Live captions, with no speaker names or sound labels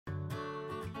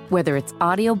Whether it's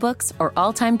audiobooks or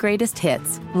all-time greatest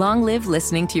hits, long live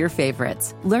listening to your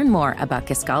favorites. Learn more about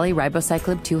Kisqali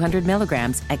Ribociclib 200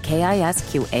 milligrams at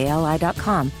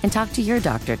KISQALI.com and talk to your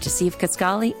doctor to see if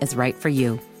Kisqali is right for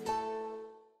you.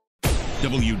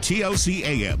 WTLC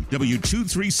AM,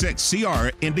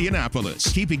 W236CR,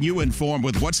 Indianapolis, keeping you informed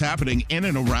with what's happening in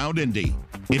and around Indy.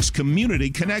 It's Community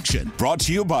Connection. Brought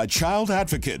to you by Child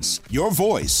Advocates. Your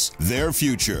voice, their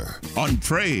future. On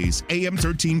Praise, AM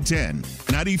 1310,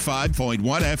 95.1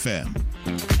 FM.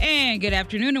 And good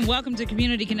afternoon and welcome to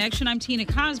Community Connection. I'm Tina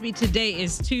Cosby. Today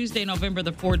is Tuesday, November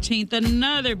the 14th.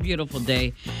 Another beautiful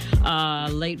day.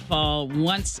 Late fall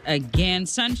once again.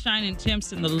 Sunshine and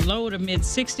temps in the low to mid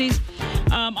 60s.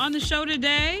 On the show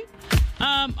today,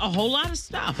 a whole lot of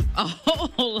stuff. A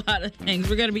whole lot of things.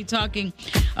 We're going to be talking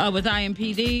with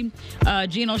IMPD.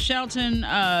 Gino Shelton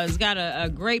has got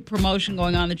a great promotion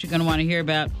going on that you're going to want to hear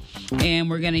about. And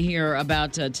we're going to hear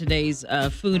about today's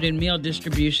food and meal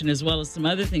distribution as well as some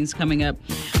other things coming up.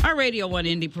 Our Radio 1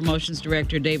 Indy Promotions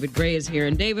Director, David Gray, is here.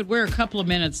 And David, we're a couple of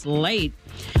minutes late.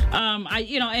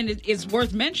 It's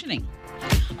worth mentioning.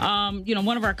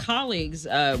 One of our colleagues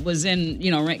was in,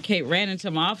 Kate ran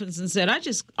into my office and said, I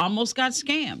just almost got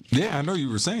scammed. Yeah, I know you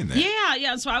were saying that.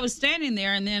 Yeah. So I was standing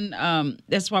there, and then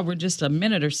that's why we're just a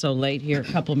minute or so late here, a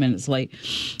couple of minutes late.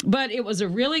 But it was a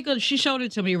really good, she showed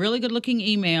it to me, a really good-looking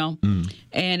email,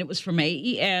 and it was from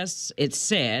AES, it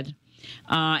said.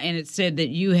 And it said that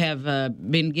you have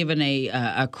been given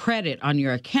a credit on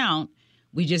your account.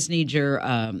 We just need your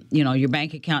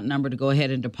bank account number to go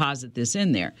ahead and deposit this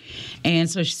in there. And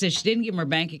so she said she didn't give him her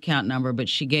bank account number, but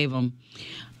she gave him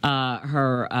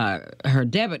her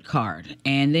debit card.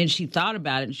 And then she thought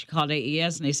about it, and she called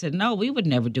AES, and they said, no, we would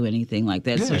never do anything like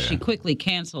that. Yeah. So she quickly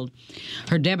canceled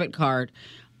her debit card.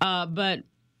 But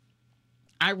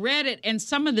I read it, and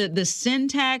some of the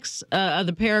syntax of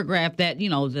the paragraph that,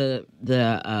 the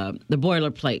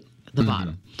boilerplate at the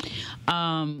bottom,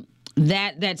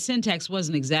 that syntax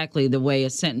wasn't exactly the way a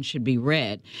sentence should be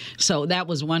read. So that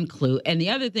was one clue. And the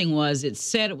other thing was it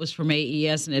said it was from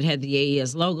AES, and it had the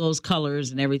AES logos,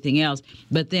 colors, and everything else.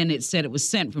 But then it said it was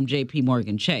sent from J.P.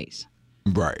 Morgan Chase.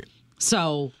 Right.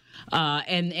 So,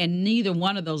 and neither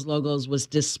one of those logos was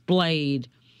displayed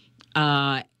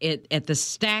at the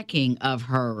stacking of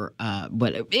her.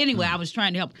 But anyway, I was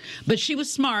trying to help. But she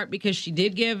was smart because she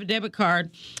did give a debit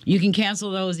card. You can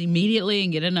cancel those immediately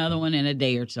and get another one in a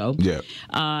day or so. Yeah.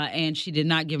 And she did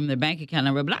not give them their bank account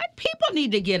number. But people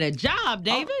need to get a job,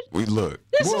 David. This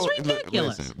is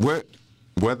ridiculous. Listen,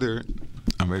 whether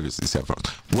maybe it's these headphones.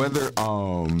 Whether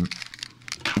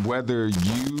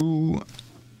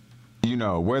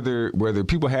whether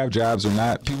people have jobs or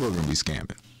not, people are going to be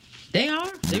scamming. They are.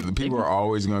 People are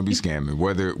always going to be scamming,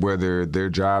 whether their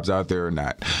jobs out there or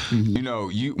not.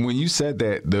 Mm-hmm. When you said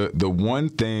that, the one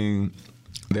thing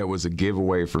that was a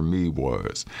giveaway for me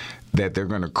was that they're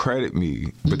going to credit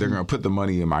me, but they're going to put the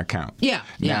money in my account. Yeah.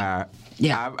 Now,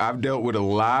 I've dealt with a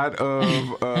lot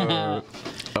of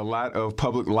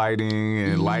public lighting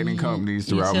and lighting companies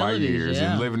throughout my years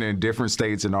and living in different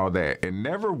states and all that. And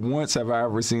never once have I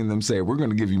ever seen them say, we're going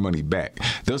to give you money back.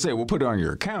 They'll say, we'll put it on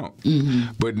your account,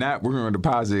 but not we're going to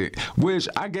deposit, which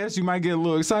I guess you might get a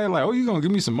little excited, like, oh, you're going to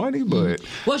give me some money, but...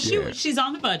 Well, she's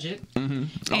on the budget,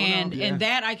 and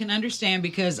that I can understand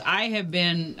because I have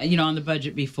been, on the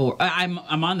budget before.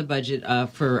 I'm on the budget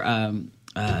for...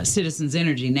 Citizens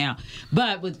Energy now,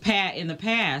 but with Pat in the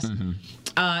past,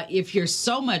 if you're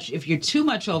too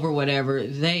much over whatever,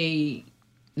 they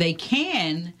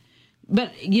can,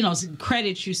 but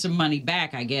credit you some money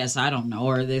back. I guess I don't know,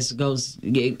 or it goes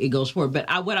forward.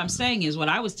 But what I'm saying is, what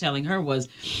I was telling her was,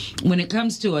 when it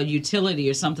comes to a utility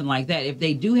or something like that, if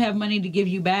they do have money to give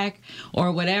you back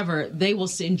or whatever, they will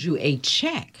send you a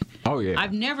check. Oh yeah,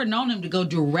 I've never known them to go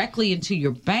directly into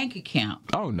your bank account.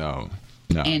 Oh no.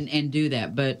 And do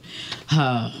that. But,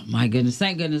 my goodness,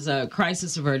 thank goodness,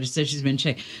 Crisis Averted said she's been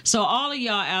checked. So all of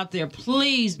y'all out there,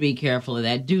 please be careful of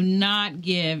that. Do not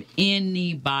give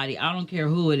anybody, I don't care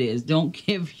who it is, don't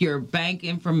give your bank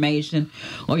information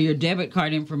or your debit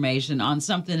card information on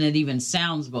something that even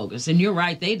sounds bogus. And you're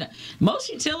right, most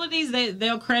utilities,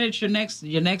 they'll credit your next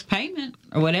payment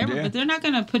or whatever, but they're not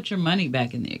going to put your money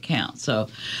back in the account. So,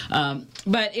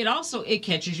 but it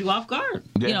catches you off guard.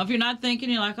 Yeah. If you're not thinking,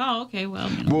 you're like, oh, okay, well.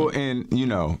 Well, and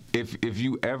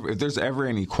if there's ever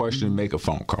any question, make a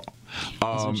phone call.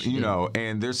 You know,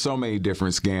 and there's so many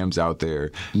different scams out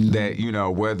there that, you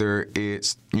know, whether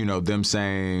it's, you know, them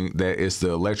saying that it's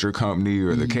the electric company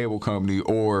or the cable company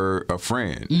or a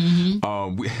friend.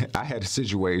 I had a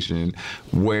situation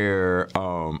where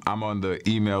I'm on the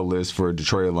email list for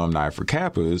Detroit alumni for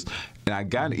Kappas, and I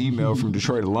got an email from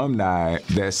Detroit alumni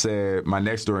that said my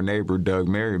next door neighbor, Doug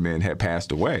Merriman, had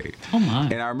passed away. Oh, my.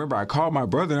 And I remember I called my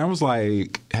brother and I was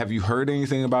like, have you heard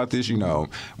anything about this? You know,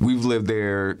 we've lived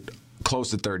there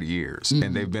close to 30 years,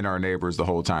 and they've been our neighbors the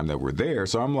whole time that we're there.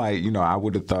 So I'm like, you know, I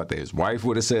would have thought that his wife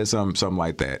would have said something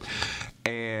like that.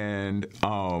 And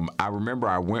I remember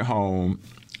I went home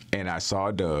and I saw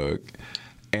Doug.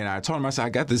 And I told him, I said, I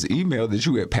got this email that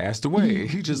you had passed away. And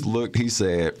he just looked, he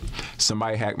said,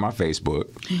 somebody hacked my Facebook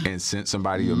and sent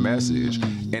somebody a message.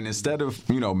 And instead of,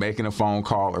 you know, making a phone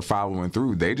call or following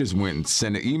through, they just went and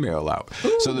sent an email out.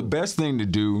 So the best thing to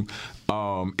do,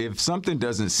 if something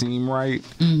doesn't seem right,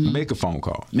 make a phone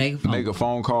call. Make a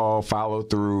phone call, follow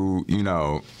through, you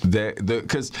know,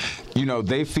 because, you know,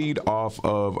 they feed off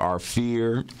of our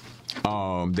fear.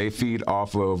 They feed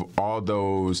off of all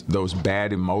those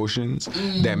bad emotions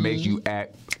that make you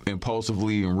act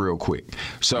impulsively and real quick.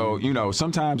 So, you know,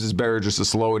 sometimes it's better just to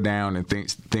slow it down and think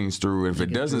things through. If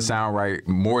it doesn't sound right,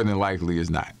 more than likely it's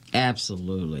not.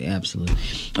 Absolutely, absolutely.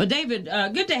 Well, David,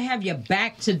 good to have you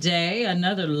back today.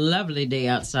 Another lovely day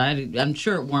outside. I'm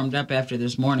sure it warmed up after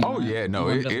this morning. Oh, yeah. No,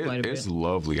 it's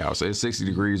lovely outside. It's 60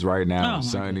 degrees right now.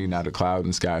 Sunny, not a cloud in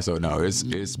the sky. So, no,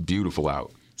 it's beautiful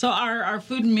out. So our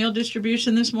food and meal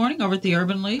distribution this morning over at the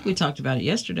Urban League, we talked about it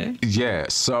yesterday. Yeah,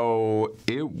 so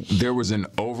there was an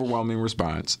overwhelming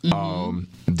response.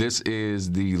 This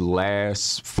is the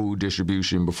last food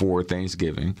distribution before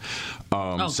Thanksgiving.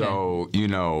 So, you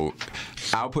know,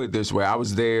 I'll put it this way. I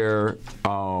was there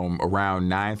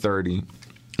around 9:30.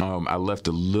 I left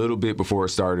a little bit before it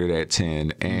started at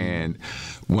 10, and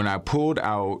when I pulled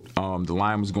out, the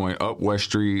line was going up West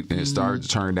Street, and it started to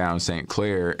turn down St.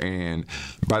 Clair, and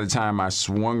by the time I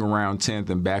swung around 10th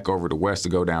and back over to West to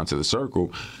go down to the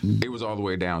Circle, it was all the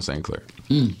way down St. Clair.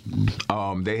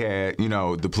 They had, you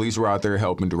know, the police were out there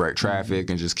helping direct traffic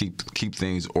and just keep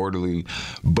things orderly,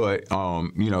 but,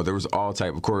 you know, there was all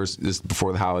type, of course, this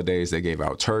before the holidays, they gave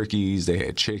out turkeys, they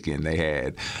had chicken, they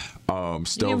had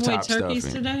stovetop stuffing.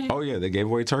 Today? Oh yeah, they gave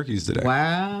away turkeys today.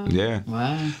 Wow. Yeah.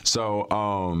 Wow.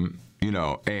 So you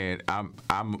know, and I'm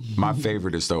my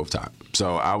favorite is stovetop.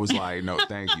 So I was like, no,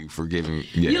 thank you for giving.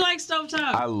 Yeah. You like stovetop?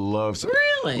 I love.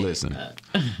 Really? Listen,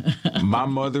 my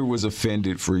mother was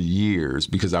offended for years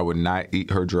because I would not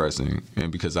eat her dressing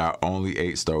and because I only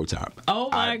ate stovetop. Oh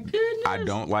my goodness! I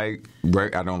don't like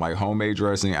homemade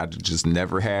dressing. I just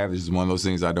never have. It's one of those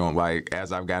things I don't like.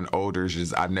 As I've gotten older, it's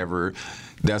just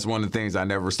that's one of the things I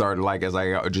never started like as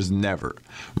I just never,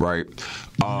 right?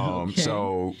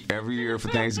 So every year for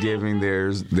Thanksgiving,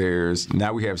 there's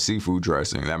now we have seafood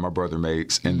dressing that my brother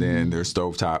makes, and then there's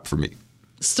stovetop for me.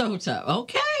 Stovetop.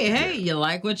 Okay. Hey, you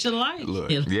like what you like. Look,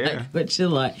 you like what you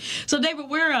like. So, David,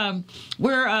 we're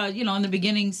you know, in the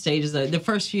beginning stages, the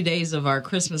first few days of our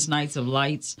Christmas Nights of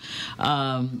Lights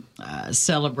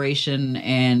celebration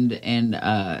and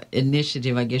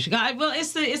initiative, I guess. Well,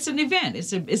 it's an event.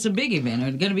 It's a big event.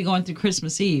 We're going to be going through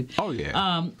Christmas Eve. Oh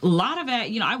yeah. A lot of that.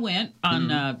 You know, I went on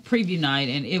preview night,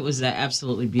 and it was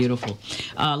absolutely beautiful.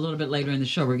 A little bit later in the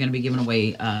show, we're going to be giving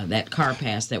away that car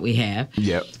pass that we have.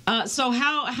 Yep. So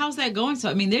how's that going? So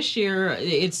I mean, this year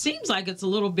it seems like it's a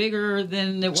little bigger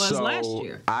than it was last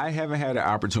year. I haven't had an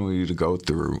opportunity to go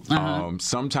through.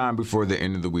 Sometime before the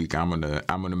end of the week, I'm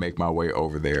gonna make my way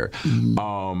over there.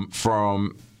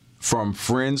 From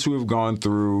friends who have gone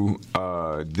through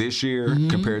this year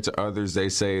compared to others, they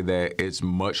say that it's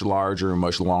much larger and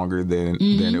much longer than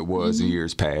it was in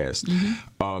years past.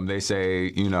 They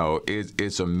say, you know,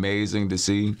 it's amazing to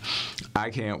see. I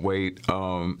can't wait.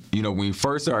 You know, when we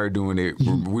first started doing it,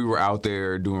 we were out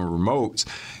there doing remotes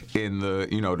in the,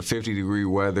 you know, the 50-degree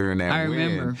weather and that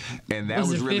wind. Remember. And that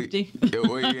was really 50?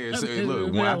 Yeah, so,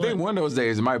 look, I think one of those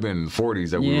days it might have been in the 40s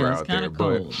that we were out there.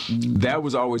 Cold. But that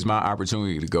was always my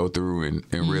opportunity to go through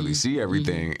and really see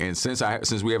everything. And since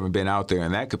we haven't been out there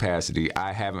in that capacity,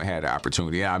 I haven't had the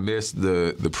opportunity. And I missed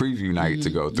the preview night to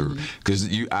go through because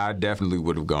I definitely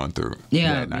would have gone through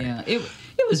that night. Yeah,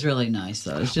 it was really nice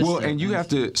though. It's just and you have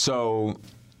to. So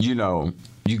you know,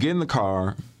 you get in the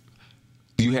car.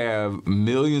 You have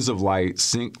millions of lights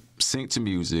sync to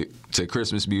music, to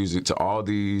Christmas music, to all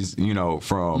these, you know,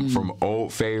 from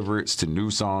old favorites to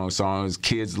new songs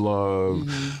kids love,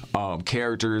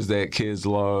 characters that kids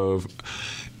love,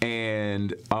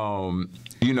 and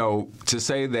you know, to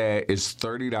say that it's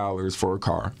 $30 for a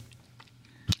car.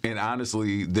 And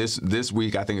honestly, this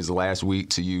week I think is the last week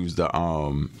to use the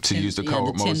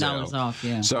code Moselle. $10 off,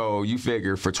 yeah. So you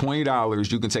figure for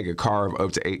 $20 you can take a car of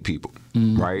up to 8 people,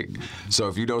 right? So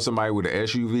if you know somebody with an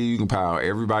SUV, you can pile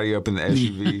everybody up in the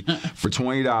SUV. For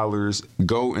 $20,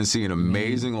 go and see an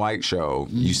amazing light show.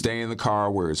 You stay in the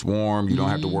car where it's warm. You don't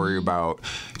have to worry about,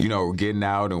 getting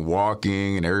out and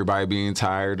walking and everybody being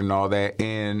tired and all that.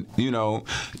 And,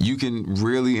 you can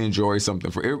really enjoy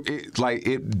something.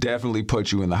 It definitely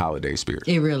puts you in the holiday spirit.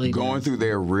 It really Going does. through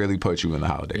there really puts you in the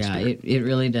holiday spirit. Yeah, it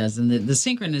really does. And the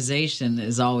synchronization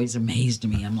is always amazed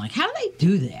me. I'm like, how do they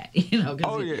do that? When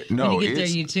you get there,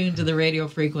 you tune to the radio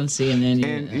frequency, and then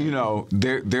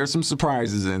there's some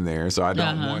surprises in there. So I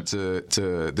don't want to.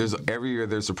 There's every year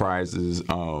there's surprises.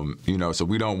 So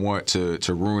we don't want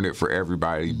to ruin it for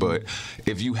everybody. But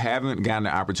if you haven't gotten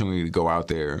the opportunity to go out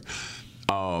there,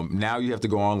 now you have to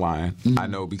go online. I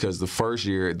know because the first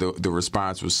year the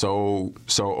response was so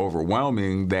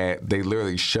overwhelming that they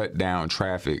literally shut down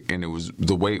traffic, and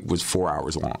the wait was 4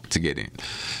 hours long to get in.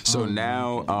 So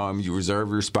now you reserve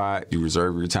your spot, you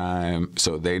reserve your time,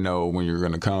 so they know when you're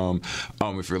going to come.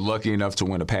 If you're lucky enough to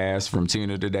win a pass from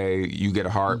Tina today, you get a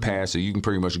hard pass, so you can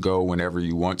pretty much go whenever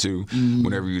you want to,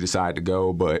 whenever you decide to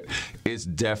go. But it's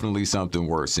definitely something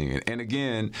worth seeing. And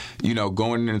again,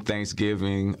 going into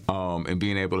Thanksgiving and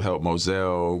being able to help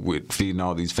Moselle with feeding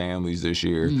all these families this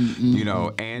year,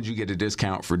 and you get a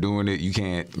discount for doing it. You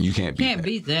can't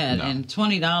beat that. No. And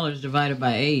 $20 divided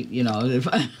by 8,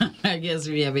 I guess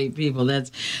if you have 8 people,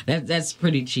 that's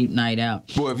pretty cheap night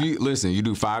out. Well, if you you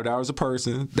do $5 a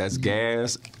person. That's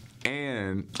gas.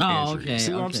 And okay.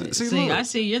 See what I'm saying? I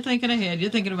see. You're thinking ahead.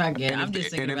 You're thinking about gas. I'm just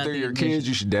thinking about. And if they're your kids,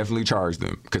 you should definitely charge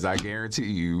them, because I guarantee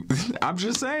you. I'm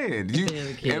just saying.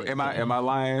 Am I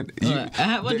lying?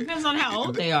 Well, it depends on how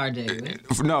old they are, David.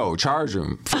 No, charge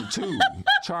them for 2.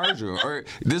 Charge them. Or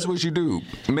this is what you do.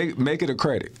 Make it a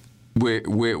credit. With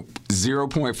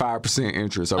 0.5%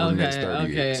 interest over the next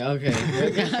 30 years. Okay.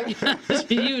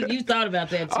 You thought about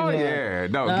that too. Oh yeah,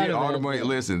 no, get all the money.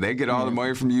 Listen, they get all the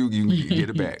money from you. You can get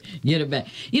it back. Get it back.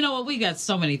 You know what? We got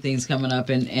so many things coming up,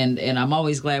 and I'm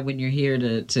always glad when you're here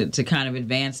to kind of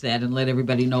advance that and let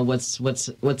everybody know what's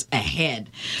ahead.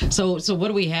 So what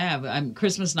do we have?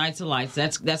 Christmas Nights of Lights.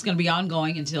 That's going to be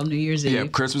ongoing until New Year's Eve. Yeah,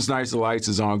 Christmas Nights of Lights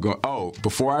is ongoing. Oh,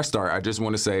 before I start, I just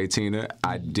want to say, Tina,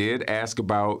 I did ask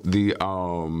about the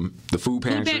food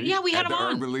pantry. Yeah, we had at them the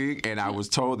on. Urban League, and I was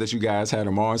told that you guys had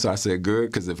them on, so I said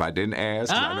good, because if I didn't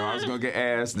ask, I know I was going to get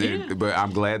asked. But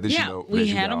I'm glad that we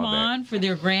had them on for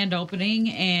their grand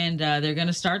opening, and they're going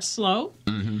to start slow,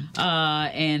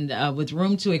 and with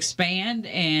room to expand,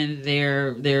 and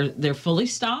they're fully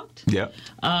stocked. Yep.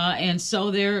 And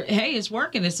so it's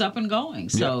working. It's up and going.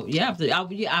 So I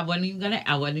wasn't even gonna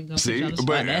put you on the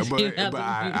spot. But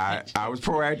I was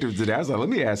proactive today. I was like, let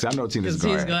me ask. I know Tina's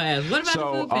going to ask. What about the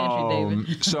food pantry, David?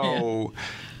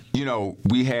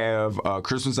 We have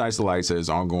Christmas Nights of Lights is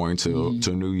ongoing till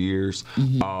New Year's.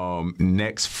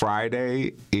 Next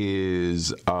Friday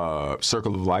is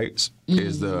Circle of Lights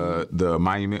is the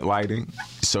monument lighting.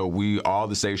 So all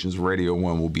the stations, Radio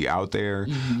 1 will be out there.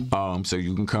 So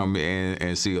you can come in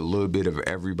and see a little bit of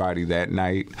everybody that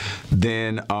night.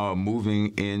 Then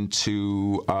moving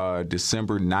into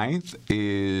December 9th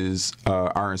is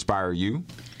our Inspire You.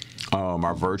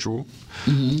 Our virtual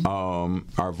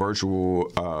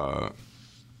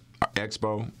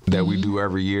expo that we do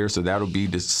every year. So that'll be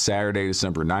this Saturday,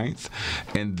 December 9th.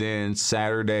 And then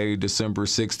Saturday, December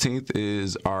 16th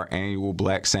is our annual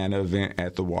Black Santa event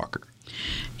at the Walker.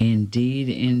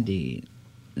 Indeed.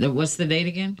 What's the date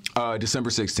again? December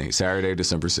 16th, Saturday,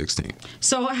 December 16th.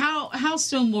 So how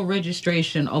soon will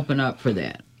registration open up for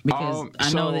that? Because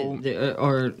I know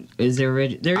that, is there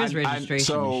is registration this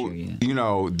year?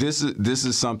 Yeah. This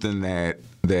is something that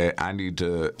I need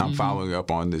to. I'm following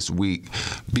up on this week,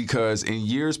 because in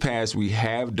years past we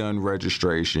have done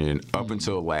registration up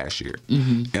until last year,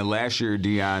 and last year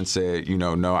Dion said,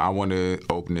 no, I want to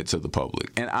open it to the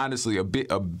public. And honestly, a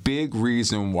big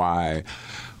reason why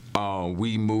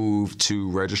we moved to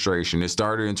registration. It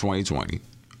started in 2020.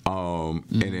 And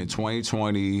in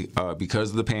 2020,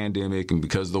 because of the pandemic and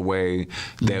because of the way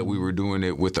that we were doing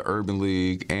it with the Urban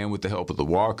League and with the help of the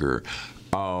Walker,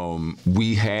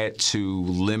 we had to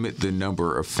limit the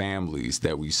number of families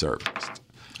that we serviced.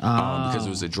 Because it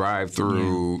was a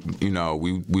drive-through,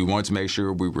 we wanted to make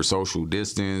sure we were social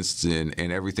distanced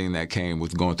and everything that came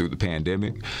with going through the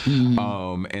pandemic.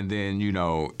 And then,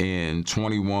 in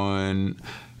 21,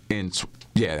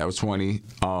 that was 20.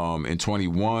 In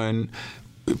 21,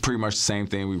 pretty much the same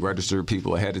thing. We registered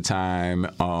people ahead of time,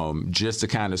 just to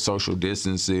kind of social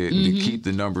distance it, to keep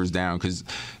the numbers down, because,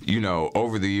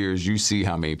 over the years, you see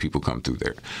how many people come through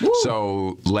there. Woo.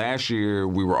 So last year,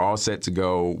 we were all set to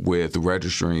go with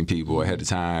registering people ahead of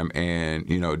time, and,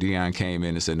 Dion came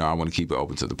in and said, no, I want to keep it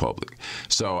open to the public.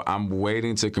 So I'm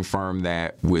waiting to confirm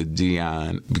that with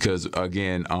Dion, because,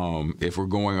 again, if we're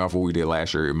going off what we did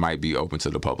last year, it might be open to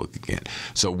the public again.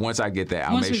 So once I get that,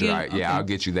 I'll make sure I'll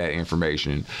get you that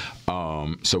information,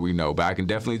 so we know. But I can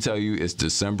definitely tell you it's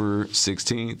December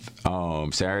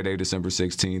 16th, Saturday, December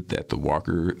 16th at the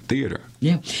Walker Theater.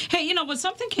 Yeah. Hey, but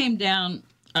something came down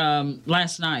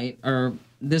last night, or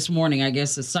this morning, I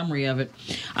guess, the summary of it.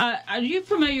 Are you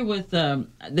familiar with the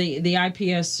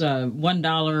IPS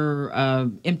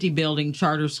 $1 empty building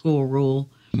charter school rule?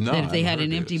 No, that if they had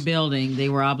an empty building, they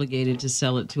were obligated to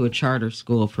sell it to a charter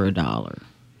school for $1.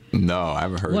 No, I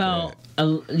haven't heard that.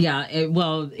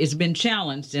 It's been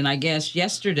challenged, and I guess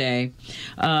yesterday,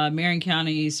 Marion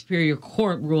County Superior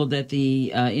Court ruled that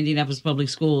the Indianapolis Public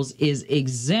Schools is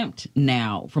exempt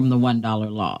now from the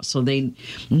 $1 law. So they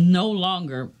no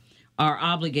longer are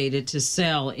obligated to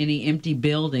sell any empty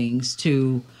buildings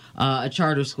to a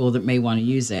charter school that may want to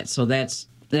use that. So that's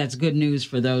good news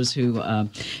for those who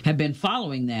have been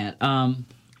following that.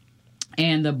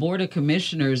 And the Board of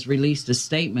Commissioners released a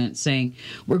statement saying,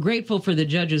 we're grateful for the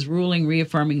judge's ruling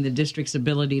reaffirming the district's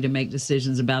ability to make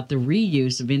decisions about the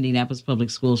reuse of Indianapolis Public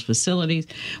Schools facilities.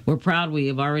 We're proud we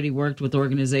have already worked with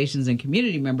organizations and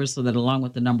community members so that along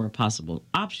with the number of possible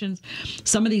options,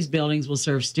 some of these buildings will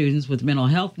serve students with mental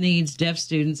health needs, deaf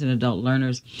students, and adult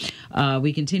learners.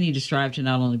 We continue to strive to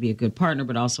not only be a good partner,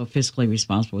 but also fiscally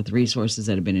responsible with resources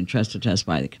that have been entrusted to us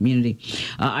by the community.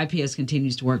 IPS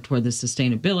continues to work toward the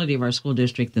sustainability of our school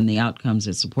district and the outcomes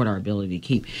that support our ability to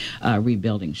keep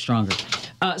rebuilding stronger.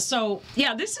 This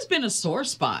has been a sore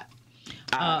spot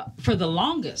for the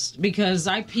longest, because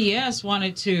IPS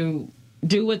wanted to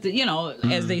do what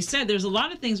as they said, there's a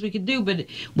lot of things we could do, but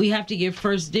we have to give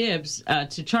first dibs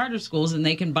to charter schools, and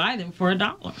they can buy them for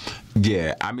 $1.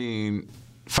 Yeah, I mean,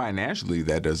 financially,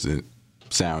 that doesn't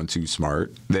sound too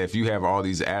smart. That if you have all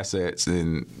these assets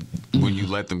and when you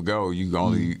let them go, you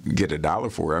only get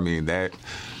 $1 for it. I mean, that.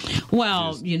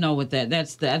 Well,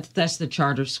 that's the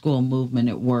charter school movement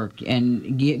at work,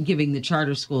 and giving the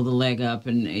charter school the leg up.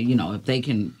 And if they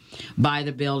can buy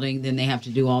the building, then they have to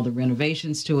do all the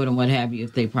renovations to it and what have you.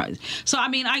 So I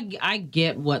mean, I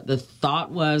get what the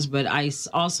thought was, but I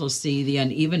also see the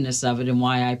unevenness of it and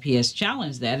why IPS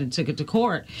challenged that and took it to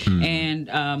court. And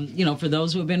for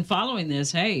those who have been following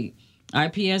this, hey,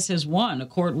 IPS has won. A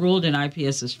court ruled in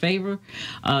IPS's favor.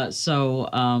 They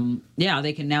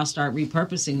can now start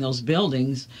repurposing those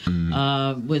buildings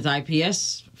with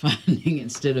IPS funding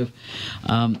instead of...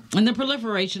 and the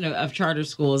proliferation of charter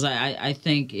schools, I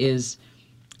think, is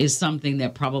something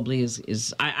that probably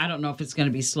is I don't know if it's going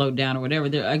to be slowed down or whatever.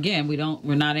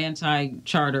 We're not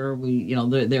anti-charter.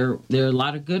 There are a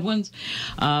lot of good ones,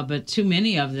 but too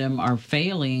many of them are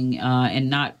failing and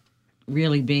not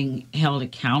really being held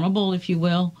accountable, if you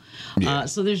will. Yeah.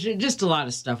 So there's just a lot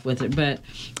of stuff with it. But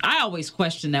I always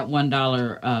question that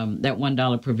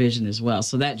 $1 provision as well.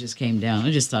 So that just came down.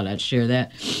 I just thought I'd share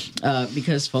that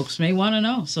because folks may want to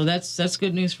know. So that's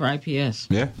good news for IPS.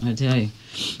 Yeah,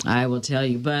 I will tell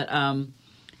you. But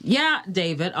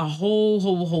David, a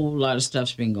whole lot of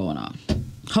stuff's been going on.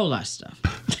 Whole lot of stuff.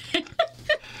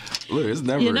 Look, it's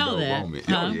never a dull moment.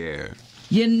 Huh? Oh yeah.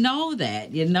 You know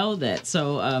that.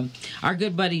 So our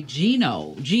good buddy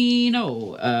Gino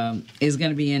is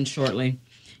going to be in shortly.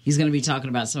 He's going to be talking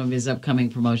about some of his upcoming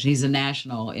promotion. He's a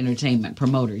national entertainment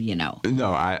promoter,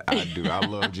 No, I do. I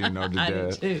love Gino to death. I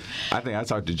do too. I think I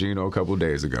talked to Gino a couple of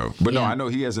days ago. But no, I know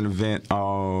he has an event the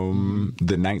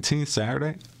 19th,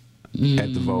 Saturday.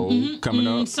 At the Vogue coming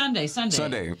up. Sunday.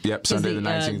 Yep, Sunday the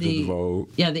 19th at the Vogue.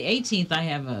 Yeah, the 18th I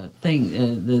have a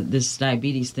thing, this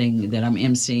diabetes thing that I'm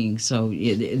emceeing. So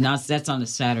that's on a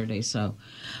Saturday. So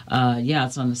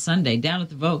it's on the Sunday down at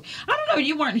the Vogue. I don't know,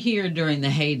 you weren't here during the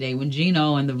heyday when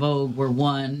Gino and the Vogue were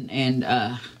one, and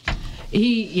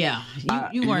you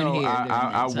weren't here.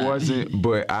 I wasn't,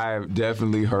 but I've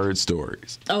definitely heard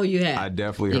stories. Oh, you have? I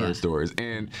definitely heard stories.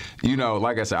 And,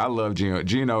 like I said, I love Gino.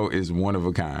 Gino is one of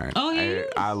a kind. Oh, he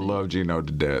is? I love Gino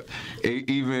to death.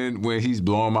 Even when he's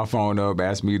blowing my phone up,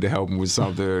 asking me to help him with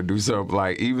something or do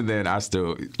something, even then, I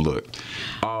still, look.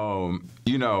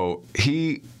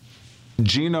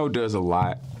 Gino does a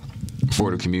lot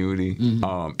for the community.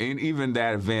 And even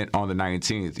that event on the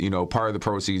 19th, part of the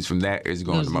proceeds from that is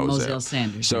going to Moselle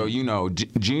Sanders. So,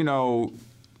 Gino,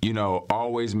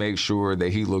 always makes sure that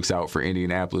he looks out for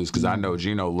Indianapolis, because I know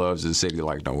Gino loves the city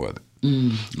like no other.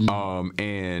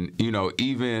 And, you know,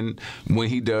 even when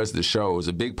he does the shows,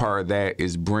 a big part of that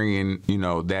is bringing, you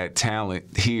know, that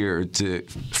talent here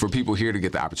for people here to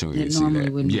get the opportunity to see that. Normally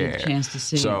wouldn't get a chance to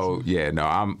see. So,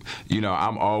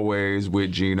 I'm always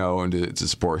with Gino and to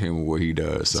support him with what he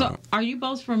does. So are you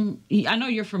both from, I know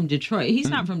you're from Detroit. He's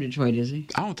not from Detroit, is he?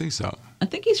 I don't think so. I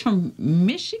think he's from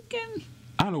Michigan.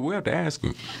 I don't know. We have to ask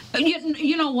him.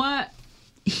 You know what?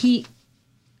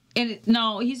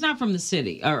 No, he's not from the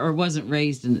city or wasn't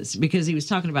raised in this because he was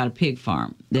talking about a pig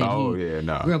farm. Grew up there's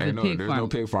no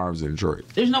pig farms in Detroit.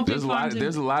 There's no pig farms.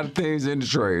 There's a lot of things in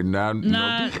Detroit.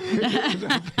 Not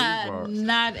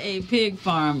a pig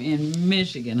farm in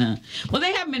Michigan, huh? Well,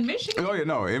 they have them in Michigan. Oh, yeah,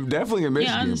 no, definitely in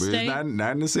Michigan, but it's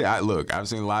not in the city. Look, I've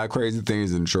seen a lot of crazy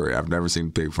things in Detroit. I've never seen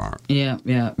a pig farm. Yeah.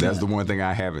 That's the one thing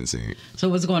I haven't seen. So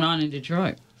what's going on in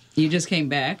Detroit? You just came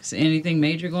back. So anything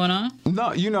major going on?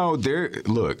 No, you know, up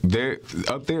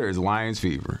there is Lions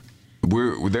fever.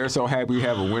 They're so happy we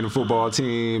have a winning football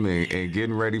team and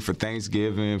getting ready for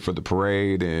Thanksgiving, for the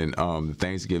parade and the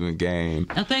Thanksgiving game.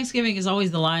 Now, Thanksgiving is always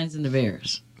the Lions and the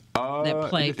Bears that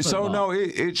play football. So, no,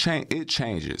 it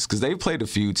changes because they've played a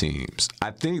few teams.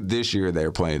 I think this year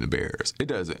they're playing the Bears. It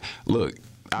doesn't. Look.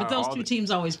 But those two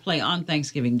teams always play on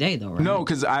Thanksgiving Day, though, right? No,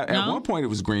 because at one point it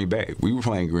was Green Bay. We were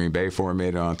playing Green Bay for a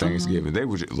minute on Thanksgiving. They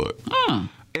were just,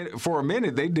 for a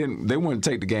minute they wouldn't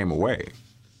take the game away,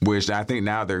 which I think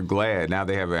now they're glad. Now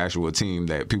they have an actual team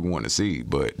that people want to see.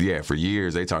 But yeah, for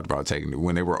years they talked about taking it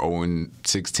when they were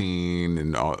 0-16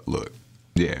 and all. Look,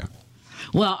 yeah.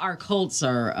 Well, our Colts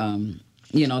are,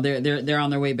 they're on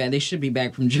their way back. They should be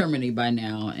back from Germany by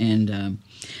now, and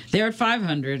they're at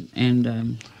 500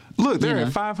 and. Look, they're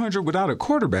at 500 without a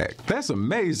quarterback. That's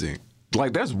amazing.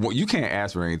 Like, you can't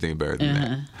ask for anything better than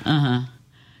that.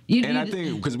 I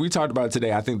think, because we talked about it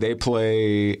today, I think they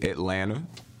play Atlanta,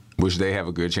 which they have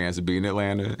a good chance of beating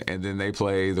Atlanta, and then they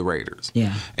play the Raiders.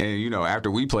 Yeah. And,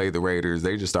 after we played the Raiders,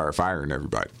 they just started firing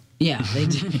everybody. Yeah, they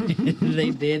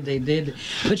did. they did.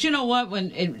 But you know what?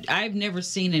 I've never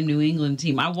seen a New England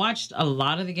team. I watched a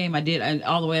lot of the game. I did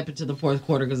all the way up into the fourth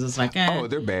quarter because it's like, oh,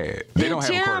 they're bad. They don't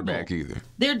have a quarterback either.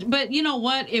 But you know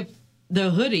what? If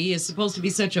the hoodie is supposed to be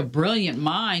such a brilliant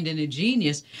mind and a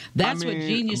genius, that's what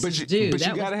geniuses do. But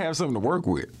you got to have something to work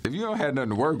with. If you don't have nothing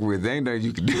to work with, there ain't nothing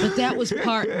you can do. But that was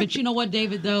part. But you know what,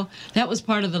 David? Though that was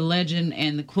part of the legend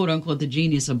and the quote unquote the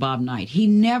genius of Bob Knight. He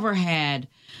never had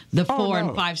the 4-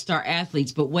 and 5-star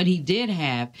athletes, but what he did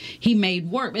have, he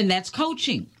made work, and that's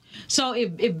coaching. So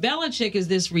if Belichick is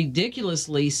this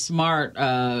ridiculously smart,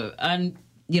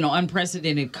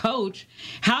 unprecedented coach,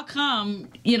 how come,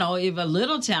 if a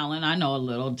little talent, I know a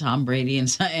little Tom Brady and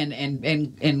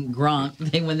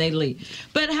Gronk when they leave,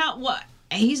 but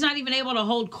he's not even able to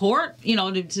hold court,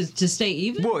 to stay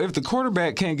even? Well, if the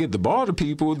quarterback can't get the ball to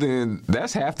people, then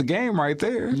that's half the game right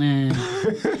there. Man.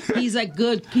 He's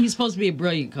supposed to be a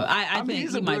brilliant coach. I think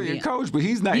he's a brilliant coach, but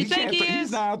he's not.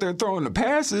 He's not out there throwing the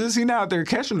passes. He's not out there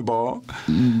catching the ball.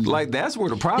 Like, that's where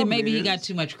the problem is. Then maybe he got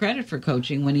too much credit for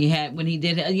coaching when he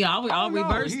did. I'll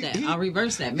reverse that. I'll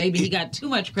reverse that. Maybe he got too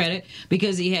much credit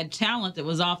because he had talent that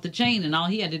was off the chain, and all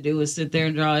he had to do was sit there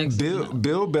and draw.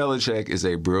 Bill Belichick is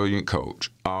a brilliant coach.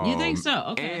 You think so?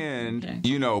 Okay. And,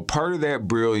 part of that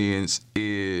brilliance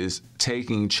is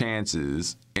taking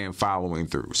chances and following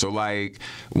through. So, like,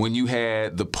 when you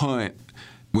had the punt,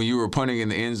 when you were punting in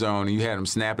the end zone and you had them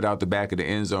snap it out the back of the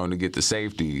end zone to get the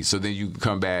safety, so then you can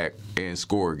come back and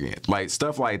score again. Like,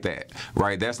 stuff like that,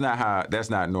 right? That's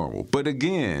not normal. But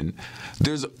again,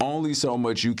 there's only so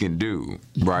much you can do,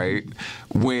 right?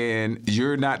 When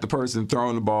you're not the person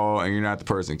throwing the ball and you're not the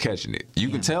person catching it. You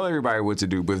can tell everybody what to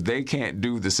do, but if they can't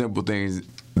do the simple things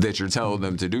that you're telling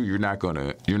them to do, you're not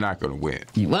gonna win.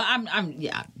 Well,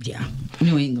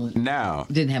 New England now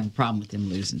didn't have a problem with them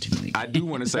losing too many. I do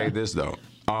want to say this though.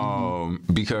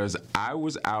 Because I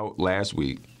was out last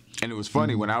week, and it was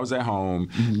funny when I was at home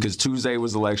because Tuesday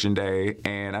was election day,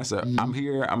 and I said, I'm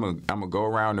here, I'm gonna go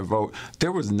around and vote.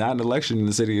 There was not an election in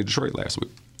the city of Detroit last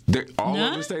week. All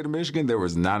over the state of Michigan, there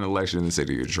was not an election in the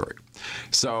city of Detroit.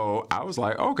 So I was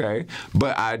like, okay,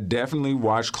 but I definitely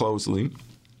watched closely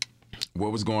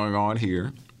what was going on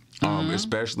here.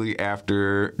 Especially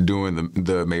after doing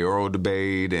the mayoral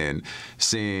debate and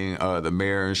seeing the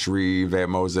mayor and Shreve at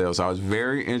Moselle. So I was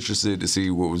very interested to see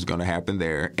what was going to happen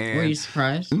there. And were you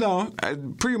surprised? No,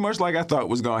 pretty much like I thought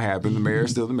was going to happen. The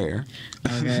mayor's still the mayor.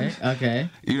 Okay.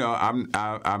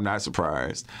 I'm not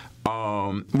surprised.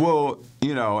 And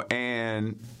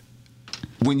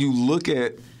when you look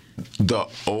at the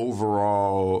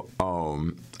overall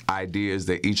ideas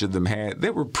that each of them had,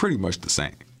 they were pretty much the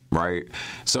same. Right?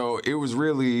 So it was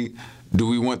really, do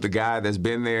we want the guy that's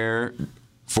been there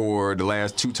for the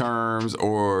last 2 terms,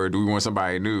 or do we want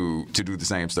somebody new to do the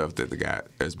same stuff that the guy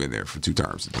that's been there for 2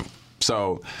 terms to do?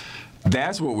 So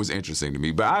that's what was interesting to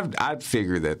me. But I'd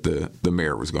figured that the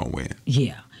mayor was going to win.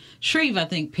 Yeah. Shreve, I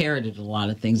think, parroted a lot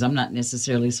of things. I'm not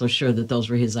necessarily so sure that those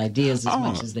were his ideas as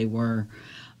much as they were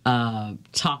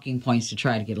talking points to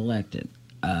try to get elected.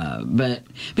 But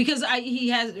because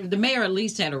the mayor at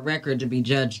least had a record to be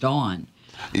judged on.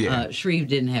 Yeah. Shreve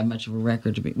didn't have much of a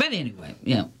record to be. But anyway,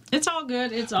 yeah. It's all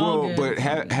good. It's all good. But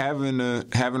having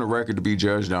a record to be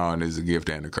judged on is a gift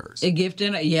and a curse. A gift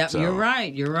and so. You're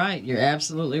right. You're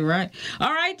absolutely right.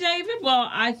 All right, David. Well,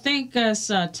 I think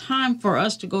it's time for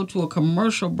us to go to a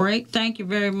commercial break. Thank you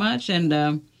very much.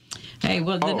 And hey,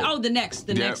 well, the next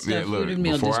food and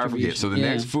meal before distribution. I forget, so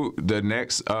the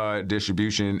next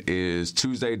distribution is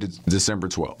Tuesday, December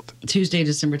 12th. Tuesday,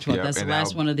 December 12th. Yep, that's the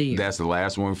last one of the year. That's the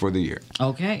last one for the year.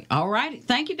 Okay. All right.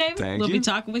 Thank you, David. We'll be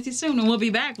talking with you soon, and we'll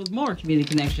be back with more Community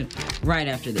Connection right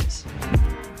after this.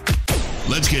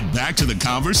 Let's get back to the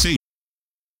conversation.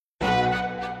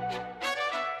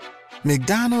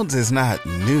 McDonald's is not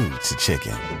new to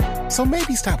chicken. So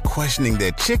maybe stop questioning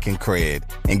their chicken cred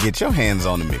and get your hands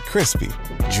on the McCrispy.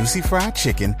 Juicy fried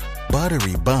chicken,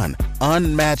 buttery bun,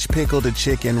 unmatched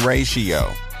pickle-to-chicken ratio.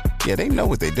 Yeah, they know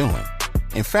what they're doing.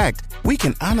 In fact, we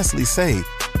can honestly say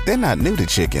they're not new to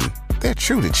chicken. They're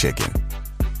true to chicken.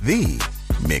 The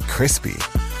McCrispy.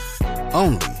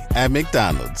 Only at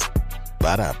McDonald's.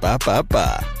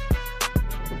 Ba-da-ba-ba-ba.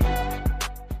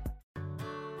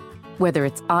 Whether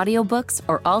it's audiobooks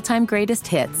or all-time greatest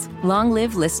hits, long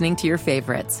live listening to your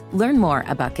favorites. Learn more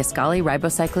about Kisqali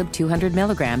Ribociclib 200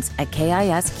 milligrams at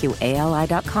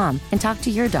KISQALI.com and talk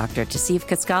to your doctor to see if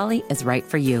Kisqali is right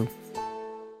for you.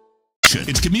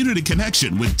 It's Community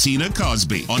Connection with Tina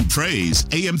Cosby on Praise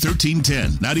AM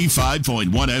 1310, 95.1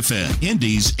 FM,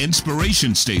 Indy's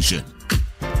Inspiration Station.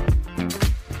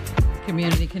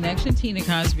 Community Connection, Tina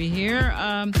Cosby here.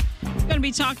 We're going to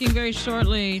be talking very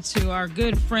shortly to our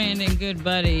good friend and good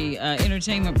buddy,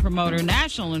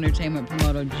 national entertainment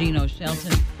promoter, Gino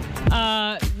Shelton.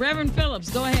 Reverend Phillips,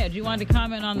 go ahead. You wanted to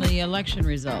comment on the election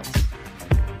results?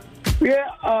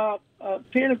 Yeah,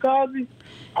 Tina Cosby,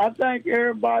 I think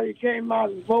everybody came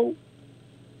out and vote,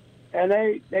 and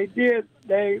they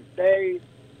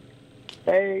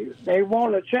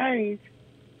want to change,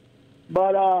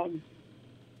 but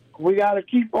we got to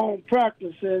keep on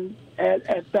practicing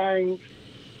at things,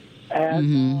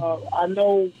 and I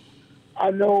know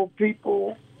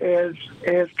people is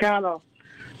kind of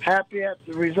happy at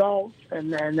the results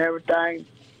and everything,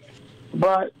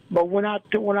 but when I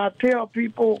tell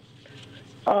people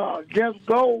just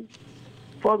go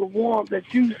for the one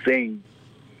that you see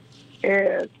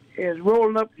is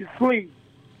rolling up your sleeve,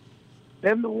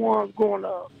 them the ones going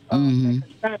to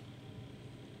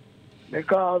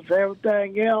because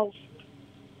everything else,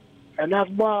 and that's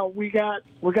why we got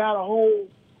to hold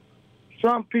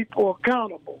some people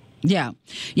accountable. Yeah,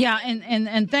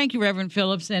 and thank you, Reverend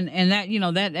Phillips, and that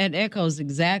that echoes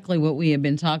exactly what we have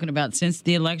been talking about since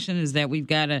the election. Is that we've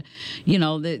got to,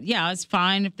 it's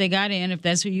fine if they got in, if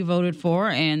that's who you voted for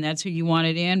and that's who you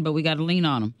wanted in, but we got to lean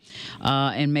on them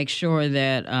and make sure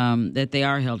that that they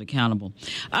are held accountable.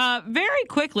 Very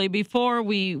quickly before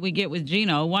we get with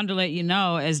Gino, I wanted to let you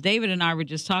know, as David and I were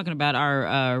just talking about,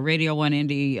 our Radio 1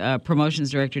 Indy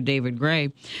promotions director David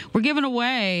Gray, we're giving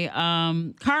away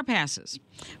car passes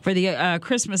for the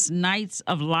Christmas Nights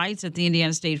of Lights at the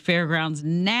Indiana State Fairgrounds,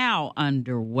 now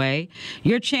underway.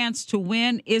 Your chance to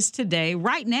win is today,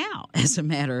 right now, as a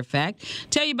matter of fact.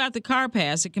 Tell you about the Car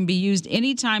Pass. It can be used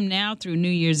anytime now through New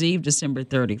Year's Eve, December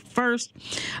 31st.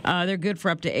 They're good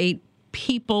for up to 8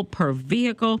 people per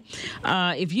vehicle.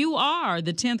 If you are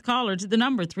the 10th caller to the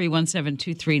number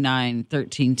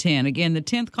 317-239-1310, again, the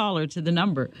 10th caller to the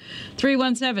number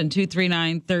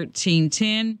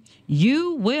 317-239-1310,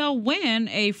 you will win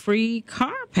a free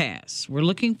car pass. We're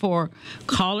looking for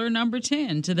caller number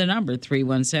 10 to the number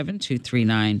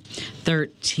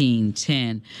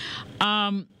 317-239-1310.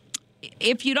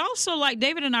 If you'd also like,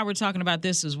 David and I were talking about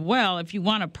this as well, if you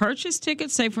want to purchase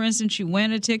tickets, say, for instance, you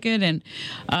win a ticket and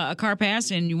a car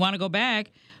pass and you want to go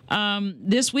back,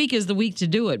 this week is the week to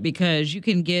do it because you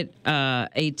can get a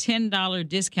 $10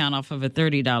 discount off of a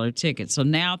 $30 ticket. So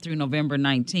now through November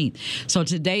 19th. So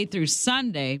today through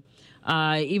Sunday,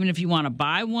 even if you want to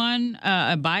buy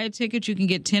a ticket, you can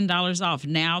get $10 off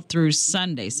now through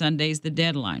Sunday. Sunday's the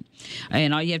deadline.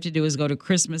 And all you have to do is go to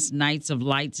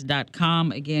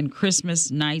ChristmasNightsOfLights.com. Again,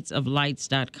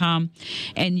 ChristmasNightsOfLights.com.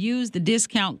 And use the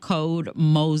discount code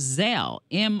MOZEL,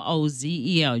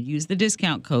 M-O-Z-E-L. Use the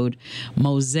discount code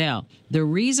MOZEL Moselle. The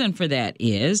reason for that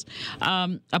is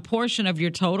a portion of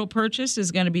your total purchase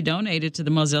is going to be donated to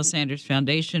the Moselle Sanders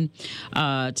Foundation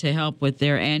to help with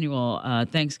their annual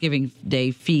Thanksgiving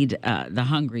Day Feed the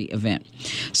Hungry event.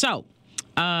 So,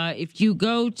 if you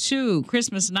go to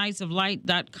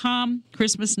ChristmasNightsOfLight.com,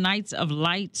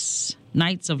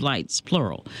 ChristmasNightsOfLights,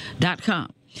 plural.com,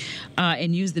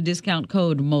 and use the discount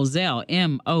code Moselle,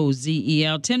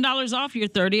 Mozel, $10 off your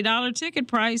 $30 ticket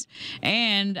price,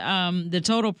 and the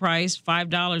total price,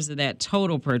 $5 of that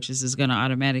total purchase is going to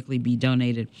automatically be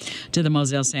donated to the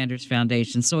Moselle Sanders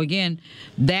Foundation. So again,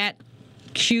 that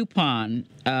coupon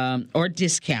or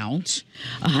discount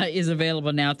is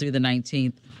available now through the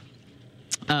 19th.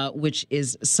 Which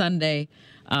is Sunday.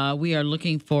 We are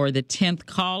looking for the 10th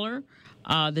caller.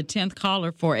 The 10th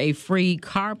caller for a free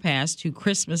car pass to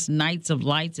Christmas Nights of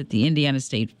Lights at the Indiana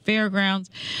State Fairgrounds.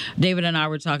 David and I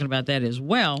were talking about that as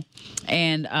well.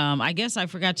 And I guess I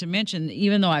forgot to mention,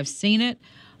 even though I've seen it,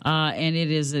 and it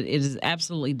is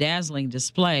absolutely dazzling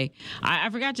display, I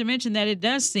forgot to mention that it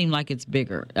does seem like it's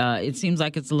bigger. It seems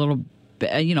like it's a little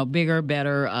bigger,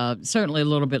 better, certainly a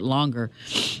little bit longer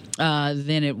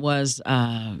than it was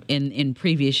in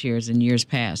previous years and years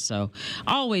past. So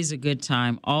always a good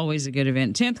time, always a good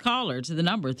event. 10th caller to the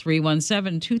number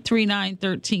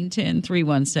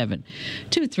 317-239-1310,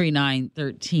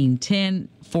 317-239-1310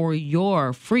 for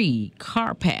your free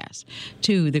car pass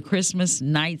to the Christmas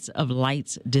Nights of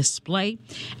Lights display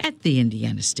at the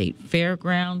Indiana State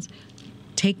Fairgrounds,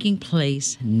 taking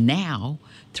place now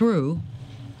through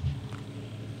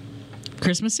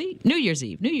Christmas Eve, New Year's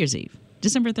Eve,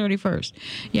 December 31st.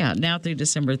 Yeah, now through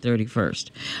December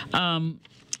 31st.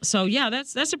 So, yeah,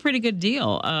 that's a pretty good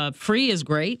deal. Free is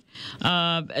great.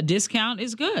 A discount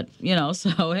is good,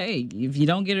 So, hey, if you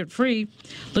don't get it free,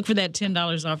 look for that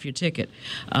 $10 off your ticket.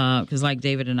 Because like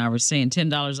David and I were saying,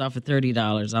 $10 off of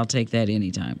 $30, I'll take that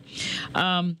anytime.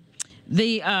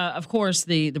 Of course,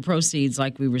 the proceeds,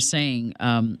 like we were saying,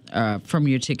 from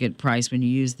your ticket price, when you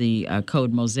use the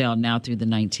code Moselle now through the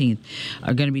 19th,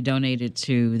 are going to be donated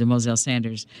to the Moselle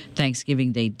Sanders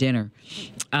Thanksgiving Day dinner.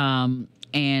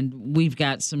 And we've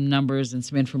got some numbers and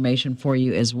some information for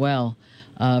you as well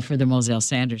for the Moselle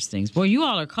Sanders things. Boy, you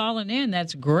all are calling in.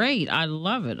 That's great. I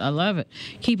love it.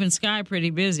 Keeping Sky pretty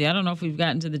busy. I don't know if we've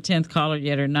gotten to the 10th caller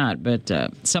yet or not, but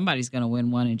somebody's going to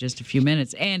win one in just a few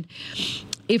minutes. And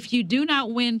if you do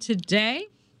not win today,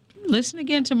 listen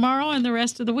again tomorrow and the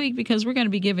rest of the week, because we're going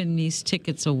to be giving these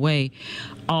tickets away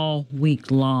all week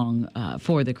long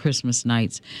for the Christmas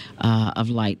Nights of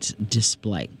Lights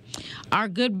display. Our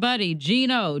good buddy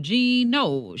Gino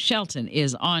Shelton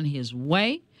is on his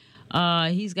way.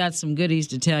 He's got some goodies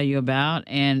to tell you about.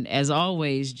 And as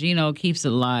always, Gino keeps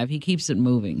it alive. He keeps it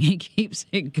moving. He keeps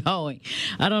it going.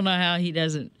 I don't know how he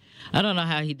does it. I don't know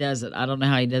how he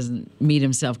doesn't meet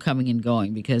himself coming and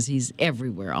going, because he's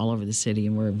everywhere, all over the city,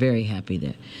 and we're very happy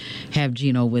to have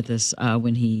Gino with us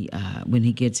when he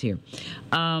gets here.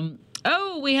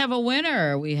 We have a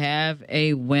winner.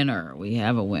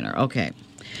 Okay.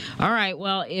 All right.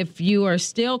 Well, if you are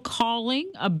still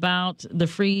calling about the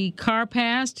free car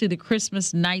pass to the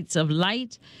Christmas Nights of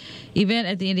Light event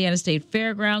at the Indiana State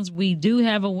Fairgrounds, we do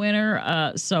have a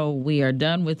winner. So we are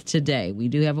done with today. We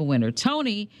do have a winner.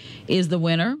 Tony is the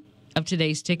winner of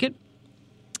today's ticket.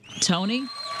 Tony,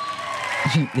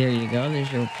 there you go.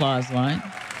 There's your applause line.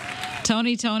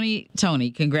 Tony,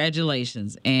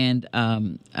 congratulations. And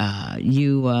I'm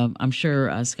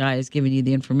sure Sky has given you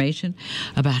the information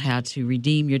about how to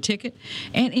redeem your ticket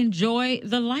and enjoy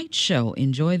the light show.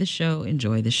 Enjoy the show.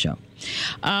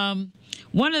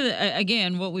 One of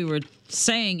the, what we were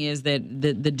saying is that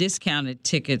the discounted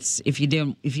tickets, if you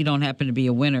don't happen to be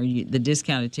a winner, the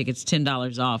discounted tickets,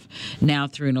 $10 off now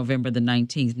through November the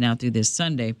 19th, now through this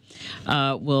Sunday,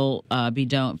 will be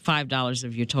 $5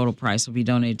 of your total price will be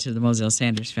donated to the Moselle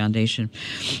Sanders Foundation.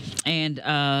 And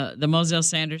the Moselle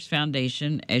Sanders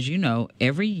Foundation, as you know,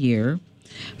 every year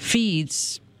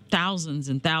feeds thousands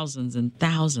and thousands and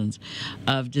thousands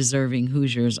of deserving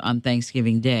Hoosiers on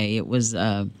Thanksgiving Day. It was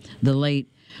the late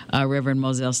Reverend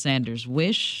Moselle Sanders'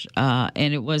 wish,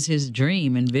 and it was his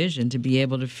dream and vision to be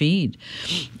able to feed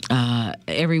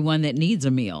everyone that needs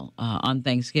a meal on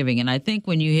Thanksgiving. And I think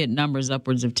when you hit numbers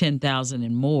upwards of 10,000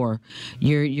 and more,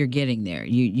 you're getting there.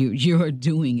 You are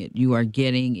doing it. You are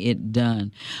getting it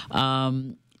done.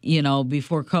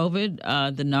 Before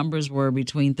COVID, the numbers were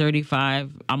between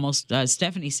 35, almost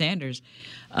Stephanie Sanders,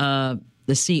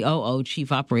 the COO,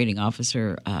 Chief Operating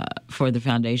Officer for the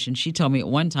foundation, she told me at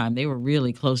one time they were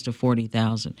really close to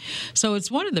 40,000. So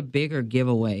it's one of the bigger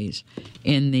giveaways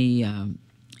in the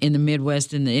in the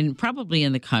Midwest and probably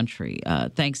in the country.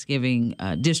 Thanksgiving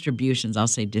distributions, I'll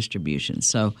say distributions.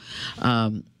 So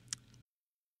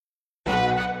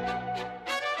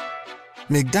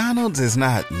McDonald's is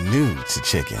not new to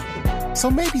chicken. So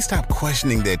maybe stop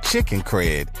questioning their chicken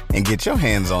cred and get your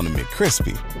hands on the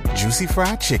McCrispy. Juicy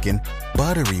fried chicken,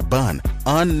 buttery bun,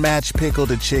 unmatched pickle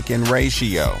to chicken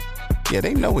ratio. Yeah,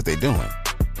 they know what they're doing.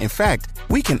 In fact,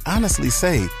 we can honestly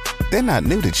say they're not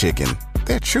new to chicken.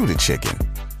 They're true to chicken.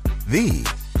 The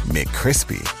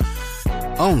McCrispy.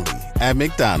 Only at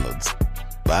McDonald's.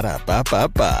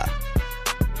 Ba-da-ba-ba-ba.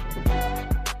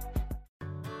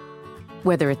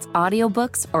 Whether it's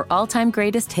audiobooks or all-time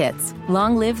greatest hits,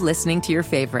 long live listening to your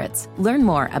favorites. Learn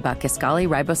more about Kisqali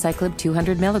Ribociclib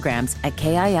 200 milligrams at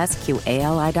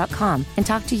KISQALI.com and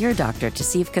talk to your doctor to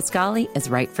see if Kisqali is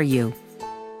right for you.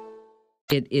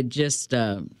 it's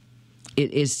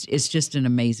just an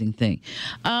amazing thing.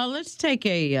 Let's take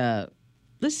a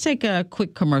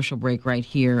quick commercial break right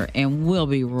here, and we'll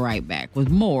be right back with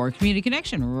more Community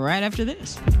Connection right after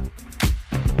this.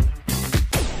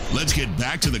 Let's get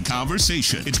back to the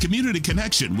conversation. It's Community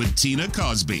Connection with Tina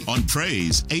Cosby on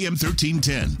Praise AM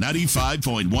 1310,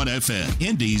 95.1 FM,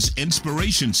 Indy's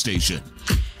Inspiration Station.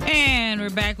 And we're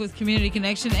back with Community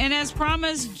Connection. And as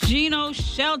promised, Gino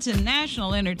Shelton,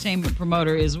 national entertainment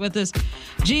promoter, is with us.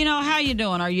 Gino, how you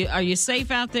doing? Are you safe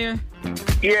out there?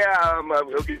 Yeah,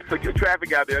 I'll get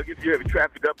traffic out there. I'll give you a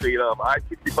traffic update.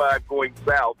 I-65 going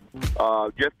south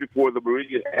just before the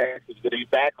Meridian exit. Going to be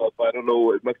back up. I don't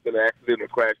know. It must have been an accident or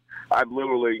crash. I'm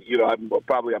literally, I'm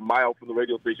probably a mile from the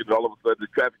radio station, and all of a sudden the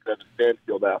traffic's at a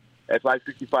standstill now. That's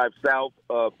I-65 south,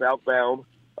 southbound,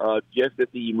 just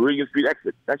at the Meridian Street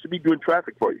exit. That should be doing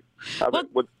traffic for you.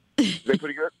 Is that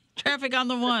pretty good? Traffic on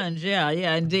the ones, yeah,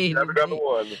 indeed. Traffic on the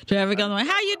one. Traffic on the one.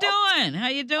 How you doing?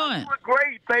 I'm doing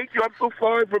great, thank you. I'm so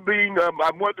sorry for being.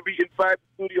 I wanted to be inside the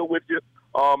studio with you,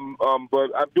 but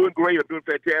I'm doing great. I'm doing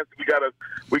fantastic.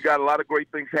 We got a lot of great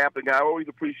things happening. I always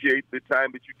appreciate the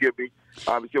time that you give me.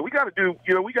 So I got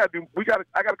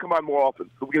to come on more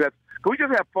often. So can we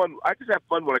just have fun? I just have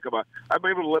fun when I come on. I'm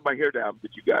able to let my hair down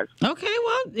with you guys. Okay,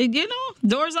 well,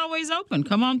 doors always open.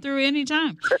 Come on through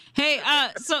anytime. Hey,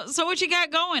 so what you got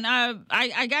going?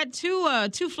 I got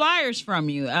two flyers from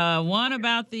you. One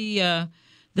about the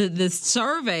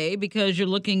survey, because you're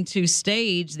looking to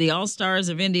stage the All Stars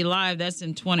of Indy Live. That's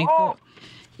in 24. Oh.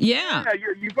 Yeah,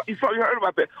 you probably heard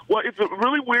about that. Well, it's a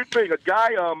really weird thing. A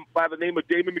guy by the name of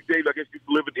Damon McDavid, I guess used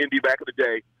to live in Indy back in the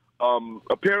day.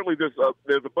 Apparently, there's a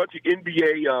bunch of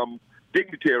NBA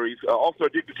dignitaries, All-Star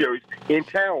dignitaries, in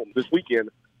town this weekend.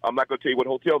 I'm not going to tell you what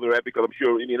hotel they're at because I'm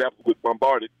sure Indianapolis was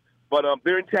bombarded. But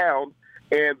they're in town,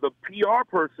 and the PR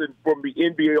person from the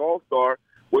NBA All-Star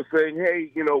was saying,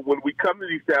 hey, when we come to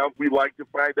these towns, we like to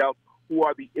find out who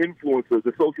are the influencers,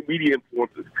 the social media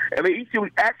influencers. And they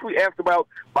actually asked about,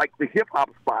 like, the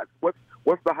hip-hop spots. What's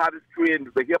the hottest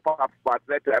trend, the hip-hop spots,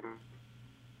 that type of thing.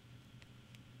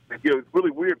 It's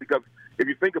really weird because if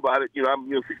you think about it, I'm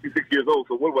 66 years old,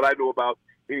 so what would I know about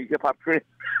any hip hop trends?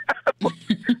 But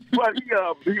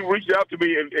he reached out to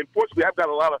me, and fortunately, I've got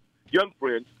a lot of young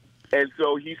friends, and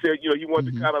so he said, he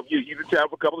wanted to kind of, he's in town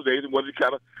for a couple of days and wanted to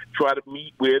kind of try to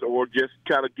meet with or just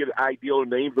kind of get an idea or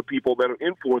names of people that are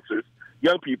influencers,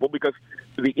 young people, because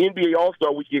the NBA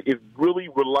All-Star Weekend is really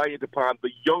reliant upon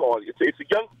the young audience. It's a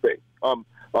young thing.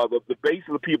 The base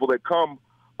of the people that come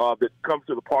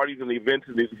to the parties and the events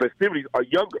and the festivities are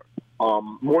younger,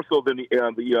 more so than the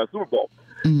Super Bowl.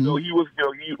 Mm-hmm. So he was,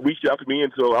 he reached out to me,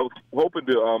 and so I was hoping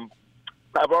to.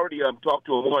 I've already talked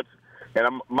to him once, and I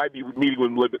might be meeting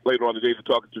with him a little bit later on today to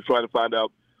try to find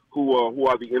out who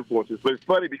are the influencers. But it's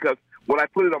funny because when I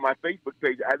put it on my Facebook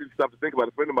page, I didn't stop to think about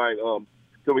it. A friend of mine told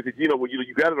me, he said, well,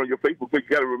 you got it on your Facebook page.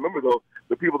 You got to remember though,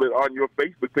 the people that are on your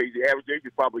Facebook page, the average age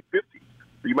is probably 50.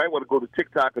 So you might want to go to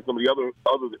TikTok and some of the other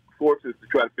sources to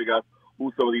try to figure out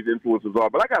who some of these influencers are.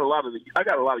 But I got a lot of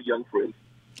young friends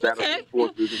that are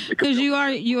influencers. Because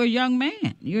you're a young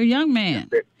man. You're a young man.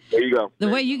 There you go. The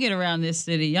way you get around this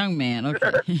city, young man.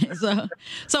 Okay.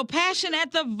 so Passion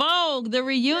at the Vogue, the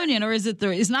reunion, or is it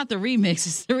it's not the remix,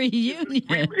 it's the reunion.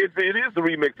 It is the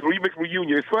remix,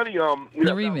 reunion. It's funny.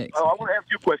 The remix. I want to ask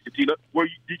you a question, Tina.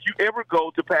 Did you ever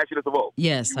go to Passion at the Vogue?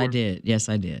 Yes, I did. Yes,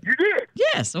 I did. You did?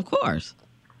 Yes, of course.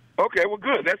 Okay, well,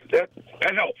 good. That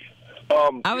helps.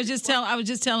 I was just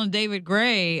telling David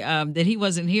Gray that he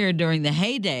wasn't here during the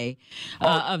heyday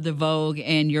of the Vogue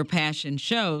and Your Passion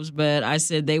shows, but I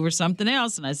said they were something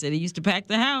else, and I said he used to pack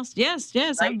the house. Yes,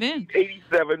 I've been.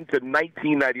 1987 to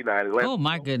 1999. Oh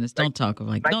my goodness! Don't talk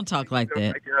like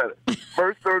that.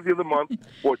 First Thursday of the month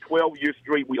for 12 years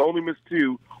straight. We only missed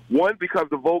 2. One, because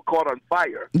the Vogue caught on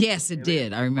fire. Yes, it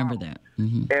did. I remember that.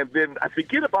 Mm-hmm. And then I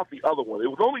forget about the other one. It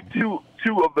was only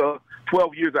two of the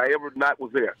 12 years I ever not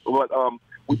was there. But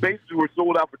we basically were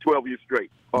sold out for 12 years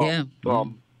straight.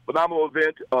 Phenomenal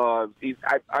event.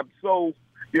 I'm so,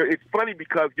 it's funny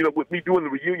because, with me doing the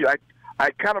reunion,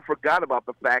 I kind of forgot about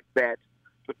the fact that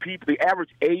the average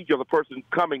age of the person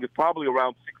coming is probably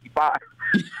around 65.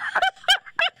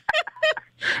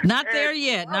 Not there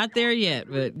yet,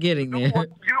 but getting there. You know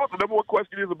what the number one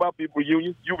question is about the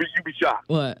reunions? You'll be shocked.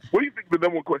 What? What do you think the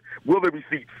number one question? Will there be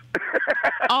seats?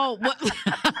 Oh, what?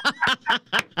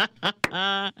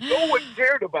 No one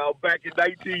cared about back in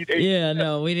 1980. Yeah,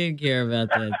 no, we didn't care about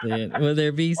that then. Will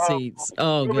there be seats?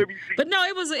 But no,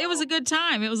 it was a good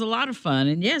time. It was a lot of fun,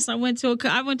 and yes, I went to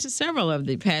several of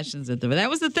the Passions at that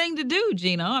was the thing to do,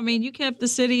 Gino. I mean, you kept the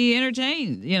city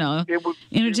entertained.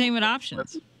 Entertainment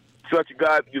options. Such a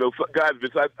God,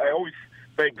 I always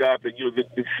thank God that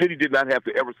the city did not have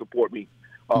to ever support me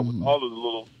with all of the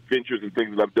little ventures and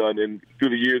things that I've done, and through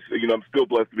the years, I'm still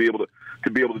blessed to be able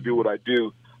to do what I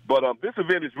do. But this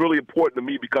event is really important to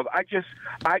me because I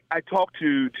talk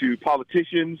to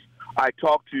politicians, I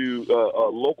talk to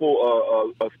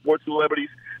local sports celebrities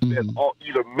that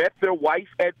either met their wife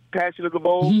at Passion of the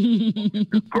Vogue,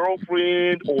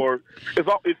 girlfriend, or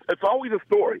it's always a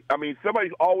story. I mean,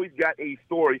 somebody's always got a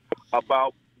story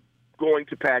about going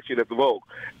to Passion at the Vogue,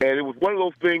 and it was one of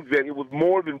those things that it was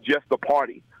more than just a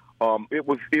party. It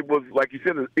was like you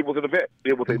said, it was an event.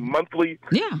 It was a monthly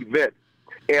event,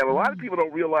 and a lot of people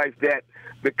don't realize that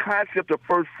the concept of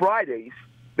First Fridays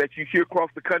that you hear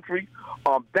across the country,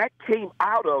 that came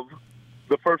out of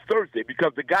the First Thursday,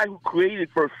 because the guy who created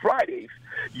First Fridays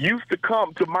used to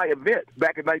come to my event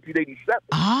back in 1987.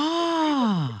 The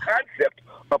concept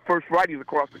of First Fridays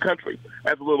across the country.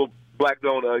 That's a little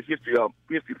black-known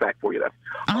history fact for you.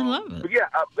 I love it. But yeah,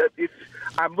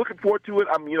 I'm looking forward to it.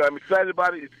 I'm excited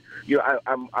about it.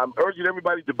 I'm urging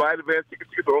everybody to buy the advance tickets.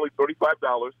 Tickets are only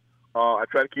 $35. I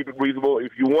try to keep it reasonable.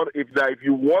 If you want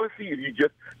to see,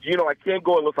 I can't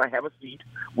go unless I have a seat.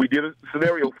 We did a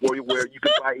scenario for you where you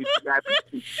can buy a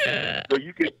VIP seat, so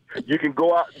you can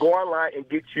go online and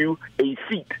get you a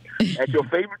seat at your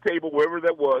favorite table, wherever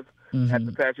that was, at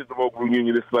the Passion of the Vogue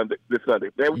reunion this Sunday.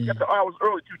 And we kept the hours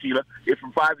early too, Tina. It's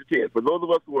from 5 to 10. For those of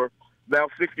us who are now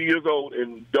 60 years old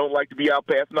and don't like to be out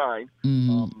past 9,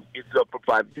 it's up from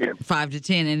 5 to 10. 5 to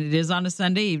 10, and it is on a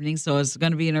Sunday evening, so it's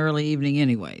going to be an early evening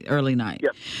anyway, early night.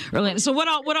 Yep. Early. So what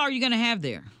are you going to have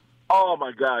there? Oh,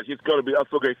 my gosh, it's going to be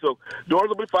okay. So doors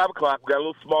will be 5 o'clock. We got a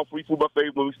little small free food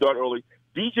buffet when we start early.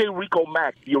 DJ Rico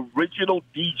Mack, the original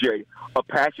DJ of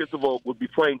Passion at the Vogue, will be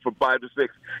playing from 5 to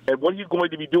 6. And what he's going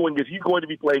to be doing is he's going to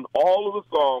be playing all of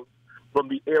the songs from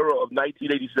the era of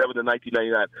 1987 to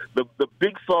 1999, the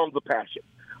big songs of Passion.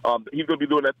 He's going to be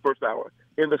doing that first hour.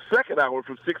 In the second hour,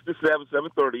 from 6 to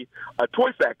 7:30,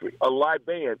 Toy Factory, a live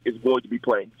band, is going to be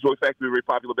playing. Toy Factory, a very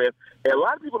popular band. And a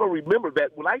lot of people don't remember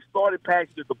that when I started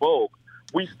Passion at the Vogue,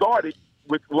 we started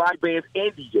with live bands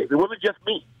and DJs. It wasn't just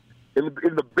me. In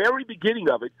the very beginning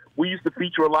of it, we used to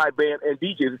feature a live band and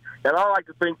DJs, and I like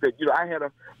to think that I had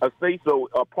a say-so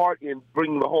part in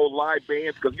bringing the whole live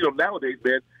bands, because nowadays,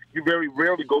 man, you very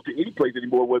rarely go to any place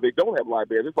anymore where they don't have live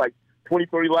bands. It's like 20,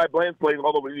 30 live bands playing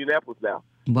all over Indianapolis now.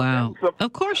 Wow!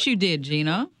 Of course you did,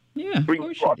 Gino. Yeah, of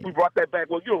course you did. We brought that back.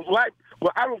 Well, live.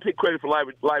 Well, I don't take credit for live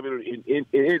in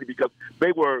Indy, because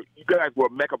you guys were a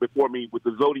mecca before me with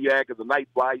the Zodiac and the Night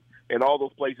Flight and all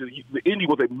those places. The Indy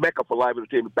was a mecca for live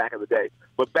entertainment back in the day.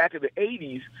 But back in the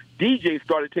 80s, DJs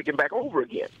started taking back over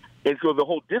again. And so the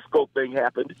whole disco thing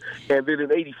happened. And then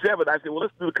in 87, I said, well,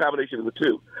 let's do a combination of the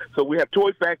two. So we have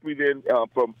Toy Factory then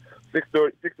from 6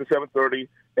 to 7:30.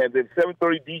 And then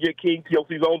 7:30, DJ King,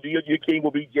 TLC's own DJ King,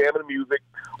 will be jamming music.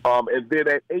 And then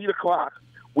at 8 o'clock,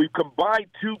 we've combined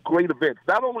two great events.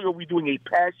 Not only are we doing a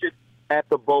Passion at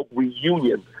the Vogue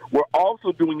reunion, we're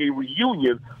also doing a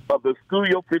reunion of the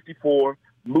Studio 54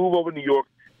 Move Over New York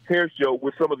hair show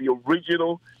with some of the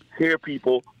original hair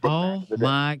people. Oh,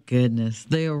 my goodness.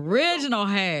 The original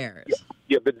hairs.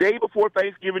 Yeah, the day before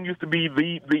Thanksgiving used to be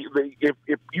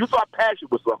if you thought Passion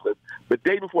was something, the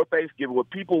day before Thanksgiving, when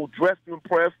people dressed to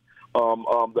impress,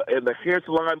 and the hair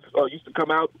salons used to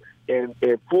come out and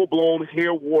full-blown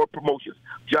hair war promotions.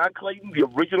 John Clayton, the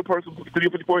original person from the Studio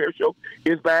 54 Hair Show,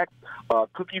 is back.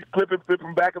 Cookies Clip and Flip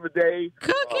from back in the day.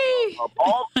 Cookie!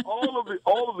 All of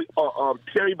the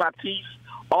Terry Batiste,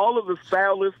 all of the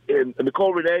stylists and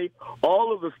Nicole Renee,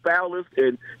 all of the stylists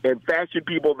and fashion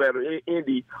people that are in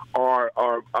Indy are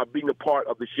being a part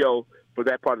of the show for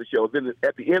that part of the show. Then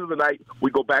at the end of the night,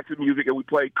 we go back to the music and we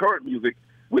play current music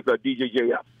with DJ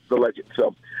JF, the legend.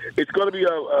 So it's going to be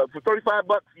for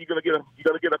 $35. You're going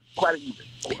to get a quite an evening.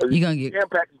 You're going to get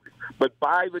jam-packed. But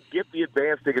get the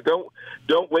advance ticket.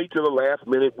 Don't wait till the last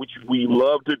minute, which we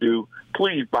love to do.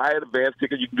 Please buy an advance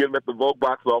ticket. You can get them at the Vogue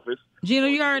box office. Gino,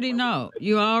 you already know.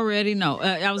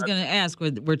 I was going to ask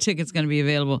were tickets going to be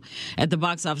available at the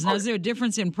box office. Now, is there a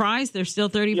difference in price? They're still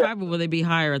 $35, or will they be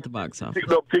higher at the box office?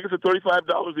 No, tickets are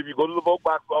 $35 if you go to the Vogue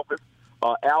box office.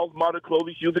 Al's Modern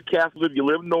Clothing, Shoes and Castle. If you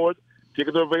live north,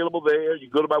 tickets are available there. You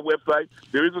go to my website.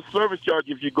 There is a service charge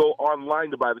if you go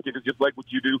online to buy the tickets, just like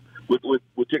what you do with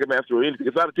Ticketmaster or anything.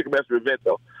 It's not a Ticketmaster event,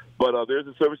 though. But there's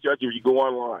a service charge if you go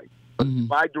online. But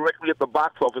buy directly at the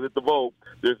box office at the Vogue,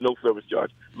 there's no service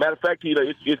charge. Matter of fact, Tina,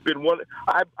 it's been one.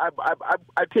 I've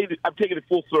taken it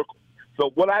full circle. So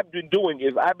what I've been doing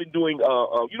is like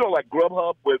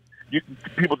Grubhub, where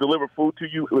people deliver food to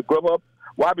you with Grubhub.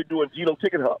 Well, I've been doing Gino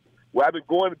Ticket Hub, where I've been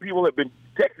going to people have been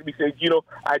texting me saying,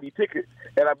 I need tickets.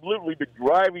 And I've literally been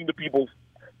driving to people's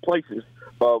places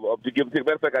to give them tickets.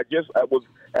 Matter of fact, I was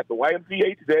at the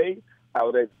YMCA today. I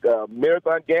was at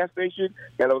Marathon gas station,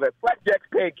 and I was at Flapjack's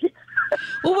Pancakes.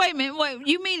 Well, wait a minute. Wait,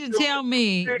 you mean to tell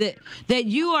me that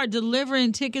you are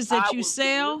delivering tickets that you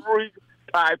sell?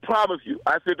 I promise you.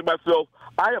 I said to myself,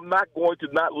 I am not going to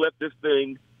not let this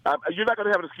thing. You're not going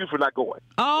to have an excuse for not going.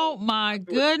 Oh, my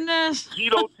goodness.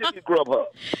 Gino's Ticket Grubhub.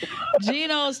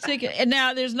 Gino's Ticket. And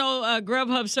now there's no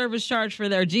Grubhub service charge for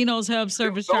that, or Gino's Hub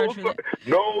service charge for that?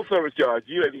 No service charge.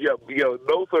 No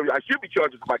service. I should be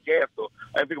charging for my gas, though.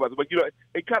 I didn't think about it. But,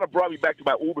 it kind of brought me back to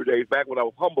my Uber days, back when I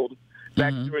was humbled,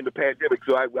 back during the pandemic.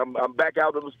 So I'm back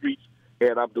out on the streets,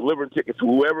 and I'm delivering tickets to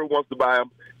whoever wants to buy them.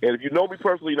 And if you know me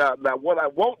personally, now what I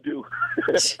won't do.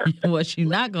 What you're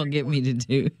not going to get me to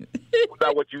do.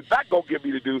 Now, what you're not going to get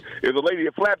me to do is a lady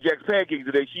at Flapjack's Pancakes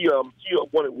today. She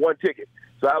wanted one ticket.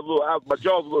 So my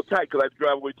jaws were a little tight because I had to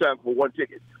drive away time for one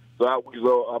ticket. So I'm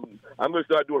going to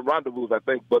start doing rendezvous, I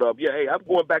think. But hey, I'm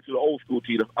going back to the old school,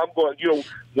 Tina. I'm going,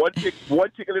 one ticket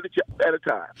at a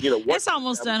time. It's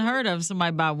almost unheard of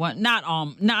somebody buy one.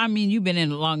 I mean, you've been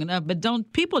in it long enough, but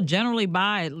don't people generally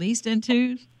buy at least in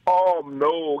twos? Oh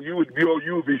no, you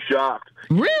would be shocked.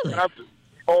 Really?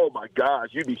 Oh my gosh,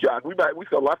 you'd be shocked. We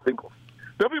sell a lot of singles.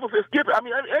 Some people say skip it. I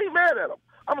mean, I ain't mad at them.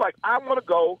 I'm like, I want to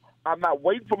go. I'm not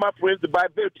waiting for my friends to buy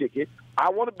their ticket.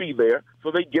 I want to be there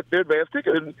so they get their advance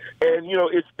ticket. And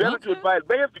it's better to buy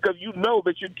advance because you know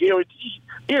that you're guaranteed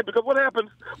in. Because what happens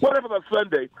on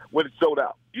Sunday when it's sold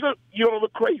out? You don't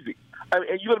look crazy. And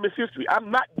you're going to miss history.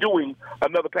 I'm not doing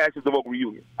another Passions of Oak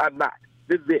reunion. I'm not.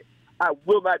 This is it. I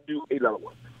will not do another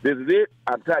one. This is it.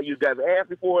 I'm tired. You guys asked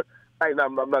me for it. I'm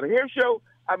not a hair show.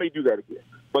 I may do that again.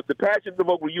 But the Passions of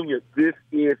Oak reunion, this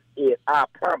is it. I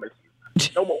promise you.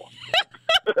 No more.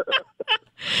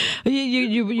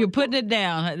 You're putting it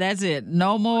down. That's it.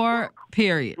 No more.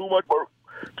 Period.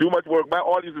 Too much work. My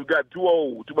audience has gotten too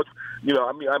old. Too much.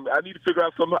 I need to figure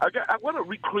out something. I want to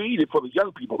recreate it for the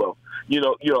young people, though.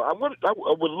 I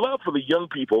would love for the young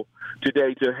people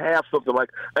today to have something like.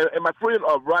 And my friend,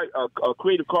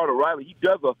 Creative Carter Riley, he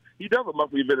does a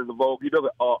monthly event in the Vogue. He does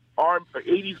an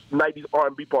 80s, 90s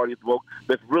R&B party at the Vogue.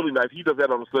 That's really nice. He does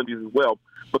that on the Sundays as well.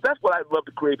 But that's what I'd love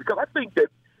to create because I think that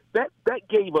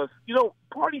gave us,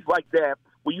 parties like that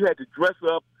where you had to dress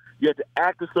up, you had to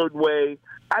act a certain way.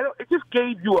 It just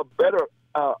gave you a better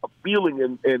feeling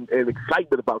and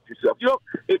excitement about yourself.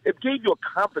 It gave you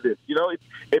a confidence.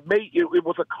 It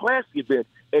was a classy event,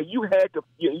 and you had to,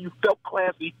 you felt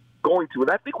classy going to it.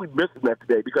 And I think we're missing that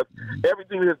today because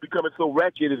everything is becoming so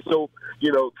ratchet and so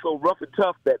rough and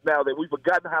tough that now that we've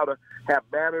forgotten how to have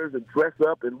manners and dress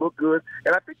up and look good.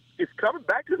 And I think it's coming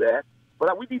back to that.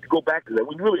 But we need to go back to that.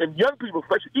 And young people,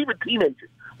 especially even teenagers,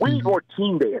 we need more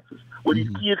teen dances where these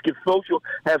kids can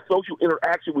have social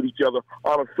interaction with each other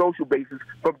on a social basis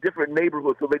from different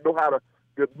neighborhoods, so they know how to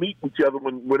meet each other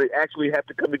when they actually have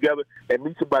to come together and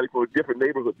meet somebody from a different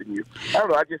neighborhood than you. I don't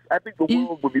know. I think the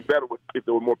world would be better if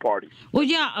there were more parties. Well,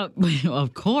 yeah,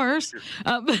 of course.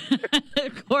 Of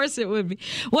course it would be.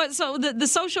 So the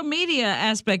social media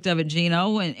aspect of it,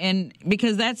 Gino, and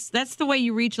because that's the way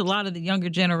you reach a lot of the younger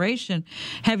generation.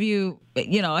 Have you looked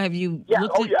at...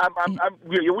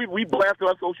 we blasted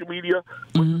on social media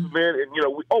with this event, and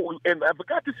and I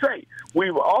forgot to say,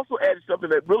 we've also added something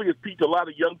that really has piqued a lot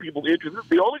of young people's interest. It's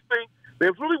the only thing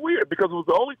that's really weird because it was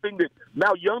the only thing that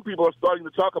now young people are starting to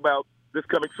talk about this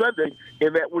coming Sunday,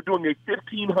 in that we're doing a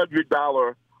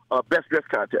 $1,500 best dress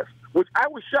contest, which I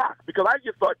was shocked because I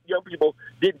just thought young people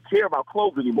didn't care about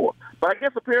clothes anymore. But I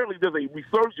guess apparently there's a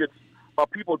resurgence of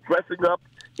people dressing up.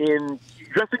 And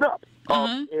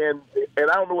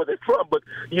I don't know where they're from, but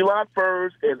Elon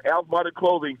Furs and Al's Modern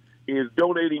Clothing is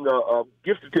donating a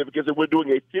gift certificates, and we're doing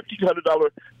a $1,500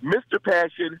 Mr.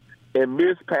 Passion and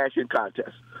Ms. Passion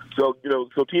contest. So,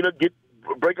 so Tina,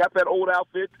 break out that old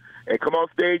outfit and come on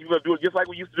stage. We're going to do it just like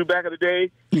we used to do back in the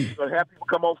day. We're going to have people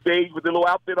come on stage with their little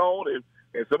outfit on,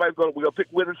 and we're going to pick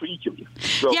winners for each of you.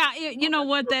 So, yeah, you know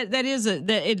what? It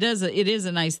is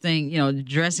a nice thing.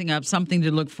 Dressing up, something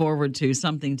to look forward to,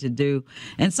 something to do,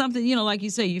 and something like you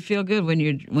say, you feel good when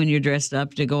you're dressed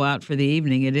up to go out for the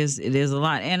evening. It is a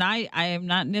lot, and I am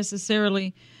not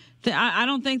necessarily. I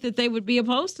don't think that they would be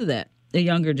opposed to that. The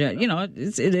younger,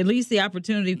 it's at least the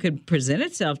opportunity could present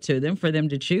itself to them for them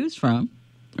to choose from.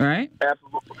 Right.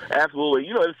 Absolutely.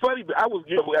 It's funny. I was,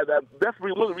 that's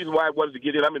one of the reasons why I wanted to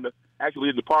get in. I'm actually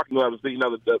in the parking lot. I was thinking,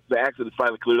 the accident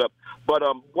finally cleared up. But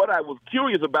what I was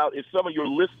curious about is some of your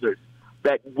listeners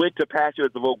that went to Passion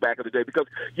at the Vogue back in the day, because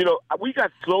we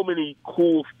got so many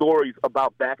cool stories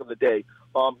about back in the day.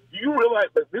 Do you realize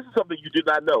that this is something you did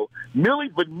not know? Milli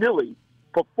Vanilli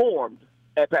performed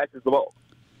at Passion at the Vogue.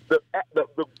 The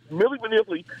Milli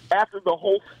Vanilli, after the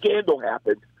whole scandal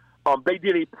happened, they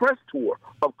did a press tour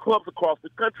of clubs across the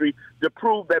country to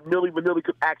prove that Milli Vanilli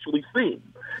could actually sing.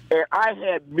 And I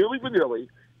had Milli Vanilli,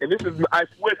 and this is, I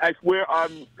swear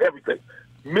on everything,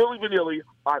 Milli Vanilli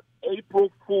on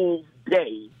April Fool's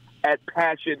Day at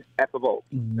Passion at the Vogue.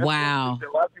 Wow. That's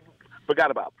a lot of people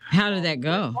forgot about. How did that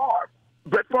go?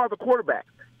 Brett Favre, the quarterback,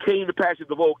 came to Passion at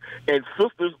the Vogue, and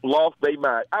sisters lost their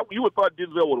mind. You would have thought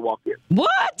Denzel would have walked in.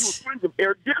 What? He was friends with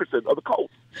Eric Dickerson of the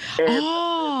Colts. And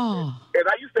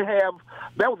I used to have,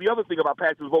 that was the other thing about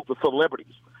Passion at the Vogue, the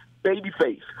celebrities.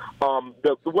 Babyface. One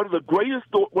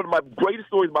of my greatest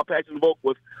stories about Passion at the Vogue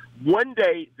was one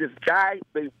day this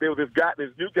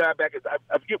new guy back at,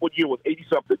 I forget what year it was,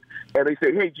 80-something, and they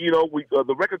said, hey, Gino,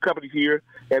 the record company's here,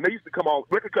 and they used to come on,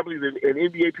 record companies and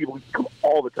NBA people used to come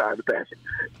all the time to Passion.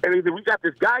 And they said, we got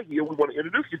this guy here we want to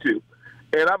introduce you to.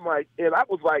 And I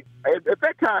was like, at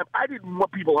that time, I didn't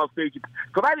want people on stage,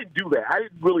 because I didn't do that. I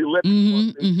didn't really let people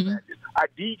on stage. I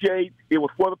DJ'd. It was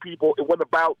for the people. It wasn't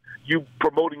about you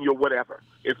promoting your whatever.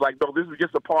 It's like, no, this is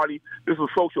just a party. This is a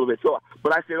social event. So,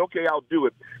 but I said, okay, I'll do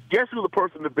it. Guess who the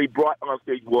person that they brought on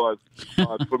stage was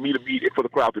for me to meet, for the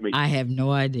crowd to meet? I have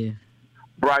no idea.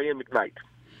 Brian McKnight.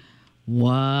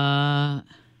 What?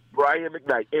 Brian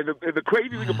McKnight. And the crazy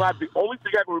thing about it, the only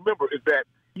thing I can remember is that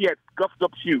he had scuffed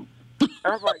up shoes. And I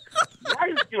was like, why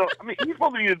is, he's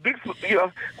supposed to be a big,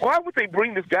 why would they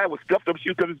bring this guy with scuffed up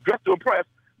shoes? Because he's dressed to impress.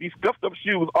 These scuffed up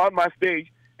shoes on my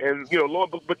stage. And,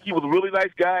 but he was a really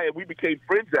nice guy, and we became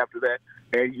friends after that.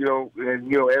 And,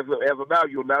 as of now,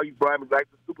 now he's Brian McKnight,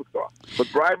 the superstar. But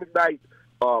Brian McKnight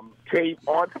came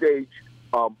on stage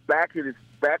back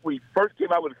when he first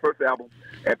came out with his first album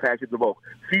at Passion at the Vogue.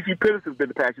 CeCe Peniston has been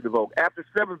to Passion at the Vogue. After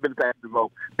Seven has been to Passion at the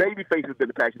Vogue. Babyface has been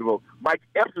to Passion at the Vogue. Mike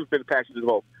Epps has been to Passion at the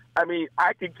Vogue. I mean,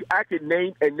 I could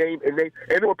name and name and name.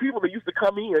 And there were people that used to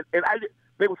come in, and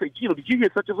they would say, Gino, did you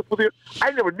hear such and such was here?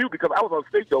 I never knew, because I was on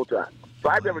stage all the time. So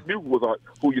I never knew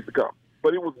who used to come.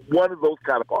 But it was one of those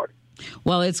kind of parties.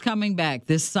 Well, it's coming back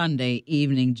this Sunday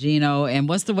evening, Gino. And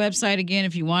what's the website again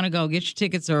if you want to go? Get your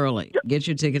tickets early. Yep. Get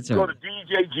your tickets early. Go to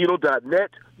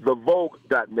djgino.net,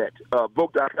 thevogue.net,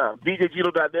 vogue.com.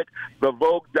 djgino.net,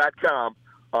 thevogue.com.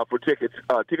 For tickets.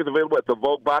 Tickets available at the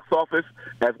Vogue box office,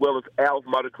 as well as Al's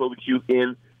Modern Clothing Shoes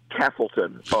in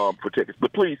Castleton for tickets.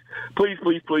 But please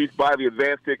buy the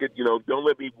advance ticket. Don't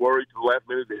let me worry to the last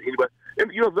minute that anybody. And,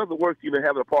 it doesn't work even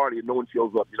having a party and no one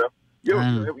shows up. You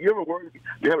ever worry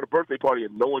you're having a birthday party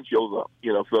and no one shows up?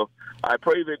 So I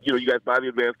pray that you guys buy the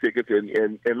advance tickets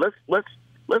and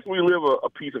let's relive a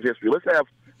piece of history. Let's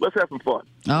have some fun.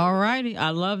 All righty,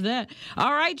 I love that.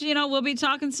 All right, Gino, we'll be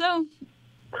talking soon.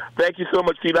 Thank you so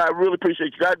much, Tina. I really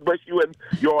appreciate you. God bless you and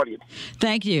your audience.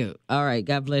 Thank you. All right.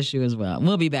 God bless you as well.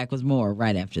 We'll be back with more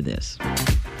right after this.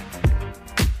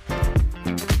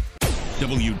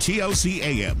 WTLC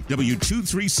AM,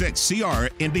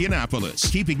 W236CR,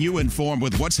 Indianapolis, keeping you informed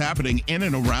with what's happening in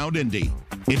and around Indy.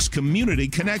 It's Community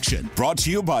Connection, brought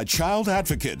to you by Child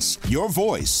Advocates, your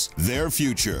voice, their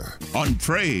future. On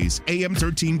Praise, AM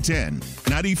 1310,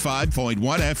 95.1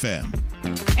 FM.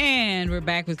 And we're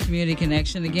back with Community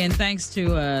Connection. Again, thanks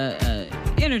to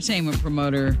entertainment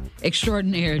promoter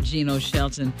extraordinaire Gino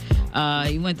Shelton.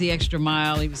 He went the extra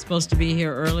mile. He was supposed to be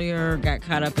here earlier, got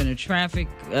caught up in a traffic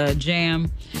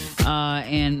jam,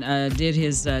 and did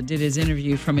his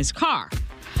interview from his car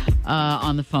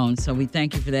on the phone. So we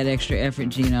thank you for that extra effort,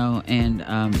 Gino, and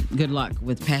good luck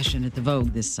with Passion at the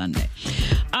Vogue this Sunday.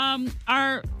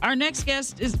 Our next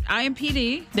guest is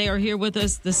IMPD. They are here with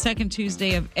us the second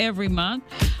Tuesday of every month.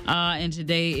 And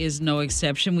today is no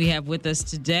exception. We have with us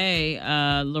today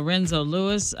Lorenzo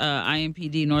Lewis,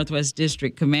 IMPD Northwest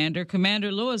District Commander.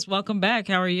 Commander Lewis, welcome back.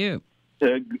 How are you?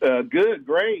 Good,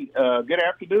 great. Good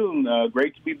afternoon.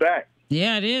 Great to be back.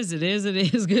 Yeah, it is. It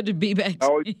is good to be back.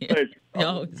 Always a pleasure.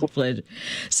 Always a pleasure.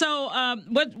 So,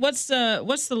 what's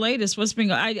the latest? What's been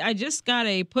going? I just got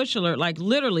a push alert, like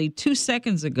literally 2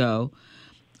 seconds ago,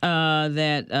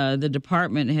 that the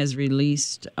department has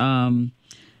released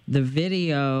the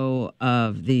video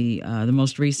of the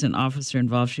most recent officer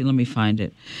involved. Let me find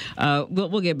it.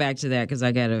 We'll get back to that because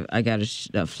I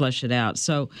gotta flesh it out.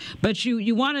 So, but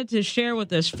you wanted to share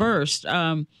with us first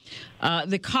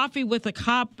the Coffee with a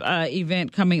Cop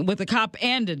event coming with a cop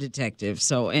and a detective.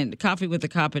 So, and Coffee with a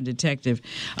Cop and detective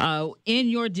in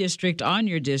your district, on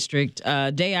your district,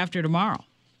 day after tomorrow.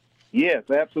 Yes,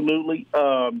 absolutely.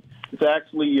 It's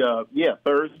actually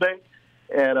Thursday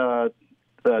at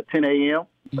 10 a.m.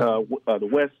 The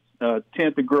West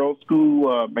 10th and Girls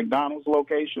School McDonald's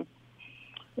location.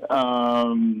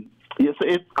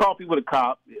 It's Coffee with a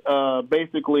Cop.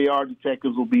 Basically, our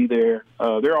detectives will be there.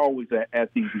 They're always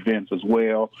at these events as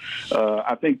well.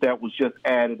 I think that was just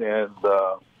added as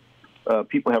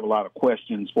people have a lot of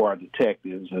questions for our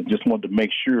detectives, and just wanted to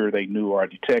make sure they knew our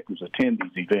detectives attend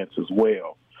these events as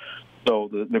well. So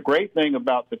the great thing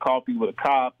about the Coffee with a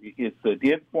Cop is the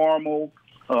informal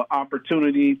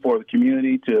opportunity for the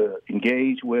community to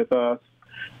engage with us,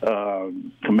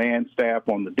 command staff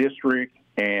on the district,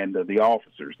 and the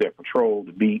officers that patrol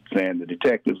the beats and the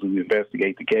detectives who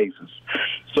investigate the cases.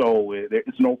 So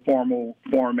it's no formal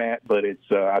format, but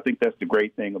it's I think that's the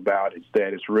great thing about it, is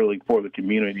that it's really for the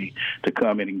community to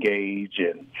come and engage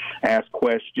and ask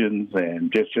questions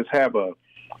and just have a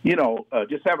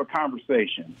just have a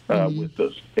conversation with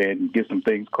us and get some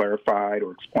things clarified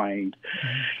or explained,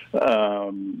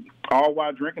 all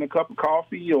while drinking a cup of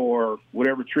coffee or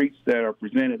whatever treats that are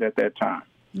presented at that time.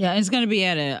 Yeah, it's going to be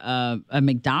at a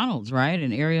McDonald's, right?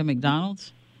 An area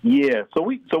McDonald's? Yeah, so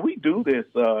we do this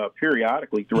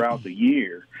periodically throughout the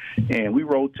year, and we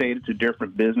rotate it to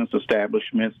different business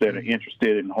establishments that are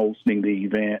interested in hosting the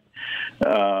event.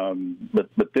 But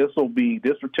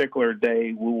this particular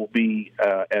day, we will be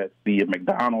at the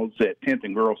McDonald's at 10th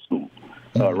and Girls School,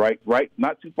 right,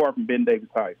 not too far from Ben Davis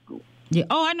High School. Yeah.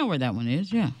 Oh, I know where that one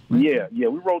is. Yeah. Right. Yeah.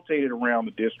 We rotated around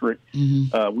the district.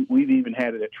 Mm-hmm. We've even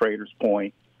had it at Traders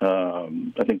Point.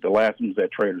 I think the last one was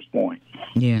at Traders Point.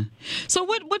 Yeah. So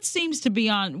what seems to be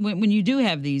on when you do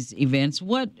have these events?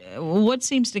 What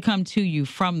seems to come to you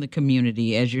from the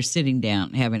community as you're sitting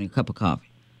down having a cup of coffee?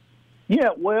 Yeah.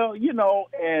 Well,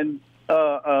 and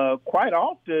quite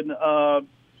often,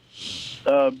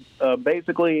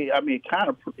 basically, I mean,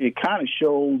 it kind of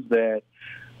shows that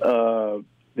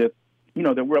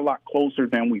that we're a lot closer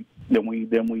than we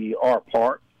are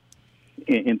apart.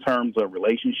 In terms of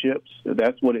relationships,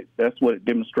 that's what it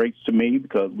demonstrates to me,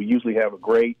 because we usually have a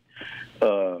great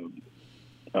show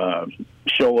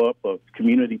up of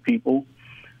community people,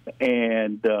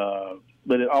 and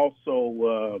but it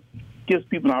also gives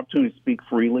people an opportunity to speak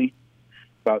freely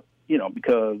about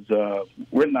because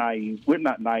we're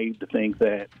not naive to think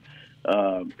that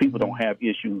people don't have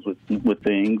issues with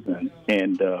things,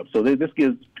 and so this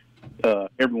gives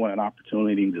everyone an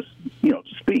opportunity to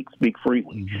speak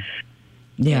freely. Mm-hmm.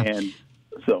 Yeah. And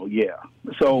so,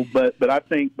 but I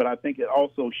think it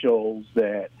also shows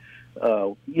that,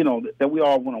 that we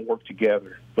all want to work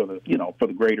together for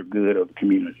the greater good of the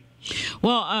community.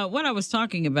 Well, what I was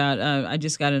talking about, I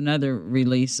just got another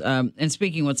release, and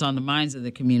speaking what's on the minds of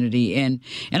the community, and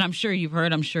I'm sure you've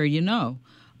heard, I'm sure you know,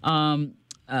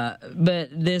 but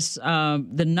this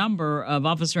the number of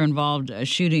officer-involved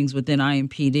shootings within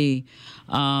IMPD,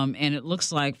 and it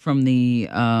looks like from the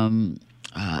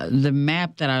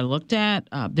map that I looked at,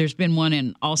 there's been one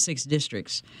in all 6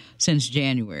 districts since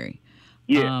January.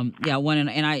 Yeah. One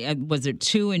and I was there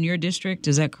 2 in your district?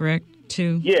 Is that correct?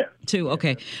 2? Yeah. 2.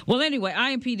 Okay. Well, anyway,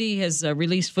 IMPD has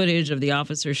released footage of an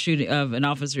officer shooting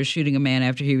a man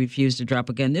after he refused to drop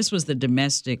a gun. This was the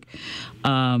domestic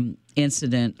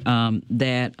incident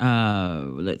that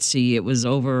let's see, it was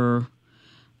over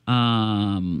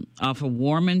off of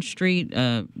Warman Street.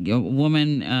 A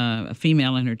woman, a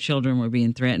female, and her children were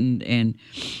being threatened, and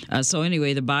so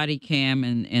anyway, the body cam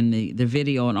and the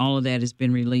video and all of that has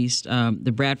been released.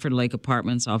 The Bradford Lake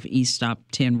Apartments off East Stop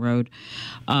 10 Road,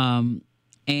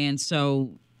 and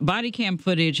so body cam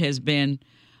footage has been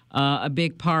a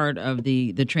big part of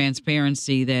the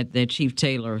transparency that Chief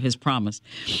Taylor has promised,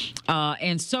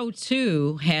 and so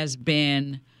too has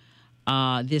been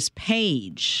this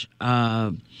page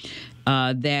that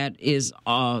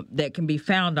can be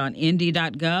found on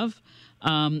Indy.gov.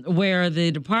 where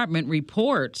the department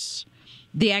reports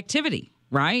the activity,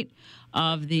 right,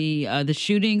 of the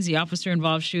shootings, the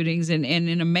officer-involved shootings, and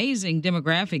in amazing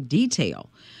demographic detail.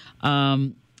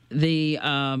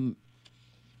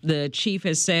 The chief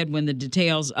has said when the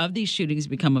details of these shootings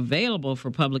become available for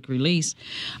public release,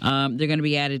 they're going to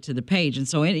be added to the page. And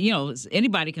so,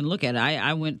 anybody can look at it.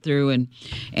 I went through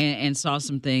and saw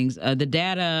some things. The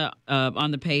data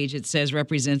on the page, it says,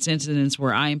 represents incidents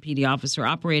where IMPD officer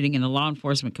operating in a law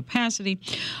enforcement capacity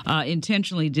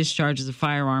intentionally discharges a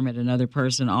firearm at another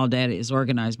person. All data is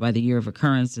organized by the year of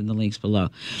occurrence in the links below.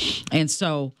 And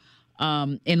so,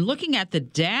 in looking at the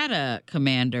data,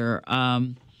 Commander,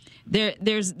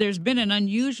 There's been an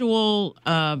unusual,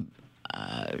 an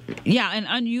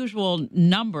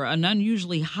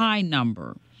unusually high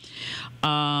number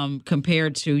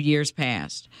compared to years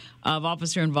past of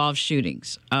officer-involved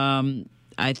shootings.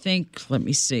 I think, let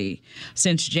me see,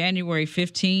 since January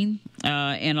 15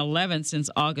 and 11 since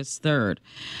August 3rd.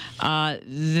 How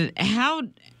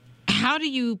do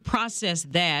you process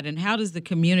that, and how does the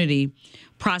community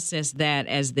process that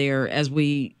as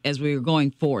we are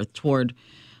going forth toward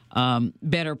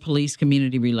better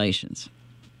police-community relations?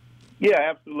 Yeah,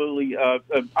 absolutely.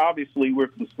 Obviously, we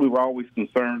were always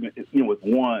concerned, with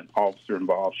one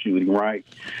officer-involved shooting, right?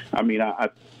 I mean,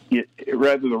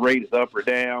 whether the rate is up or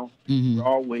down, we're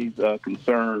always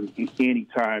concerned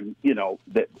anytime,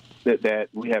 that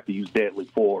we have to use deadly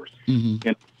force.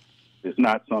 And it's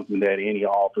not something that any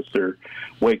officer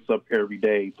wakes up every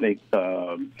day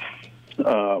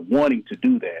wanting to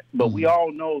do that, but we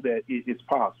all know that it's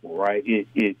possible, right?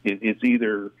 It's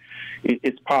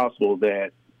possible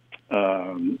that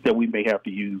we may have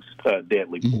to use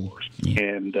deadly force,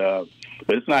 and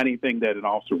but it's not anything that an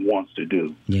officer wants to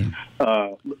do. Yeah.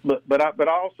 But I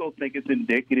also think it's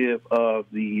indicative of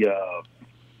the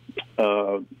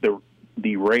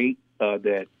rate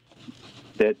that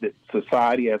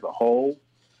society as a whole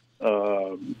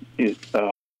is.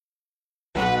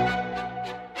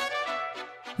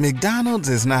 McDonald's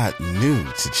is not new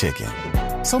to chicken.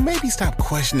 So maybe stop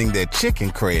questioning their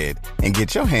chicken cred and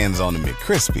get your hands on the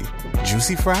McCrispy.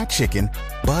 Juicy fried chicken,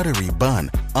 buttery bun,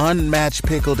 unmatched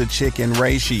pickle to chicken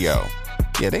ratio.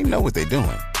 Yeah, they know what they're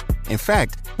doing. In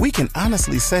fact, we can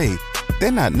honestly say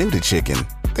they're not new to chicken.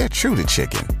 They're true to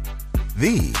chicken.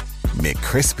 The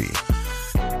McCrispy.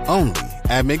 Only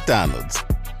at McDonald's.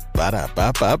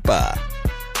 Ba-da-ba-ba-ba.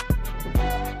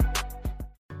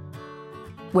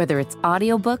 Whether it's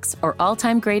audiobooks or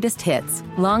all-time greatest hits,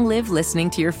 long live listening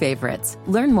to your favorites.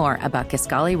 Learn more about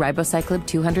Kisqali Ribociclib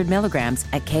 200 milligrams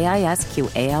at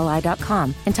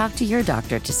KISQALI.com and talk to your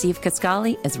doctor to see if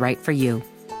Kisqali is right for you.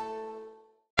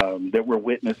 That we're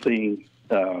witnessing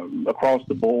across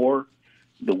the board,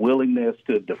 the willingness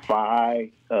to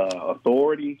defy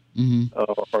authority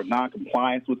or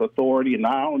noncompliance with authority, and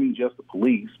not only just the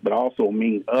police, but also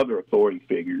mean other authority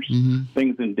figures.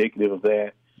 Things indicative of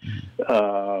that.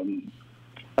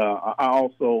 I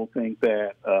also think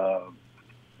that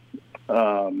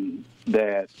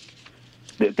that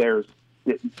there's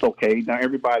okay. Now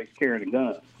everybody's carrying a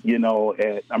gun.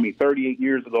 38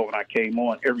 years ago when I came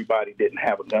on, everybody didn't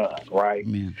have a gun, right?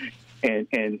 Man. And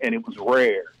it was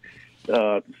rare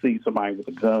to see somebody with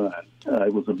a gun.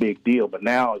 It was a big deal, but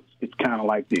now it's kind of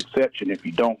like the exception if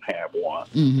you don't have one.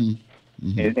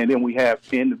 And then we have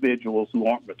individuals who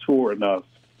aren't mature enough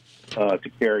to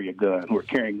carry a gun, who are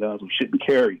carrying guns who shouldn't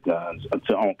carry guns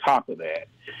on top of that.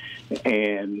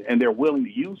 And they're willing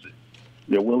to use it.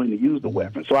 They're willing to use the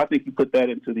weapon. So I think you put that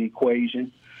into the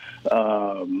equation.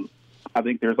 I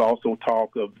think there's also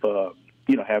talk of,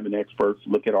 having experts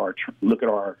look at our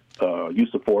use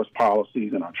of force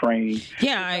policies and our training.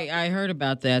 Yeah, I heard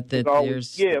about that. Which I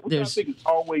think it's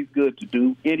always good to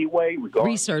do anyway.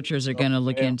 Researchers are going to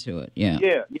look into it.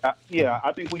 Yeah.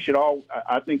 I think we should all.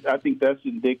 I think that's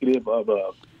indicative of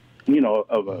a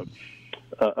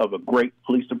great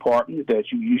police department,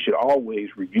 that you should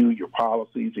always review your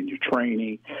policies and your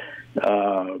training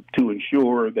to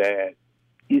ensure that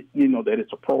that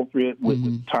it's appropriate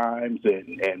with times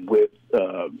and with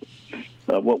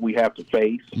what we have to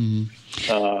face.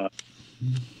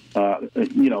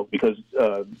 Because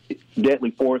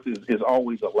deadly force is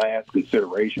always a last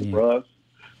consideration for us.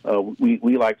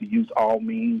 We like to use all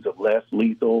means of less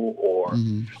lethal or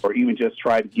even just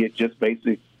try to get just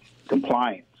basic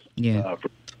compliance for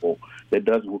people that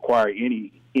doesn't require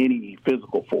any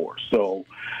physical force. So.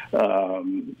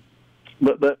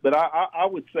 But I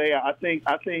would say I think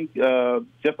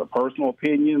just a personal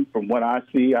opinion from what I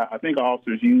see, I think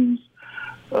officers use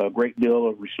a great deal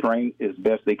of restraint as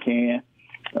best they can.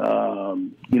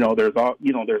 There's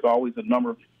always a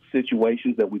number of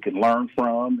situations that we can learn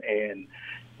from, and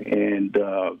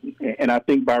I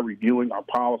think by reviewing our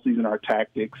policies and our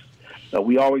tactics,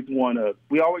 we always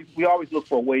look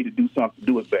for a way to do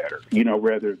it better.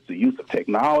 Whether it's the use of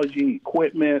technology,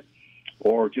 equipment,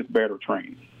 or just better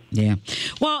training. Yeah.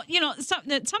 Well,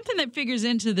 something that figures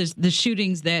into the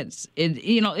shootings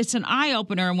it's an eye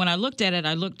opener. And when I looked at it,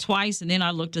 I looked twice, and then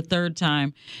I looked a third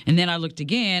time, and then I looked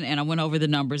again, and I went over the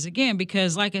numbers again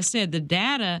because, like I said, the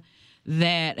data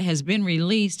that has been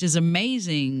released is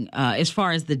amazing as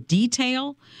far as the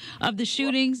detail of the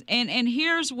shootings. And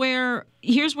here's where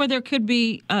there could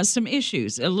be some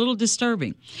issues, a little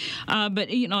disturbing. But,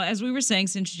 as we were saying,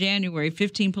 since January,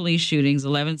 15 police shootings,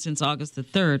 11 since August the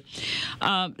 3rd.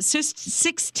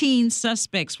 16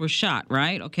 suspects were shot,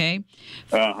 right? Okay.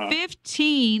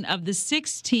 15 of the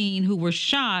 16 who were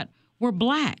shot were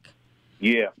black.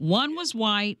 Yeah. One was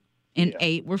white. And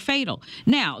 8 were fatal.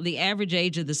 Now, the average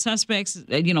age of the suspects,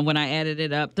 when I added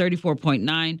it up,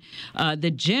 34.9.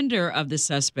 The gender of the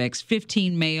suspects,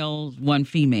 15 male, 1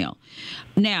 female.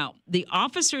 Now, the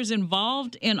officers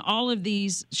involved in all of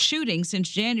these shootings since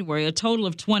January, a total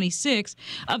of 26.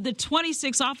 Of the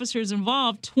 26 officers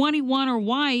involved, 21 are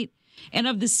white. And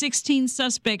of the 16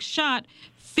 suspects shot,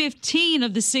 15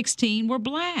 of the 16 were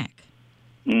black.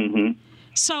 Mm-hmm.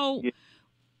 So...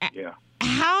 Yeah.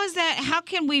 How is that? How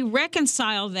can we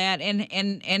reconcile that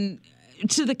and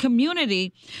to the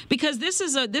community? Because this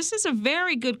is a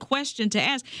very good question to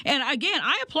ask. And again,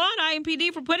 I applaud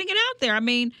IMPD for putting it out there. I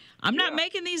mean, I'm not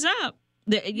making these up.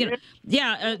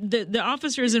 The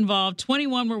officers involved,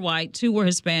 21 were white, 2 were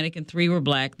Hispanic, and 3 were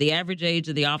black. The average age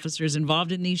of the officers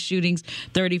involved in these shootings,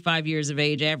 35 years of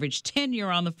age. Average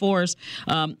tenure on the force,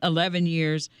 11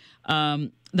 years.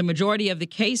 The majority of the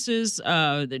cases,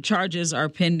 the charges are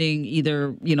pending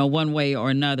either, one way or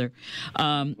another.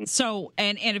 So,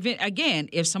 and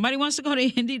if somebody wants to go to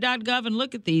Indy.gov and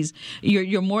look at these,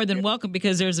 you're more than welcome,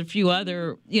 because there's a few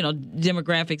other,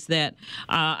 demographics that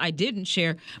I didn't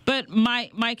share. But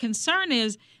my concern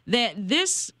is that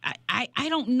this, I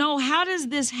don't know, how does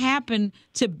this happen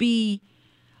to be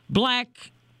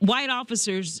white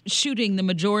officers shooting the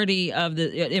majority of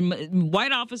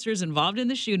white officers involved in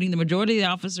the shooting? The majority of the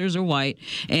officers are white,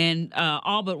 and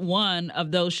all but one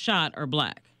of those shot are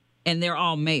black, and they're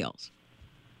all males.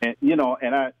 And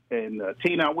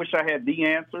Tina, I wish I had the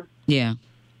answer. Yeah.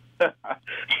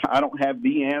 I don't have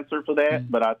the answer for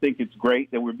that, but I think it's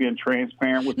great that we're being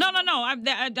transparent with. No.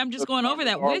 I'm just going over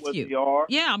that with you.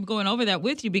 Yeah, I'm going over that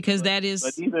with you because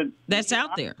that's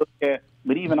out there.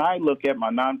 But even I look at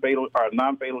my non-fatal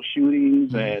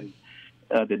shootings and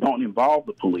that don't involve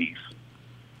the police,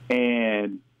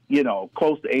 and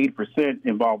close to 80%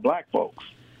 involve black folks.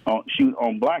 Shoot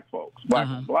on black folks, black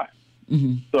on black.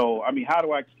 Mm-hmm. So I mean, how do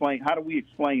we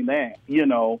explain that?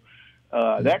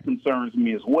 That concerns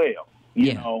me as well.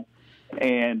 You know,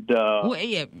 and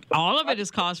all of it is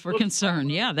cause for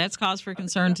concern. Yeah, that's cause for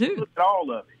concern too. Look at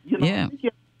all of it. You can't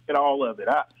look at all of it.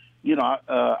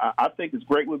 I think it's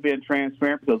great we're being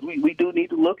transparent, because we do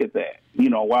need to look at that.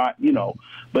 Why?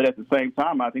 But at the same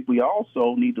time, I think we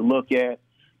also need to look at,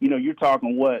 you're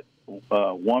talking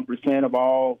 1% of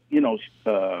all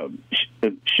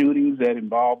shootings that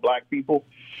involve black people,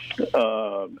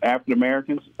 African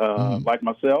Americans, like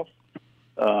myself.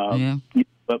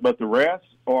 But the rest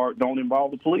don't involve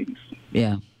the police.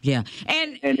 Yeah,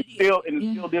 and it's still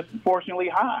disproportionately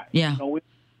high. Yeah, we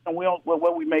don't.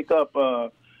 What we make up.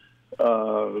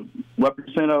 What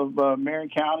percent of Marion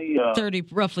County?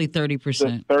 Roughly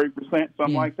 30%. 30%,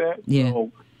 something like that. Yeah.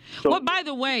 So, well, by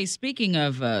the way, speaking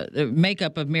of the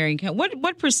makeup of Marion County,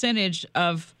 what percentage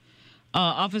of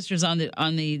officers on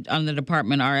the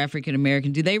department are African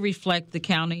American? Do they reflect the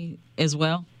county as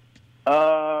well?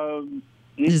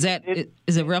 Is